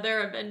that in another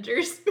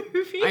Avengers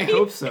movie? I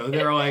hope so.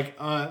 They're like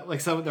some they're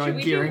Should like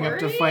we be gearing up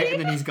to worried? fight,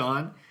 and then he's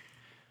gone.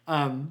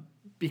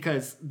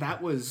 Because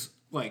that was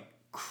like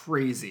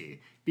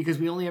crazy. Because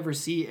we only ever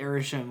see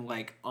Arishem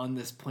like on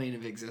this plane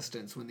of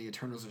existence when the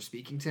Eternals are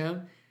speaking to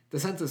him. The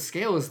sense of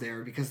scale is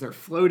there because they're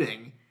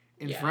floating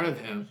in front of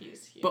him.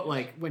 He's huge. But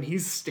like when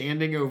he's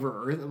standing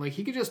over Earth, I'm like,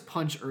 he could just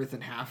punch Earth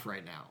in half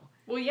right now.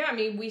 Well, yeah, I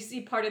mean, we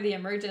see part of the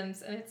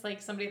emergence, and it's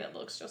like somebody that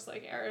looks just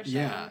like Arishem.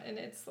 Yeah. And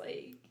it's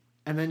like...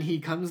 And then he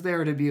comes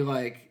there to be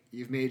like,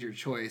 "You've made your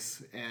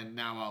choice, and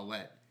now I'll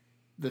let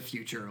the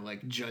future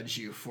like judge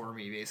you for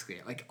me." Basically,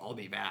 like, I'll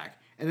be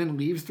back, and then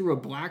leaves through a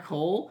black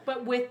hole.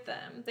 But with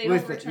them. They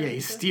With don't it, return yeah, he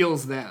to-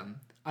 steals them.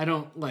 I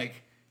don't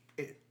like.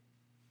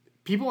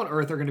 People on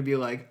Earth are going to be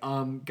like,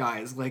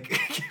 guys, like,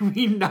 can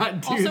we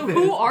not do Also, this?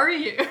 who are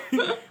you?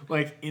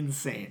 Like,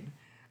 insane.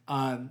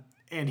 And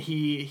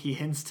he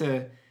hints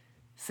to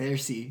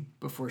Cersei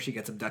before she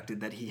gets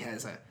abducted that he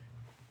has a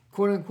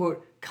quote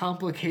unquote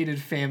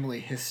complicated family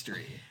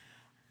history.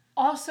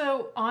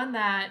 Also, on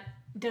that,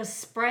 does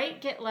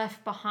Sprite get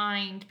left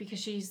behind because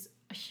she's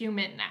a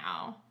human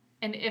now?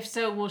 And if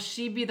so, will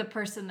she be the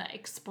person that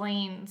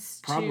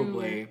explains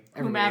Probably to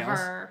everybody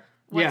whomever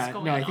what's Yeah,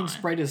 going no, on? I think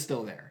Sprite is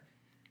still there.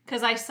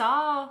 Because I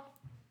saw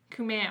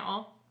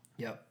Kumail,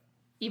 Yep.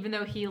 even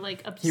though he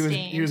like abstained.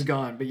 He was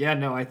gone, but yeah,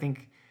 no, I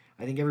think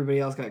everybody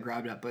else got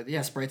grabbed up, but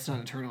yeah, Sprite's not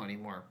eternal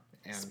anymore.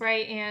 And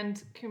Sprite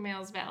and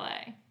Kumail's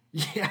valet.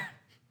 yeah.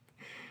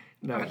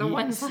 No, Are the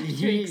ones that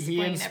he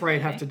explain and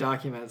Sprite have everything. to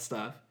document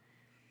stuff.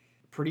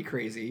 Pretty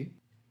crazy.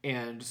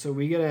 And so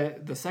we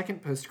get the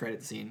second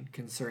post-credit scene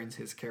concerns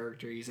his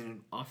character. He's in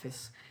an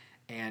office,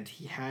 and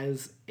he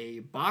has a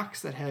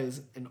box that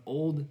has an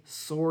old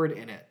sword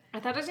in it. I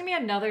thought it was going to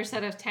be another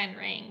set of 10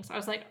 rings. I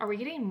was like, are we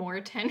getting more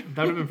 10 rings?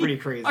 That would have been pretty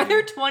crazy. Are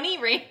there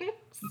 20 rings?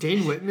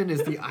 Dane Whitman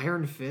is the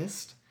Iron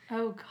Fist.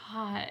 Oh,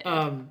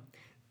 God.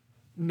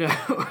 No.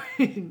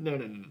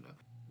 No.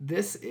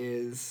 This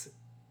is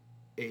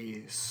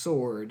a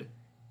sword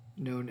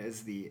known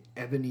as the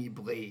Ebony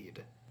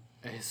Blade.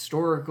 A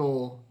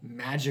historical,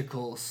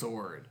 magical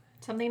sword.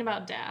 Something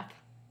about death.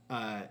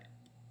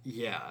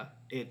 Yeah.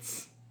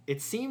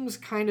 It seems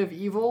kind of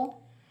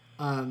evil.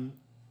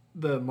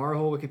 The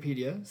Marvel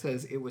Wikipedia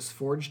says it was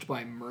forged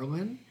by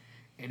Merlin,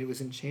 and it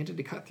was enchanted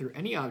to cut through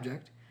any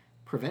object,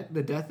 prevent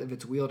the death of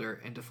its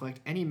wielder, and deflect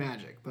any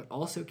magic, but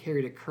also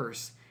carried a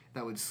curse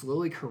that would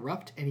slowly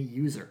corrupt any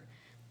user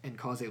and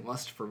cause a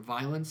lust for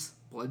violence,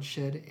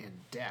 bloodshed,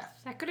 and death.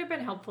 That could have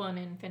been helpful in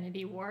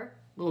Infinity War.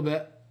 A little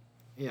bit.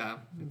 Yeah.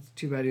 It's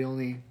too bad he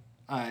only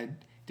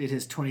did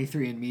his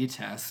 23andMe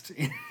test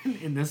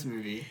in this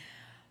movie.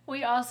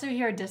 We also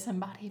hear a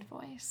disembodied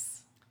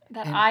voice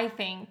that And- I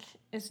think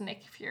is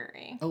Nick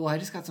Fury. Oh, I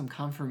just got some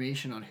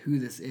confirmation on who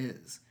this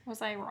is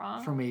Was I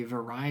wrong? from a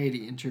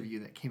Variety interview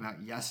that came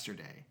out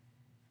yesterday.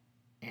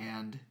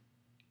 And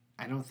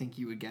I don't think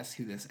you would guess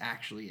who this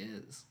actually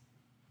is.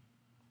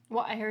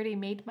 Well, I already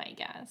made my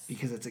guess.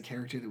 Because it's a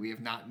character that we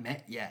have not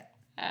met yet.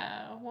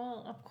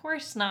 Well, of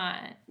course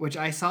not. Which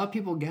I saw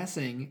people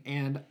guessing,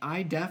 and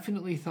I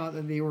definitely thought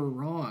that they were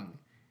wrong.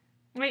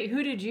 Wait,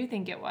 who did you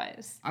think it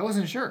was? I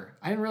wasn't sure.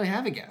 I didn't really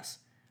have a guess.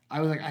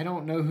 I was like, I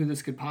don't know who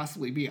this could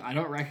possibly be. I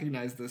don't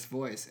recognize this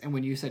voice. And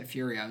when you said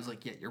Fury, I was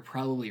like, yeah, you're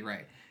probably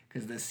right.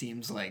 Because this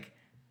seems like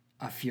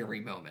a Fury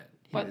moment.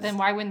 But then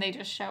why wouldn't they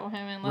just show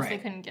him unless they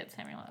Right. couldn't get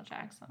Samuel L.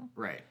 Jackson?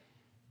 Right.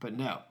 But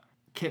no.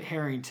 Kit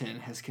Harington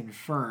has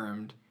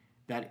confirmed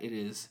that it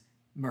is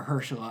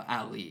Mahershala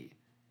Ali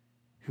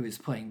who is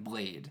playing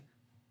Blade.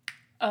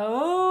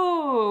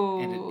 Oh.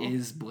 And it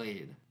is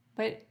Blade.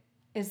 But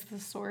is the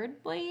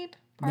sword blade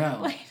part of No.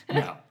 Blade?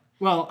 No.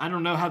 Well, I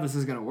don't know how this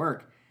is going to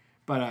work.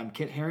 But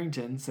Kit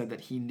Harington said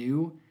that he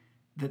knew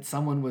that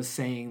someone was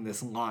saying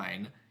this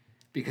line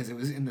because it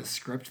was in the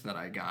script that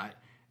I got.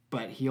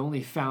 But he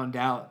only found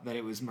out that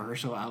it was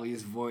Mahershala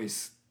Ali's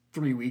voice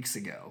 3 weeks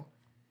ago.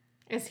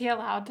 Is he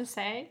allowed to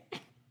say?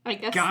 I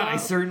guess God, so. I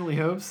certainly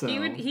hope so.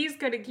 He's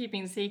good at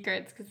keeping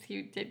secrets because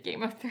he did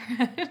Game of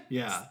Thrones.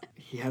 Yeah.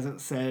 He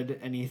hasn't said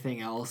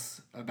anything else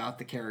about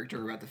the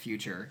character, about the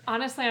future.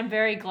 Honestly, I'm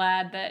very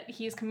glad that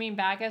he's coming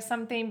back as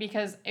something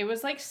because it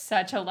was like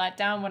such a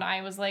letdown when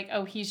I was like,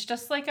 oh, he's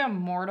just like a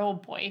mortal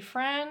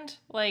boyfriend.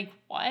 Like,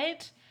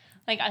 what?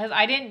 Like,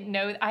 I didn't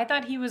know. I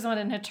thought he was on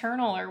an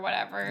Eternal or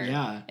whatever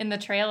Yeah. in the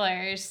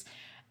trailers.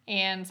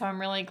 And so I'm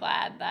really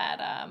glad that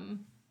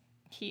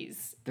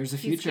There's a he's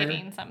future.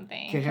 getting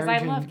something. Kit Because I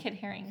Harington- love Kit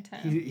Harington.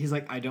 He's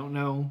like, I don't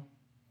know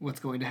what's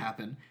going to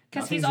happen.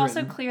 Because he's Nothing's also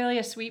written. clearly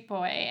a sweet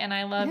boy, and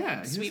I love Yeah,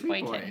 he's a sweet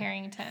sweet boy boy. Kit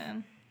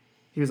Harington.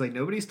 He was like,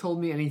 nobody's told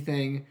me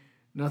anything.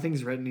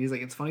 Nothing's written. He's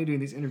like, it's funny doing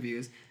these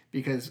interviews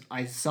because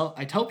I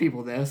tell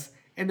people this,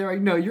 and they're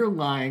like, no, you're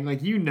lying.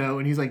 Like, you know.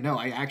 And he's like, no,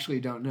 I actually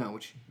don't know,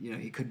 which, you know,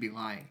 he could be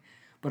lying.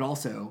 But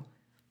also,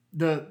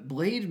 the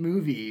Blade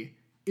movie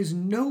is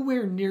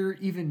nowhere near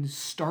even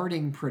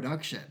starting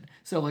production.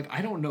 So, like,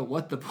 I don't know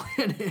what the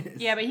plan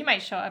is. Yeah, but he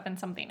might show up in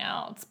something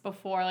else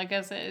before, like,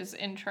 as his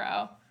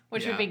intro,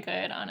 which would Yeah. be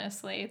good,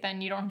 honestly.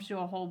 Then you don't have to do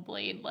a whole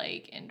Blade,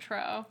 like,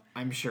 intro.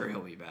 I'm sure he'll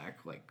be back,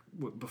 like,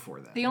 before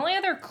that. The only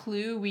other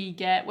clue we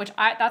get,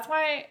 that's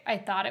why I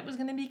thought it was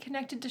going to be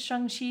connected to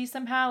Shang-Chi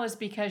somehow, is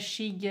because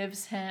she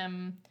gives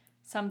him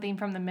something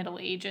from the Middle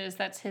Ages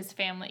that's his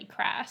family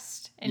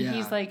crest. And Yeah.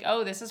 he's like,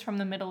 oh, this is from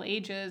the Middle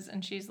Ages.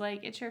 And she's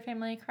like, it's your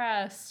family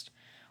crest.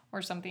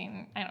 Or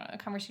something, I don't know, a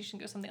conversation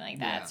goes something like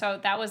that. Yeah. So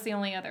that was the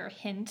only other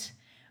hint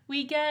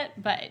we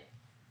get, but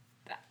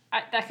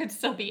that could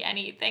still be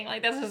anything.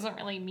 Like, this doesn't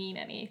really mean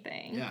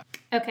anything. Yeah.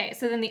 Okay,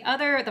 so then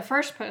the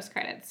first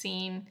post-credit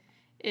scene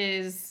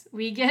is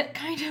we get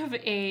kind of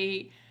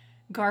a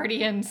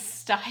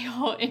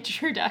Guardian-style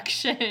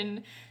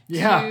introduction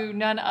Yeah. to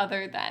none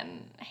other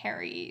than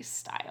Harry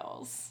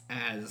Styles,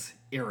 As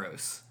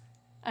Eros,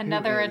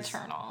 another is-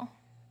 Eternal.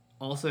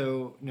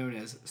 also known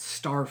as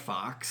Star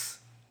Fox,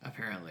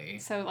 apparently.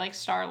 So, like,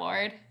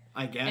 Star-Lord.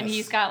 I guess. And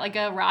he's got, like,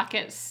 a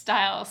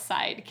Rocket-style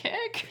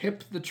sidekick.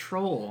 Pip the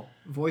Troll,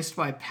 voiced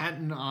by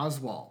Patton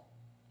Oswalt.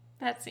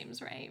 That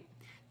seems right.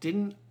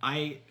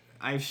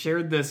 I've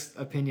shared this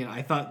opinion.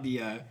 I thought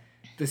the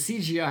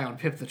CGI on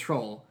Pip the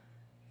Troll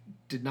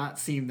did not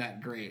seem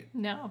that great.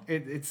 No.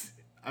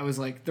 I was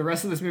like, the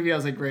rest of this movie I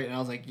was like, great, and I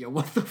was like, yo,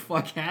 what the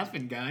fuck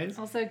happened, guys?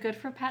 Also good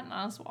for Patton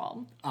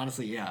Oswalt.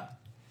 Honestly, yeah.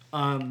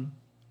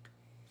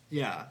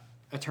 Yeah.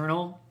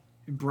 Eternal,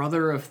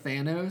 brother of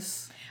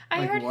Thanos. I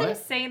Like, heard what? him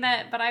say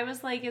that, but I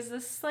was like, is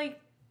this, like,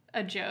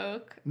 a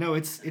joke? No,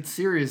 it's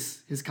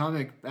serious. His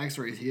comic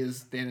backstory is he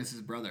is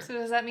Thanos' brother. So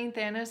does that mean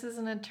Thanos is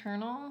an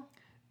Eternal?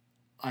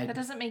 I That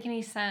doesn't make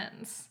any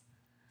sense.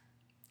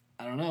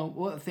 don't know.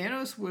 Well,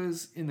 Thanos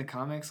was in the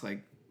comics,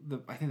 like,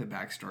 I think the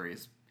backstory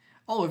is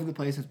all over the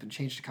place. It's been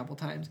changed a couple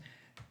times.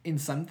 In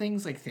some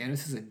things, like,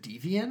 Thanos is a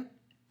deviant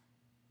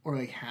or,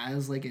 like,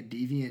 has, like, a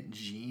deviant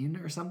gene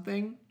or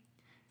something.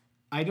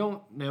 I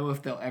don't know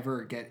if they'll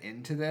ever get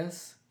into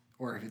this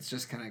or if it's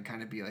just going to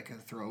kind of be, like, a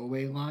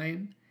throwaway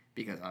line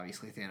because,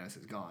 obviously, Thanos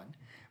is gone.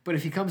 But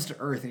if he comes to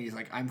Earth and he's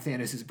like, I'm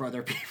Thanos'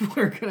 brother, people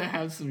are going to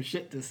have some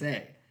shit to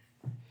say.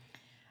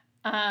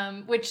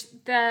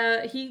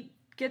 He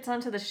gets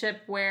onto the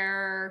ship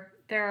where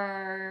there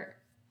are,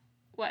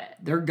 what?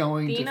 They're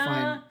going to find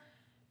Thena,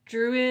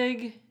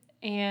 Druig,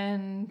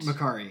 and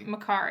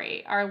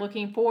Makari. are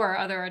looking for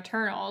other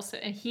Eternals.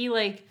 And he,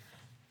 like,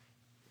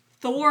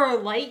 Thor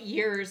light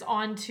years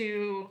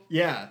onto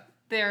Yeah.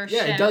 their Yeah,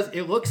 ship. it does.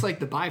 It looks like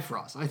the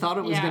Bifrost. I thought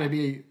it was Yeah. going to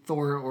be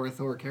Thor or a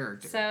Thor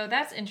character. So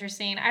that's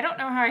interesting. I don't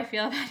know how I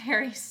feel about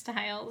Harry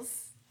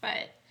Styles,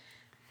 but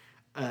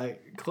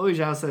Chloe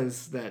Zhao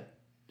says that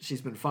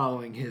she's been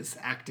following his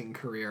acting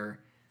career,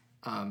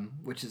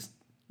 which has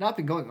not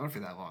been going on for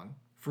that long.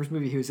 First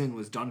movie he was in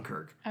was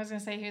Dunkirk. I was going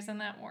to say he was in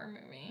that war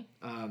movie.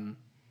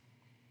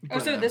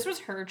 But, This was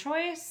her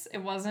choice? It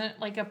wasn't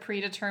like a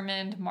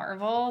predetermined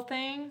Marvel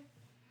thing?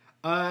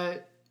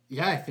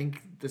 Yeah, I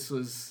think this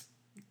was...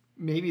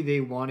 Maybe they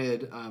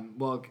wanted...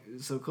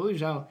 so Chloe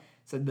Zhao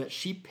said that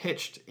she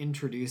pitched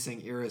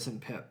introducing Iris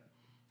and Pip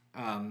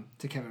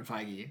to Kevin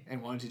Feige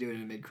and wanted to do it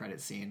in a mid-credit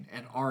scene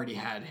and already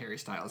had Harry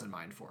Styles in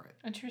mind for it.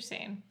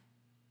 Interesting.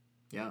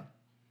 Yeah.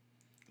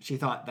 She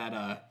thought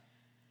that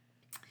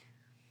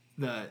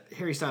the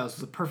Harry Styles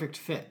was a perfect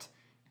fit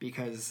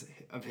because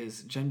of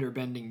his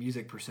gender-bending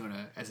music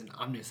persona as an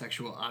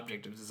omnisexual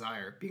object of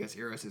desire because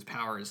Eros'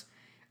 powers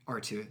are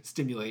to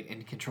stimulate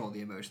and control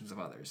the emotions of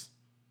others.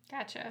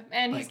 Gotcha.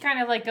 And he's Like-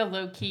 kind of like a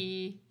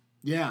low-key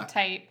Yeah.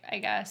 type, I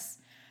guess.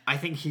 I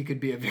think he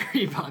could be a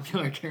very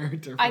popular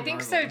character for I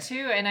think so Marvel.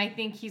 too, and I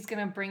think he's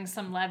gonna bring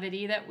some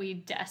levity that we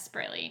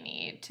desperately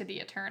need to the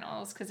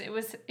Eternals because it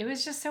was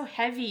just so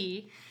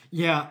heavy.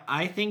 Yeah,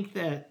 I think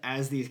that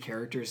as these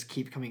characters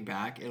keep coming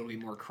back, it'll be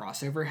more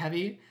crossover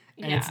heavy.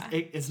 And Yeah.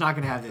 it's not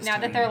going to have this Now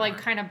tone that they're like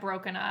anymore. kind of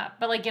broken up,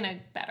 but like in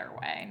a better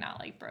way, not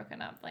like broken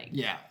up like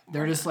Yeah,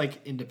 they're just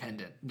like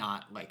independent,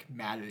 not like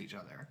mad at each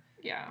other.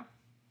 yeah.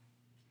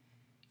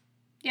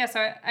 Yeah,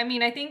 so I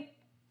mean, I think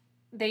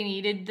they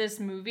needed this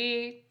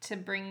movie to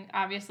bring,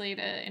 obviously,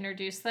 to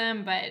introduce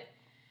them, but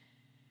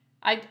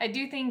I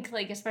do think,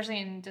 like, especially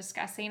in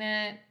discussing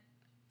it,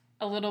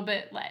 a little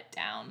bit let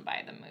down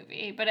by the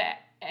movie, but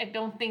I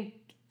don't think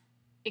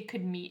it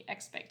could meet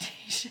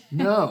expectations.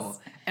 No,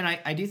 and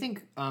I do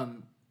think,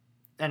 and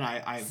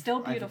I've Still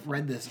I've beautiful.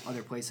 read this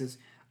other places.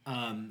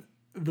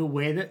 The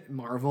way that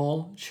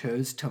Marvel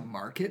chose to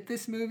market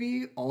this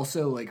movie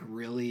also like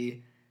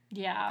really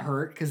Yeah.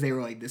 hurt because they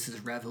were like, "This is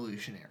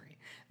revolutionary.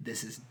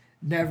 This is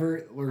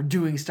never or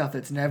doing stuff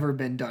that's never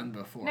been done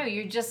before. No,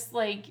 you just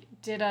like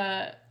did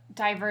a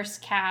diverse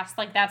cast.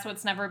 Like that's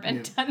what's never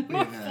been done we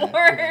have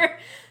before.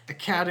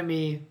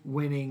 Academy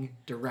winning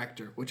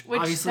director, which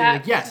obviously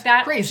that,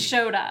 that crazy.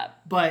 showed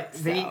up. But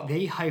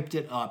they hyped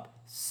it up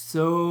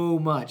so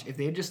much. If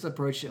they had just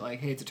approached it like,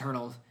 hey, it's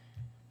Eternals,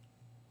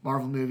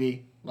 Marvel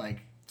movie, like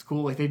it's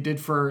cool, like they did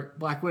for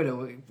Black Widow,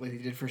 like they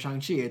did for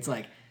Shang-Chi, it's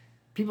like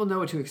people know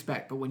what to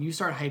expect. But when you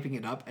start hyping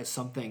it up as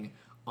something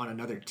on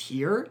another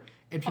tier,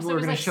 and people are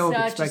going to show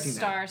up expecting that.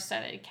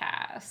 Star-studded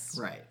cast.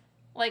 Right.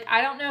 Like,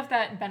 I don't know if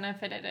that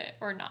benefited it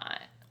or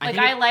not. Like,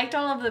 I liked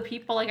all of the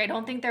people. Like, I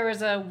don't think there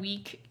was a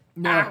weak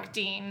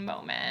acting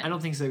moment. I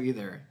don't think so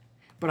either.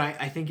 But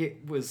I think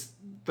it was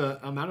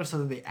the amount of stuff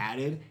that they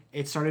added,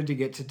 it started to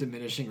get to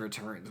diminishing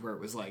returns where it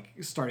was, like,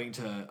 starting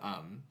to,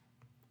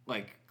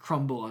 like,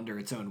 crumble under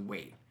its own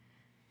weight.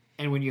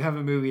 And when you have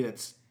a movie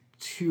that's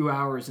 2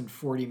 hours and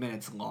 40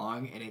 minutes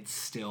long and it's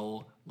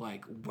still,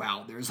 like,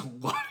 wow, there's a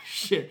lot of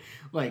shit.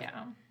 Like...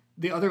 Yeah.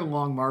 The other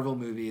long Marvel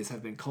movies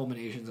have been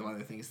culminations of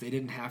other things. They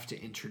didn't have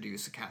to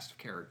introduce a cast of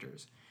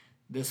characters.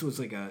 This was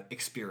like a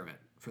experiment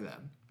for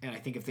them. And I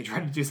think if they try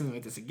to do something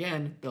like this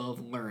again, they'll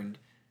have learned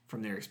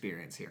from their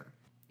experience here.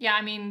 Yeah,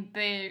 I mean,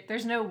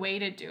 there's no way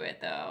to do it,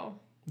 though.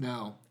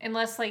 No.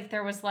 Unless, like,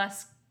 there was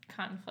less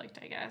conflict,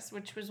 I guess,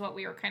 which was what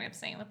we were kind of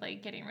saying with,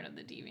 like, getting rid of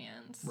the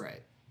deviants.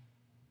 Right.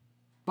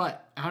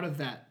 But out of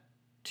that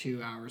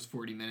 2 hours,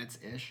 40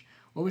 minutes-ish,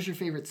 what was your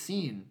favorite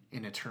scene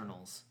in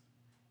Eternals?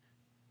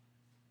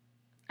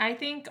 I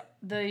think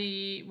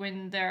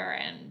when they're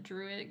in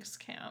Druig's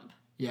camp.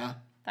 Yeah.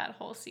 That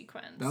whole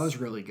sequence. That was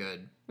really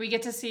good. We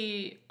get to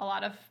see a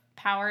lot of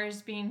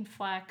powers being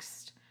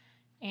flexed,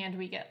 and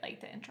we get,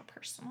 like, the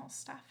interpersonal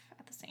stuff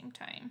at the same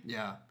time.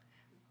 Yeah.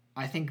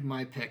 I think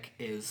my pick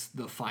is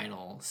the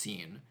final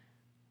scene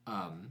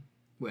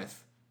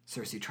with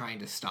Cersei trying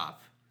to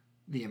stop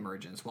the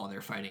emergence while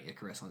they're fighting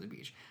Icarus on the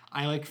beach.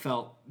 I, like,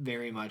 felt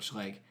very much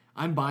like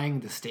I'm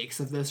buying the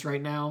stakes of this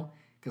right now.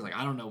 Because, like,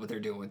 I don't know what they're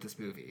doing with this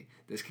movie.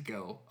 This could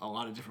go a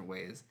lot of different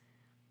ways.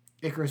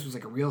 Icarus was,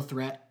 like, a real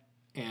threat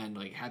and,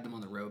 like, had them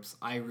on the ropes.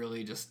 I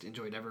really just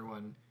enjoyed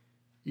everyone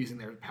using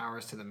their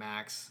powers to the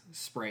max.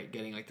 Sprite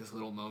getting, like, this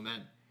little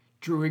moment.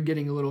 Druig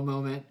getting a little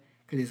moment.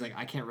 Because he's like,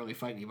 I can't really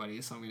fight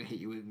anybody, so I'm going to hit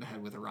you in the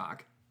head with a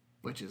rock.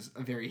 Which is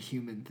a very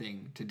human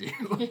thing to do.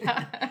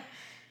 Yeah.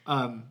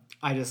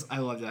 I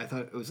loved it. I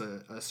thought it was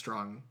a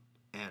strong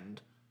end.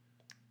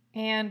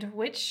 And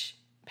which...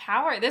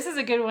 power. This is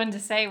a good one to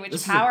say.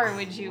 Which power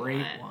would you want?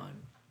 Great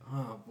one.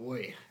 Oh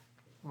boy,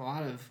 a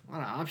lot of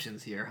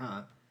options here,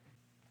 huh?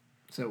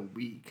 So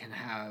we can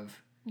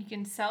have. You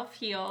can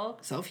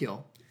self-heal,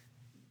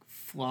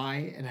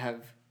 fly, and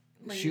have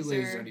shoot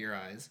lasers out of your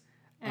eyes,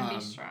 and be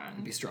strong.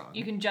 And be strong.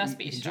 You can just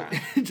be strong,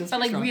 just but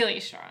be like strong. really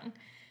strong.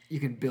 You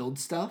can build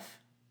stuff,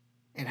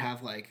 and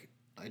have like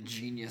a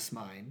genius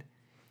mind.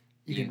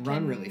 You can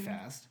run really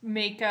fast.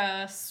 Make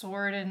a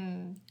sword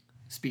and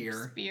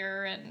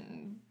spear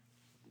and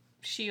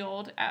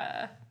shield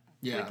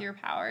with your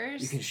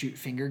powers. You can shoot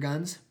finger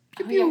guns.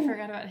 Oh, yeah, I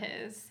forgot about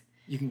his.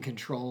 You can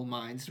control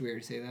minds. Did we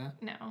already say that?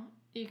 No.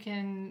 You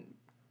can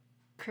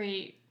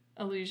create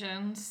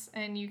illusions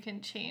and you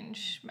can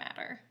change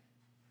matter.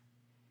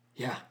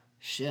 Yeah.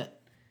 Shit.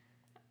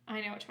 I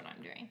know which one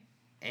I'm doing.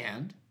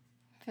 And?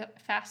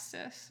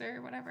 Fastest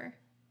or whatever.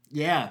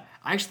 Yeah.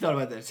 I actually thought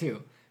about that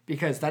too.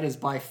 Because that is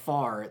by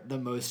far the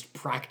most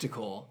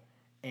practical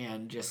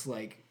and just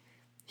like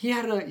he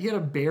had a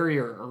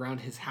barrier around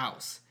his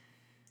house.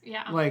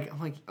 Yeah. Like I'm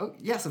like, oh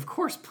yes, of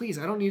course, please.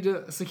 I don't need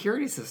a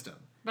security system.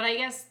 But I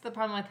guess the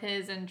problem with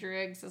his and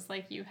Druig's is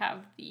like you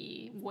have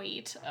the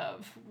weight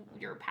of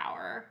your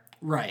power.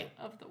 Right.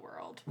 Of the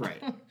world.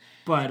 Right.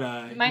 But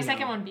my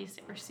second one be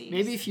overseas.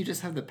 Maybe if you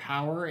just have the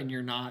power and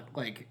you're not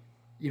like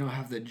you don't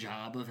have the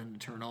job of an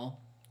Eternal,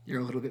 you're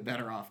a little bit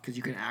better off because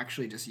you can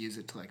actually just use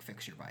it to like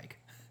fix your bike.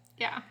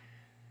 Yeah.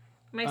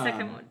 My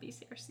second one would be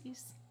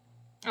overseas.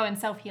 Oh, and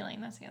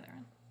self-healing. That's the other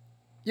one.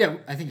 Yeah,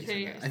 I think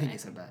you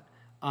said that.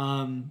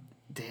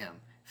 Damn.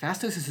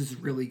 Phastos is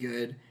really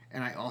good,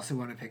 and I also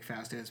want to pick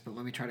Phastos, but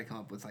let me try to come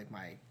up with like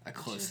a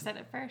close... You should have said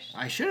it first.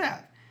 I should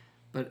have.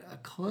 But a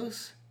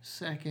close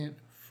second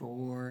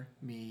for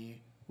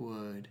me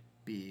would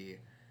be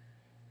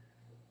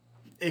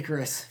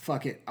Icarus.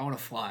 Fuck it. I want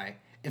to fly.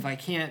 If I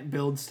can't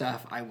build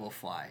stuff, I will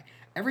fly.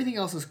 Everything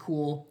else is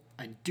cool.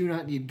 I do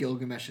not need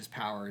Gilgamesh's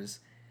powers.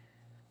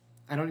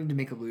 I don't need to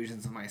make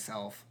illusions of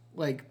myself.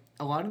 Like,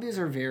 a lot of these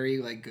are very,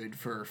 like, good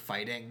for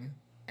fighting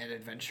and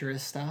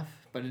adventurous stuff,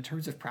 but in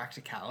terms of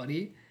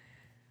practicality,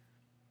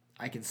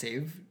 I can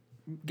save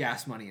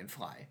gas money and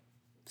fly.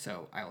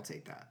 So, I'll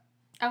take that.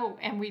 Oh,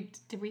 and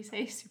did we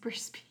say super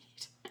speed?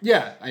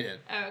 Yeah, I did.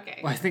 Oh, okay.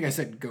 Well, I think I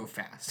said go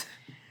fast.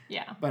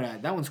 Yeah.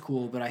 But that one's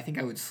cool, but I think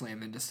I would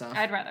slam into stuff.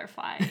 I'd rather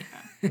fly.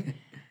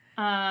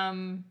 Yeah.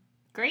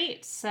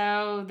 Great.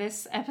 So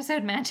this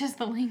episode matches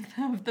the length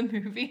of the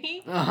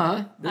movie.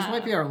 Uh-huh. This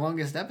might be our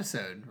longest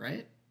episode,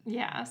 right?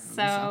 Yeah.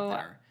 So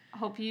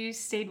hope you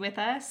stayed with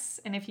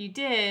us. And if you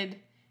did,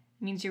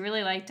 means you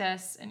really liked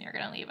us and you're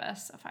going to leave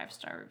us a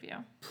 5-star review.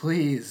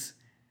 Please.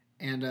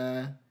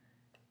 And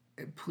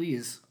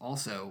please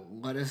also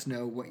let us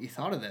know what you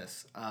thought of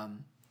this.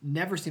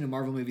 Never seen a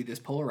Marvel movie this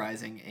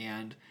polarizing,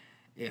 and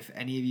if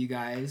any of you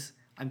guys,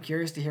 I'm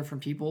curious to hear from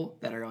people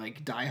that are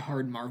like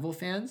diehard Marvel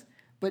fans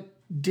but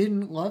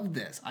didn't love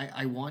this.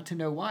 I want to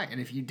know why.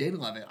 And if you did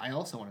love it, I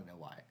also want to know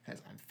why,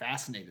 because I'm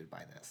fascinated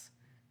by this.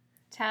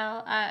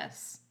 Tell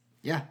us.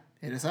 Yeah,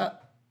 hit us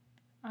up.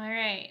 All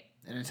right.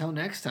 And until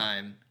next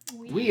time,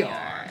 we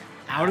are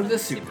out of the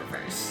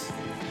Superverse.